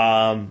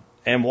die.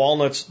 And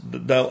walnuts,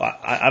 though,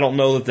 I don't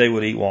know that they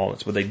would eat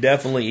walnuts, but they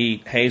definitely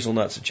eat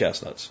hazelnuts and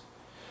chestnuts.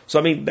 So,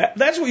 I mean,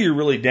 that's what you're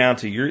really down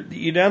to.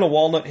 You're down to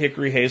walnut,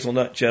 hickory,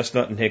 hazelnut,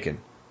 chestnut, and hicken.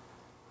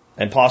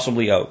 And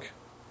possibly oak.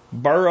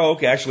 Bur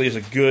oak actually is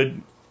a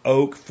good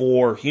oak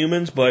for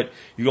humans, but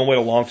you're going to wait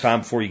a long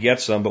time before you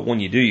get some. But when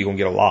you do, you're going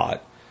to get a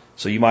lot.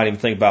 So you might even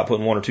think about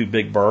putting 1 or 2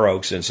 big bur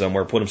oaks in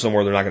somewhere, put them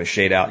somewhere they're not going to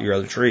shade out your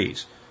other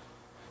trees.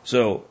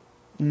 So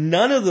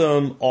none of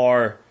them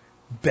are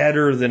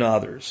better than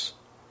others.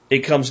 It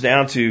comes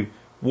down to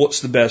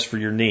what's the best for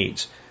your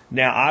needs.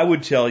 Now, I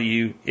would tell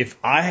you, if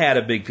I had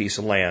a big piece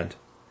of land,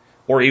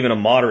 or even a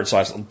moderate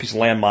size piece of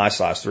land my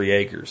size, 3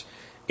 acres,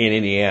 in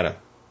Indiana,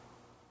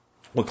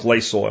 with clay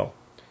soil,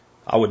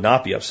 I would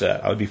not be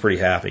upset. I would be pretty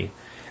happy.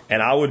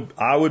 And I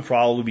would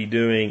probably be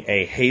doing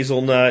a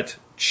hazelnut,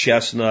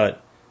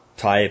 chestnut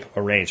type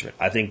arrangement.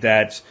 I think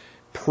that's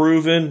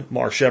proven.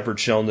 Mark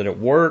Shepard's shown that it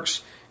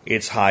works.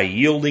 It's high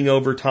yielding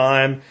over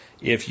time.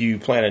 If you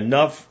plant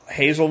enough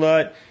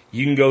hazelnut,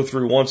 you can go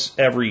through once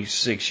every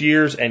 6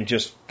 years and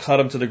just cut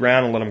them to the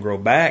ground and let them grow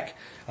back.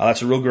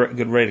 That's a real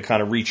good way to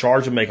kind of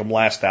recharge them, make them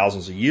last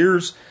thousands of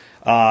years.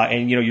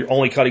 And you're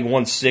only cutting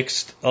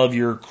 1/6 of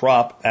your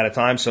crop at a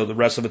time, so the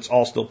rest of it's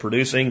all still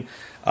producing.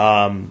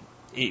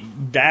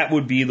 That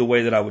would be the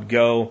way that I would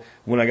go.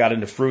 When I got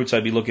into fruits,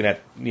 I'd be looking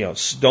at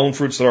stone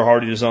fruits that are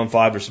hardy to zone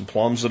 5. There's some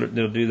plums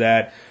that'll do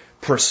that.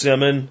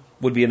 Persimmon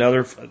would be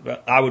another.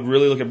 I would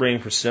really look at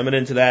bringing persimmon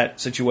into that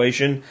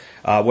situation,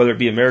 whether it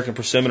be American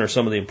persimmon or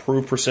some of the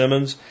improved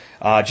persimmons.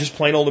 Just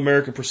plain old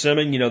American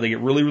persimmon, they get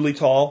really, really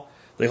tall.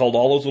 They hold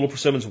all those little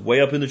persimmons way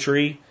up in the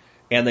tree,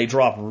 and they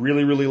drop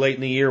really, really late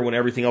in the year when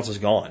everything else is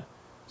gone.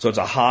 So it's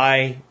a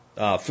high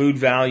food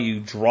value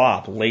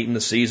drop late in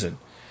the season.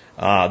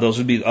 Those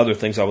would be other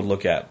things I would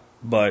look at.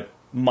 But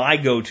my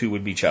go-to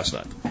would be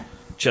chestnut.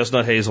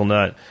 Chestnut,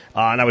 hazelnut,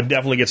 and I would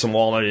definitely get some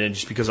walnut in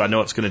just because I know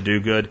it's going to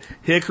do good.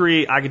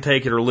 Hickory, I could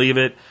take it or leave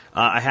it.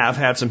 I have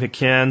had some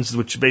hickens,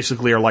 which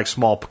basically are like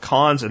small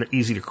pecans and are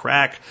easy to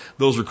crack.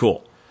 Those are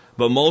cool.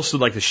 But most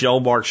of like the shell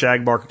bark,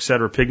 shag bark,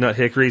 etc., pignut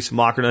hickories,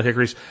 mockernut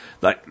hickories,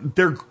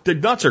 the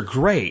nuts are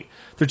great.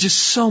 They're just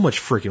so much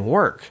freaking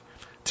work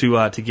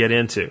to get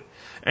into.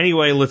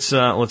 Anyway,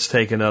 let's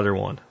take another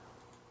one.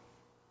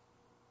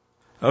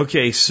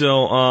 Okay,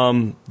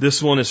 so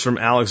this one is from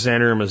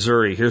Alexander,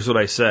 Missouri. Here's what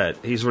I said.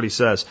 Here's what he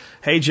says.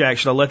 Hey, Jack,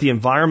 should I let the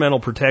Environmental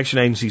Protection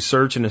Agency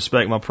search and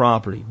inspect my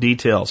property?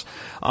 Details.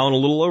 I own a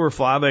little over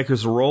 5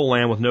 acres of rural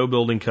land with no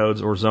building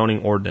codes or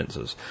zoning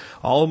ordinances.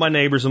 All of my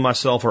neighbors and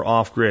myself are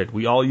off-grid.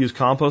 We all use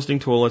composting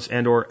toilets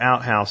and or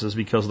outhouses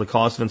because the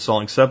cost of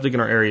installing septic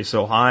in our area is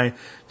so high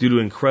due to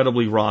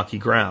incredibly rocky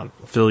ground.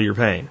 Feel your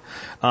pain.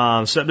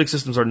 Septic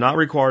systems are not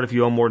required if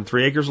you own more than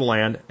 3 acres of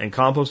land, and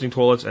composting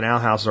toilets and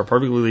outhouses are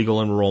perfectly legal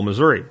in rural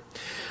Missouri.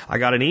 I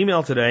got an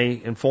email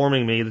today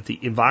informing me that the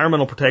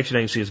Environmental Protection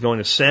Agency is going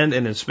to send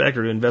an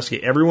inspector to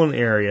investigate everyone in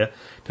the area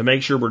to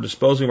make sure we're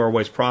disposing of our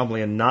waste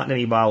properly and not in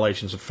any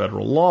violations of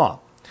federal law.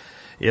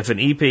 If an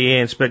EPA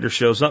inspector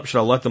shows up, should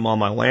I let them on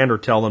my land or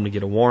tell them to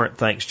get a warrant?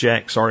 Thanks,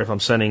 Jack. Sorry if I'm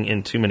sending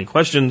in too many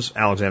questions.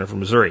 Alexander from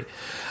Missouri.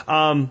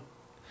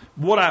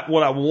 What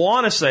I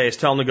want to say is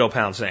tell them to go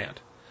pound sand.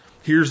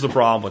 Here's the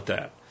problem with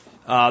that.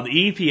 The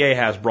EPA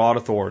has broad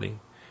authority.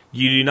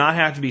 You do not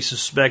have to be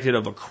suspected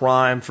of a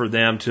crime for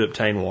them to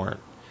obtain warrant.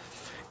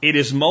 It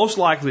is most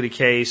likely the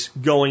case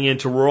going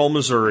into rural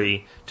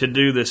Missouri to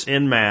do this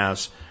en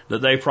masse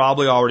that they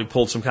probably already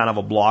pulled some kind of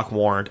a block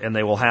warrant and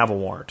they will have a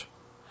warrant.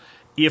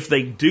 If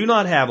they do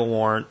not have a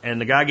warrant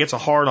and the guy gets a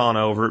hard-on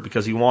over it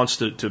because he wants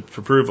to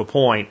prove a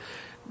point,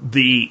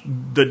 the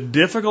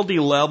difficulty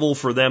level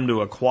for them to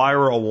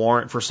acquire a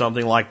warrant for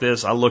something like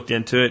this, I looked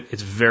into it,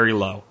 it's very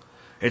low.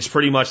 It's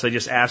pretty much they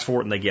just ask for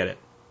it and they get it.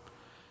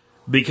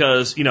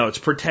 Because, it's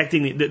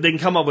protecting, they can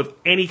come up with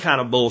any kind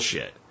of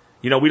bullshit.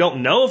 We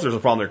don't know if there's a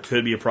problem. There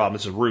could be a problem.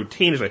 It's a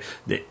routine.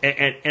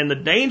 And the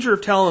danger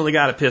of telling the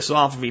guy to piss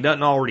off if he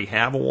doesn't already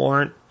have a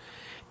warrant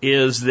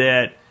is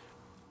that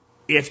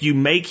if you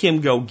make him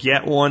go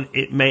get one,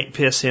 it may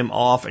piss him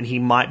off and he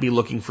might be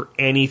looking for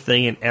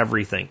anything and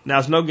everything.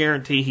 Now, there's no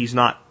guarantee he's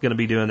not going to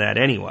be doing that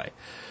anyway.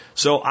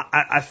 So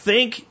I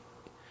think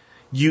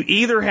you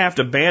either have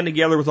to band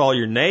together with all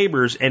your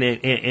neighbors and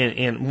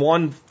in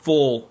one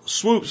full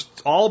swoop,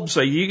 all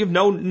say you have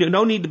no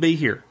need to be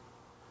here,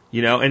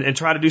 and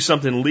try to do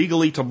something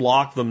legally to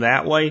block them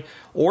that way,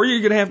 or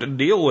you're going to have to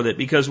deal with it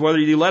because whether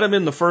you let them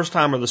in the first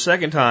time or the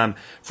second time,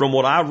 from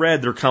what I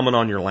read, they're coming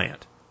on your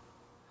land.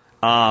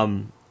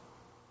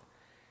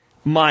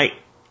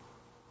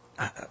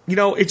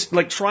 It's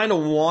like trying to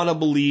want to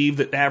believe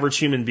that the average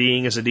human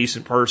being is a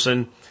decent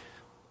person.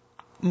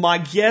 My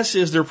guess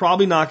is they're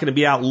probably not going to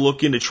be out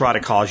looking to try to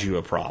cause you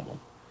a problem.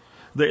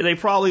 They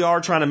probably are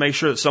trying to make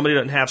sure that somebody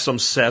doesn't have some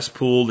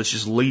cesspool that's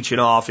just leaching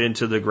off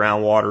into the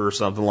groundwater or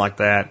something like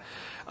that.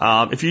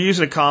 If you're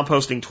using a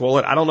composting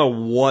toilet, I don't know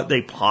what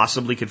they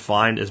possibly could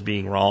find as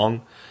being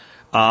wrong.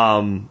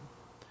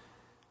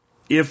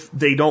 If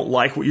they don't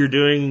like what you're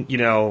doing,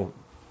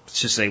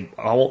 just saying,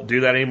 I won't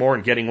do that anymore,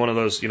 and getting one of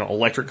those,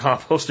 electric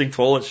composting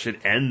toilets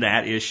should end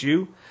that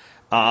issue.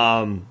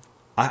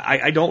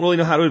 I don't really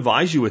know how to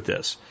advise you with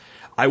this.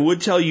 I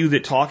would tell you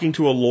that talking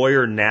to a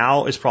lawyer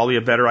now is probably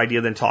a better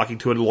idea than talking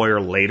to a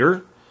lawyer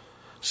later.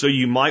 So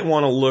you might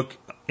want to look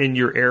in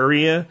your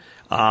area,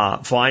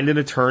 find an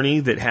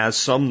attorney that has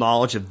some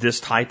knowledge of this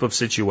type of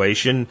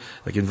situation,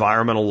 like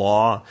environmental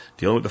law,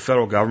 dealing with the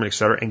federal government, et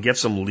cetera, and get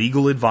some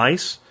legal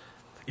advice.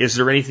 Is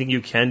there anything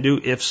you can do?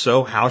 If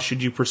so, how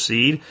should you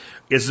proceed?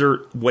 Is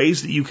there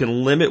ways that you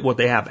can limit what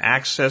they have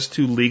access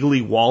to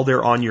legally while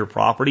they're on your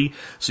property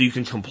so you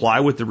can comply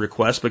with the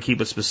request but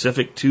keep it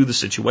specific to the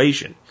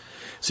situation?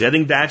 See, I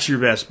think that's your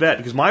best bet,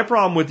 because my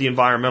problem with the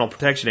Environmental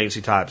Protection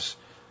Agency types,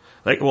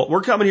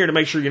 we're coming here to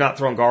make sure you're not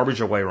throwing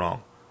garbage away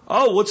wrong.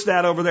 Oh, what's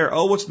that over there?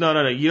 Oh,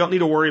 no. You don't need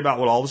to worry about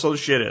what all this other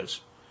shit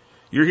is.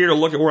 You're here to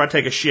look at where I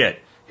take a shit.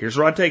 Here's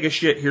where I take a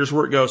shit. Here's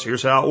where it goes.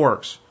 Here's how it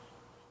works.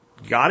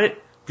 Got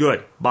it?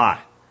 Good. Bye.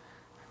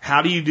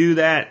 How do you do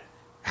that?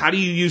 How do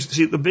you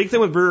see, the big thing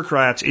with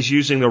bureaucrats is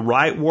using the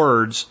right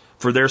words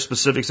for their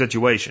specific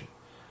situation.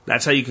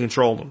 That's how you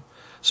control them.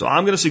 So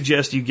I'm going to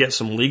suggest you get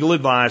some legal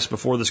advice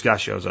before this guy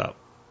shows up.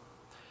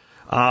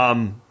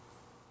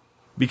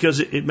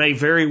 Because it may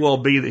very well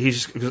be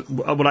that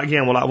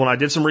when I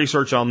did some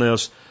research on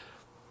this,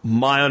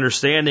 my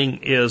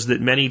understanding is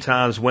that many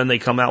times when they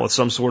come out with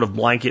some sort of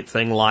blanket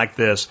thing like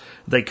this,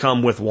 they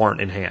come with warrant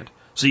in hand.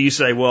 So you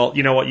say, well,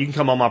 you know what, you can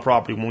come on my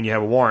property when you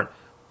have a warrant.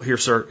 Here,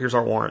 sir, here's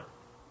our warrant.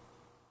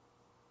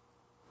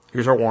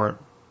 Here's our warrant.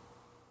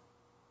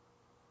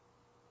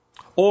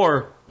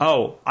 Or,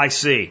 oh, I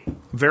see.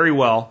 Very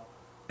well.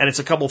 And it's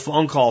a couple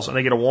phone calls and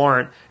they get a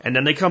warrant, and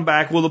then they come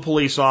back with a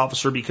police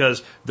officer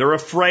because they're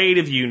afraid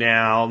of you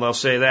now, and they'll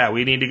say that,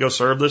 we need to go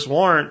serve this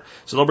warrant.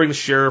 So they'll bring the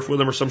sheriff with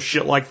them or some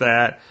shit like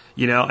that,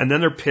 and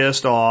then they're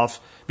pissed off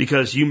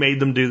because you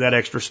made them do that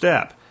extra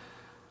step.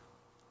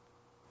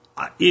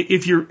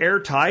 If you're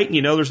airtight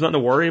and there's nothing to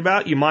worry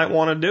about, you might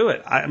want to do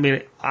it.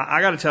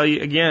 I got to tell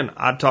you, again,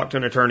 I'd talk to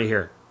an attorney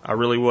here. I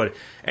really would.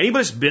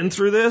 Anybody that's been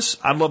through this,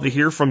 I'd love to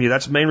hear from you.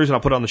 That's the main reason I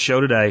put on the show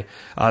today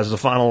as the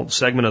final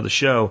segment of the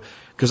show,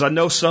 because I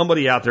know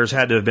somebody out there has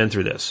had to have been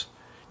through this.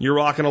 You're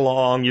rocking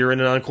along, you're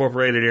in an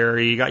unincorporated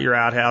area, you got your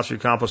outhouse, your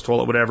compost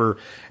toilet, whatever,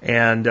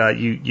 and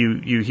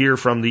you hear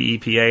from the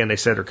EPA and they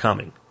said they're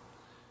coming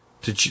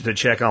to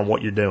check on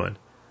what you're doing.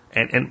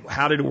 And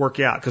how did it work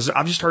out? Because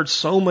I've just heard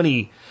so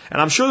many,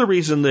 and I'm sure the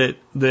reason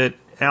that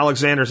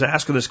Alexander's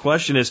asking this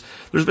question is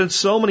there's been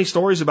so many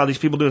stories about these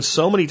people doing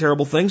so many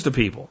terrible things to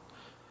people.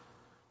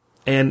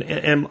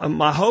 And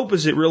my hope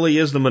is it really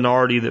is the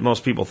minority that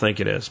most people think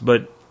it is.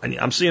 But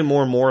I'm seeing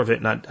more and more of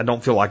it, and I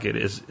don't feel like it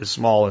is as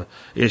small an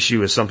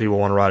issue as some people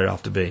want to write it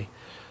off to be.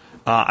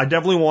 I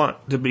definitely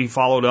want to be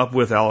followed up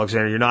with,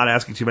 Alexander. You're not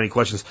asking too many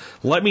questions.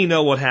 Let me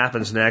know what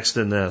happens next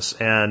in this.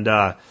 And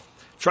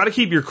try to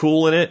keep your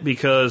cool in it,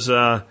 because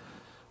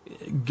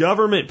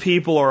government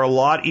people are a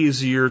lot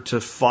easier to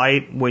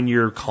fight when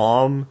you're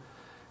calm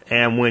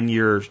and when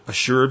you're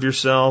assured of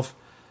yourself.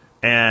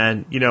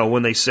 And, you know,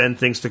 when they send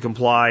things to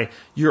comply,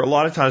 you're a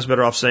lot of times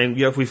better off saying,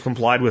 yeah, we've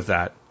complied with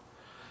that.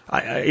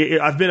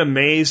 I've been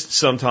amazed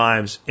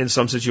sometimes in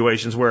some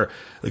situations where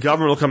the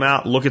government will come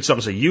out, look at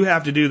something and say, you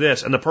have to do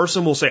this. And the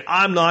person will say,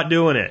 I'm not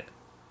doing it.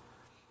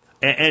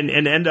 And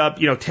end up,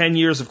 10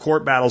 years of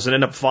court battles and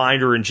end up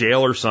fined or in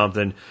jail or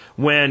something.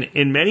 When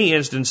in many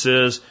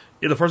instances,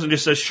 the person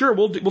just says, sure,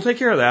 we'll take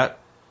care of that.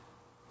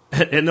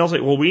 And they'll say,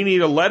 well, we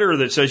need a letter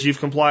that says you've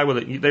complied with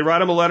it. They write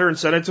them a letter and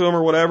send it to them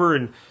or whatever.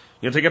 And,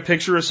 take a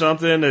picture of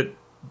something that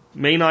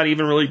may not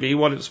even really be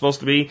what it's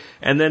supposed to be.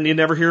 And then you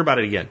never hear about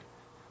it again.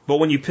 But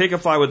when you pick a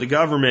fight with the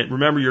government,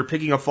 remember you're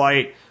picking a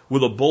fight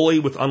with a bully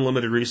with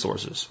unlimited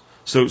resources.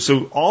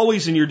 So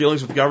always in your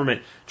dealings with the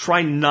government,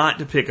 try not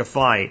to pick a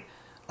fight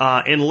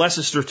unless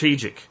it's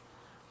strategic.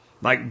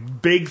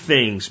 Like big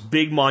things,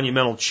 big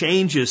monumental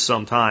changes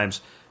sometimes,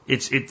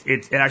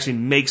 it actually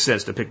makes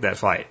sense to pick that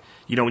fight.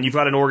 When you've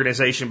got an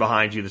organization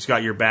behind you that's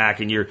got your back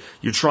and you're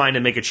trying to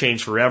make a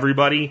change for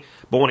everybody,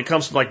 but when it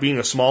comes to like being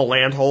a small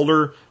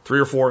landholder, 3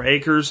 or 4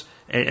 acres,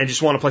 and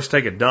just want a place to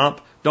take a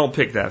dump, don't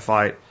pick that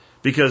fight,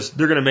 because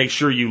they're going to make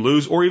sure you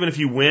lose, or even if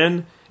you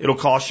win, it'll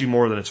cost you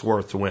more than it's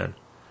worth to win.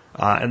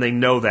 And they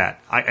know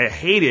that. I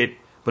hate it,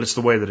 but it's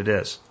the way that it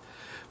is.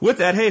 With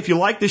that, hey, if you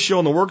like this show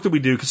and the work that we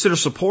do, consider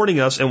supporting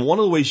us. And one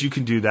of the ways you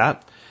can do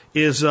that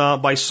is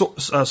by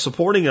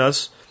supporting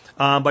us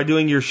by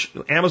doing your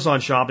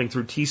Amazon shopping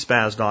through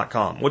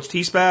tspaz.com. What's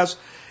tspaz?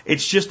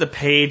 It's just a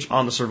page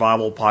on the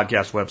Survival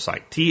Podcast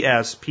website,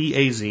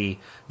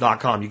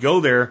 tspaz.com. You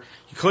go there,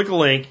 you click a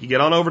link, you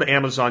get on over to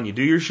Amazon, you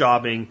do your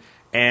shopping,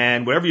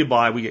 and whatever you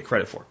buy, we get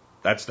credit for.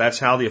 That's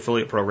how the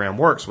affiliate program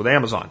works with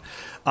Amazon.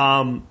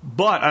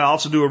 But I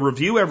also do a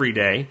review every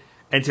day,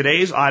 and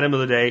today's item of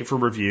the day for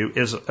review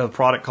is a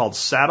product called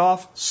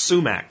Sadoff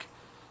Sumac.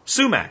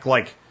 Sumac,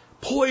 like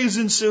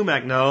poison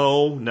sumac.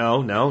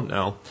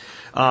 No.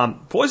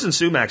 Poison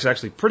sumac is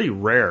actually pretty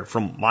rare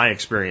from my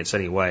experience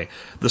anyway.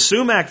 The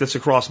sumac that's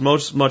across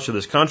much of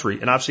this country,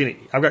 and I've seen it,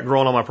 I've got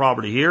grown on my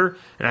property here,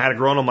 and I had it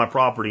grown on my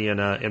property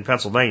in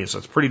Pennsylvania, so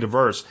it's pretty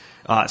diverse.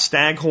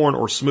 Staghorn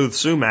or smooth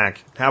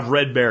sumac have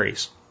red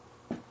berries.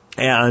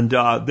 And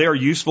they are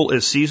useful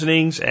as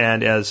seasonings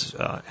and as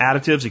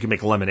additives. You can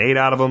make lemonade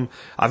out of them.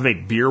 I've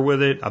made beer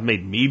with it. I've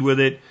made mead with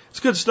it. It's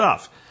good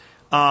stuff.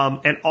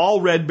 And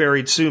all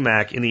red-berried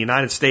sumac in the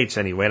United States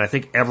anyway, and I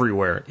think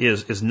everywhere,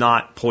 is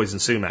not poison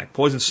sumac.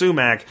 Poison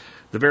sumac,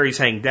 the berries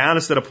hang down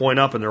instead of point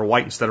up, and they're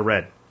white instead of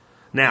red.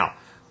 Now,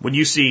 when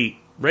you see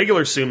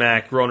regular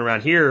sumac growing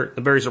around here,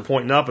 the berries are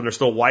pointing up and they're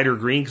still white or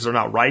green because they're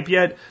not ripe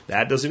yet.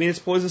 That doesn't mean it's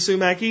poison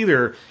sumac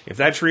either. If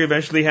that tree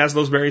eventually has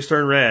those berries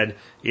turn red,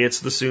 it's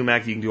the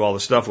sumac you can do all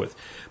the stuff with.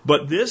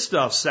 But this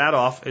stuff,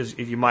 Sadoff,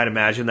 if you might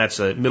imagine, that's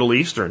a Middle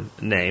Eastern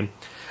name,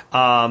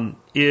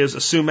 is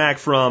a sumac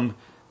from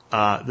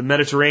the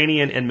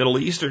Mediterranean and Middle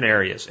Eastern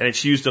areas, and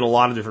it's used in a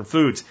lot of different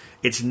foods.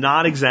 It's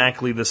not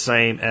exactly the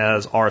same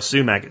as our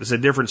sumac. It's a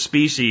different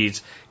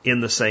species in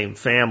the same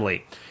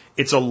family.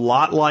 It's a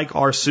lot like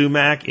our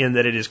sumac in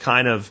that it is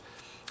kind of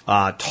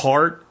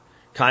tart,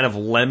 kind of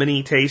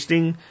lemony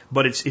tasting,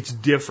 but it's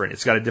different.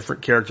 It's got a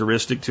different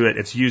characteristic to it.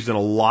 It's used in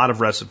a lot of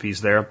recipes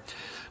there.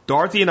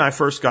 Dorothy and I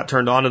first got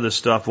turned on to this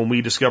stuff when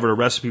we discovered a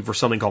recipe for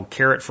something called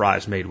carrot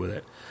fries made with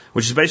it,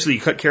 which is basically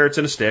you cut carrots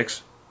into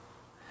sticks,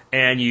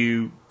 and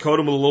you coat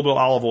them with a little bit of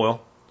olive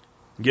oil,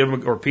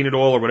 or peanut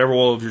oil or whatever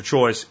oil of your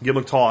choice, give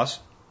them a toss,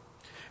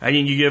 and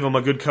then you give them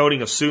a good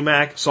coating of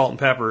sumac, salt, and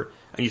pepper,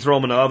 and you throw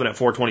them in the oven at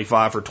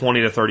 425 for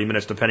 20 to 30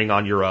 minutes, depending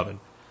on your oven.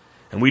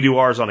 And we do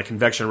ours on a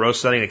convection roast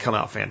setting. They come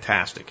out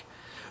fantastic.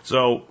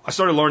 So I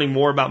started learning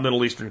more about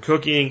Middle Eastern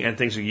cooking and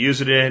things we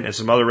use it in and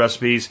some other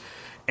recipes.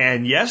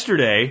 And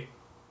yesterday,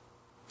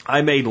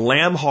 I made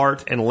lamb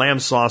heart and lamb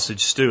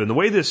sausage stew. And the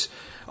way this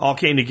all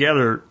came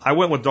together, I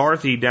went with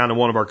Dorothy down to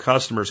one of our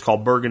customers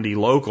called Burgundy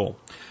Local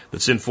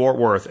that's in Fort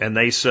Worth, and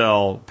they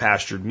sell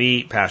pastured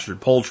meat, pastured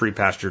poultry,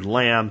 pastured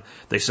lamb.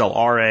 They sell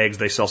our eggs.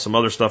 They sell some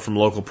other stuff from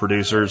local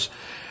producers.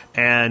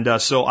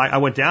 And so I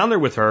went down there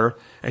with her,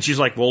 and she's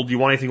like, well, do you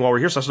want anything while we're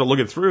here? So I started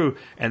looking through,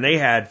 and they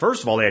had,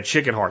 first of all, they had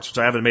chicken hearts, which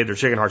I haven't made their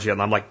chicken hearts yet.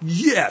 And I'm like,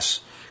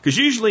 yes! Because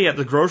usually at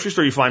the grocery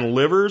store you find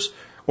livers,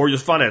 or you'll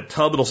find a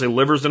tub that'll say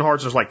livers and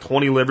hearts. There's like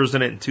 20 livers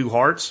in it and 2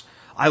 hearts.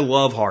 I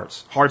love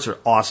hearts. Hearts are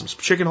awesome.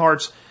 Chicken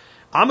hearts,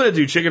 I'm going to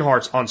do chicken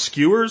hearts on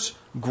skewers,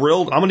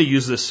 grilled. I'm going to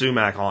use this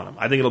sumac on them.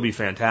 I think it'll be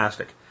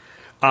fantastic.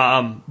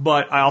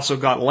 But I also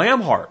got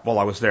lamb heart while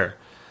I was there.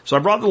 So I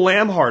brought the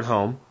lamb heart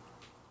home.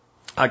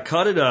 I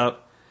cut it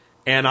up,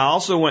 and I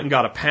also went and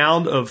got a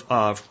pound of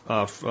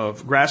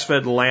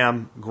grass-fed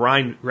lamb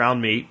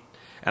ground meat,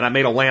 and I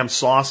made a lamb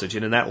sausage.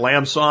 And in that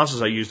lamb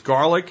sausage, I used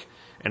garlic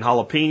and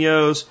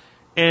jalapenos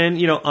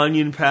and,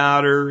 onion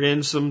powder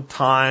and some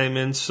thyme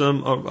and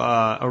some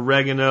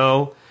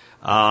oregano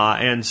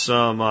and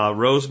some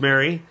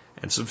rosemary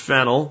and some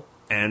fennel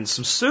and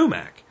some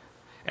sumac.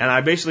 And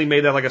I basically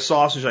made that like a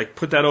sausage. I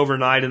put that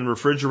overnight in the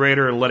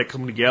refrigerator and let it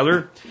come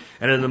together.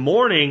 And in the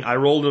morning, I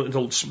rolled it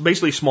into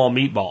basically small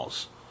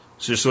meatballs,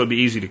 just so it'd be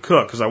easy to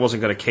cook because I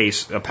wasn't going to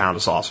case a pound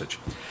of sausage.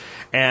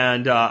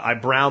 And I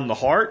browned the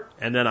heart,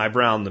 and then I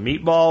browned the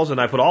meatballs, and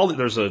I put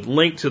there's a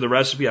link to the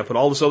recipe. I put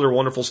all this other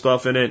wonderful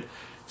stuff in it,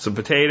 some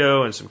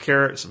potato and some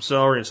carrot, some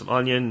celery and some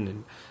onion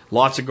and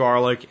lots of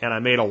garlic, and I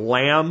made a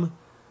lamb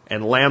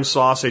and lamb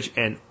sausage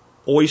and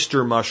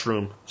oyster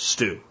mushroom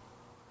stew.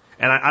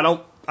 And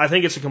I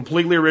think it's a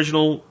completely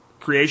original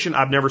creation.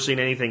 I've never seen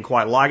anything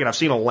quite like it. I've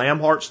seen a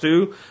lamb heart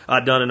stew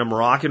done in a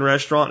Moroccan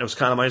restaurant. It was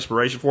kind of my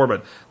inspiration for it,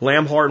 but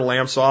lamb heart and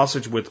lamb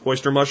sausage with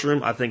oyster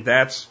mushroom, I think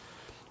that's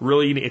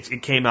really,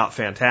 it came out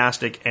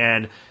fantastic.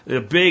 And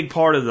a big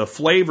part of the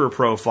flavor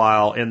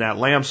profile in that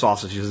lamb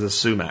sausage is the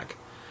sumac.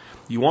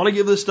 You want to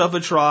give this stuff a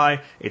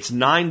try. It's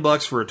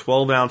 $9 for a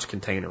 12-ounce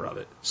container of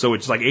it. So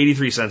it's like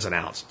 83 cents an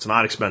ounce. It's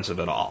not expensive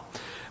at all.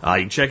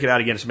 You can check it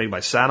out again. It's made by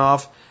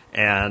Sanoff.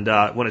 And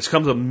when it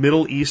comes to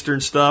Middle Eastern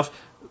stuff,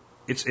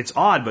 it's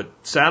odd,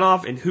 but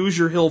Sanoff and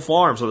Hoosier Hill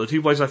Farms are the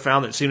two places I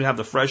found that seem to have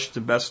the freshest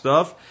and best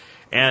stuff.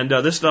 And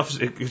this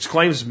stuff, it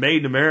claims it's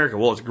made in America.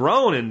 Well, it's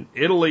grown in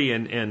Italy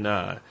and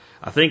I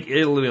think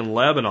Italy and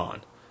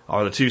Lebanon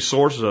are the two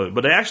sources of it.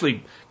 But they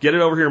actually get it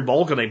over here in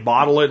bulk and they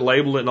bottle it,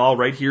 label it, and all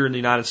right here in the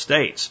United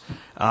States.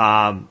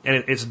 And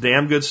it's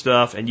damn good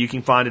stuff. And you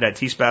can find it at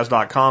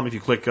tspaz.com if you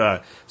click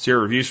see our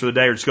reviews for the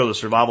day, or just go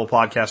to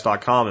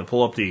survivalpodcast.com and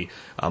pull up the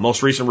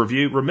most recent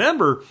review.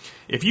 Remember,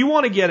 if you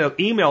want to get an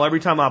email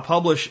every time I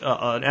publish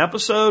an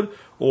episode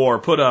or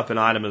put up an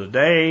item of the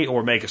day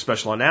or make a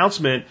special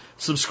announcement,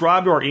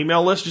 subscribe to our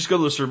email list. Just go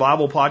to the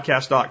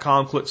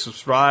survivalpodcast.com, click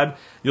subscribe.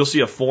 You'll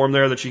see a form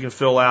there that you can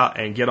fill out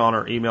and get on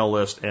our email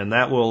list, and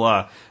that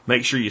will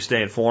make sure you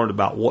stay informed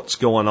about what's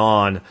going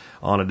on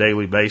a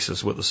daily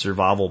basis with the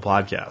Survival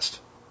Podcast.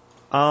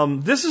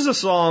 This is a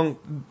song,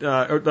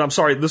 let's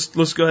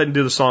go ahead and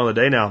do the song of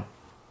the day now.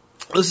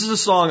 This is a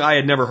song I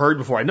had never heard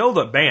before. I know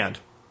the band,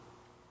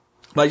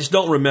 but I just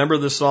don't remember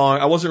the song.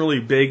 I wasn't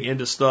really big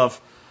into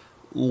stuff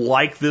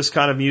like this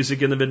kind of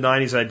music in the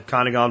mid-90s. I'd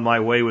kind of gone my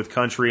way with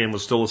country and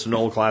was still listening to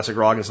old classic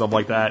rock and stuff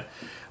like that,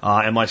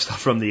 and my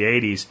stuff from the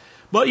 80s.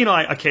 But,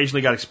 I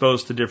occasionally got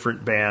exposed to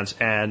different bands,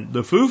 and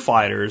the Foo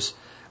Fighters,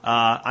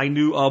 I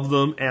knew of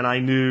them, and I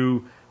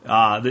knew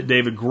that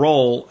David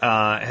Grohl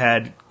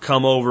had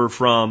come over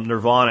from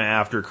Nirvana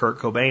after Kurt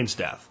Cobain's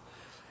death.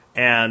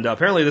 And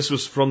apparently this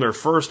was from their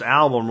first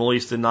album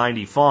released in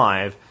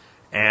 95,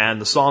 and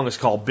the song is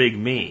called Big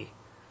Me.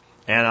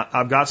 And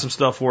I've got some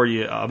stuff for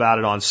you about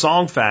it on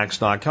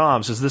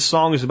songfacts.com. It says this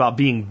song is about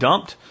being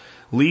dumped.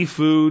 Lee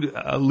Fu, Dave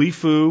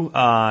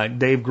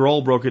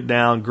Grohl broke it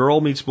down. Girl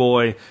meets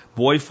boy,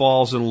 boy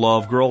falls in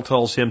love, girl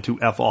tells him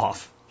to F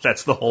off.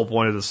 That's the whole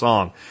point of the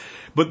song.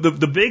 But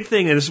the big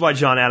thing, and this is why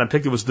John Adam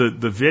picked it, was the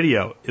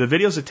video. The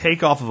video's a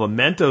takeoff of a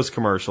Mentos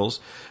commercials.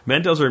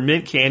 Mentos are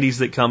mint candies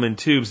that come in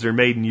tubes. They're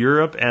made in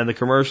Europe, and the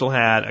commercial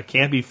had a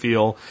campy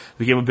feel,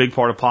 became a big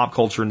part of pop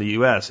culture in the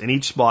U.S. In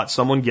each spot,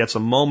 someone gets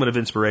a moment of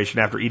inspiration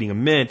after eating a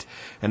mint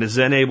and is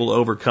then able to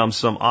overcome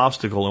some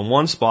obstacle. In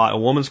one spot, a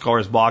woman's car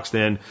is boxed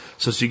in,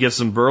 so she gets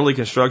some burly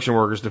construction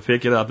workers to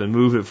pick it up and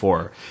move it for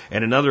her.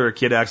 And another, a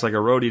kid acts like a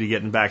roadie to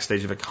get in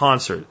backstage of a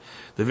concert.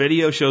 The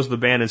video shows the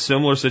band in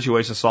similar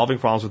situations solving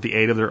problems with the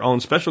aid of their own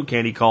special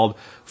candy called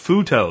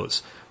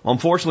Futos.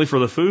 Unfortunately for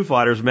the Foo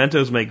Fighters,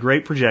 Mentos make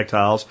great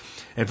projectiles,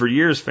 and for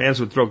years fans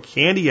would throw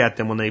candy at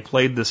them when they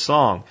played this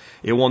song.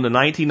 It won the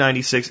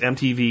 1996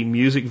 MTV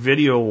Music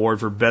Video Award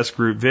for Best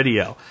Group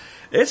Video.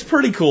 It's a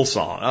pretty cool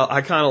song.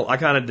 I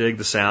kind of dig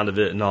the sound of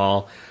it and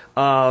all.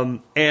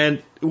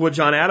 And what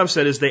John Adams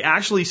said is they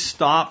actually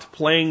stopped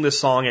playing this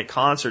song at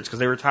concerts because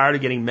they were tired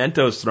of getting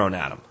Mentos thrown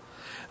at them.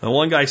 And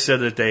one guy said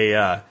that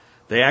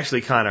they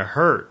actually kind of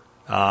hurt.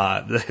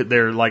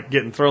 They're like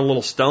getting thrown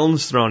little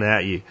stones thrown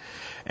at you.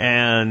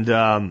 And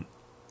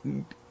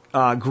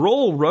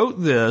Grohl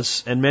wrote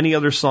this and many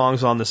other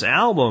songs on this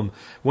album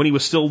when he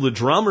was still the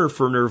drummer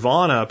for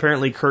Nirvana.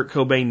 Apparently Kurt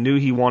Cobain knew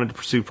he wanted to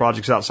pursue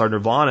projects outside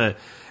Nirvana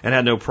and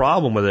had no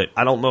problem with it.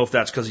 I don't know if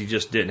that's because he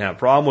just didn't have a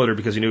problem with it or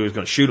because he knew he was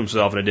going to shoot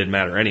himself and it didn't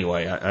matter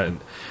anyway.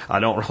 I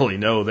don't really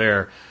know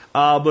there.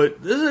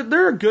 But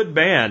they're a good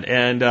band.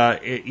 And,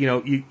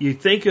 you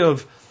think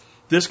of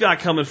this guy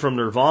coming from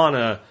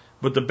Nirvana,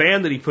 but the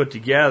band that he put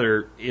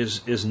together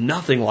is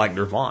nothing like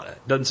Nirvana.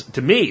 Doesn't,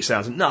 to me,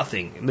 sounds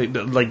nothing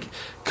like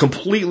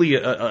completely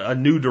a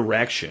new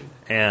direction,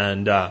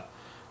 and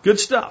good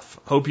stuff.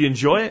 Hope you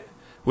enjoy it.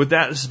 With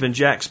that, this has been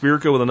Jack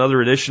Spirko with another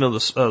edition of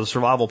the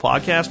Survival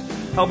Podcast,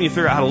 helping you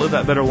figure out how to live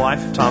that better life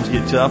if times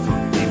get tough,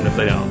 or even if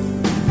they don't.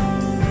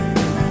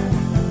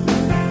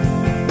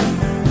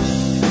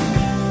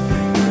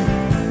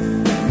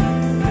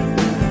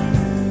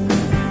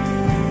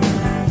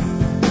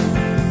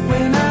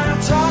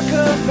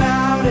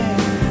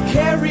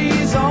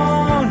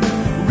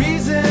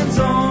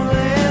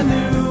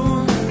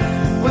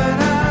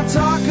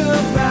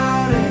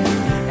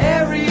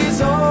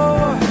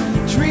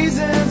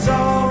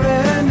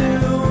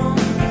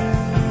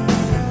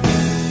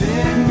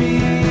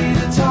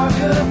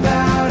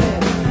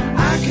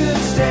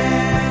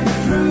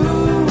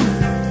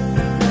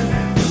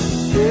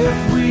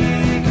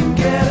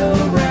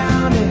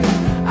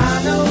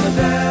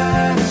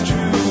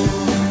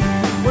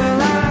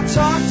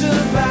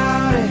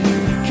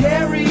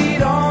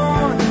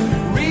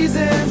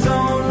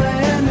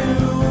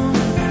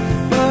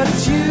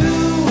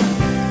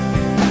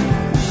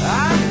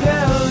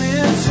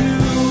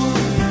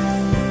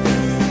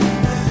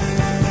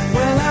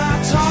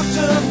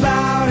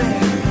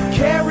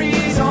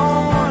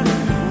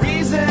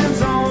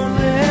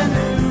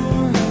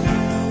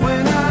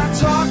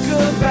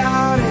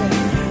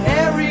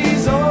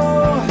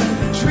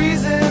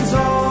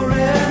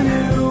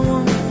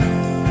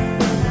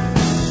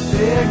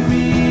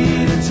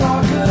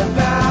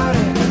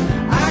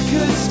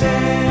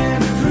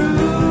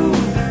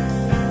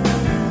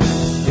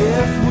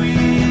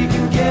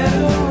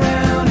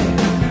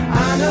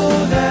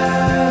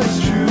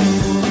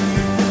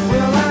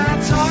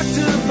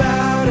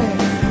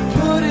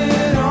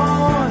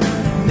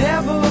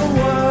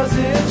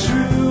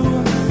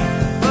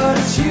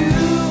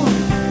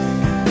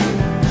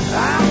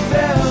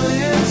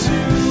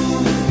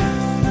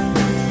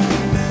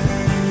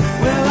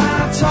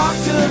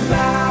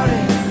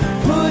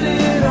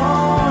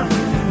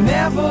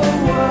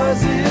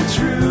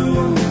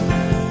 true.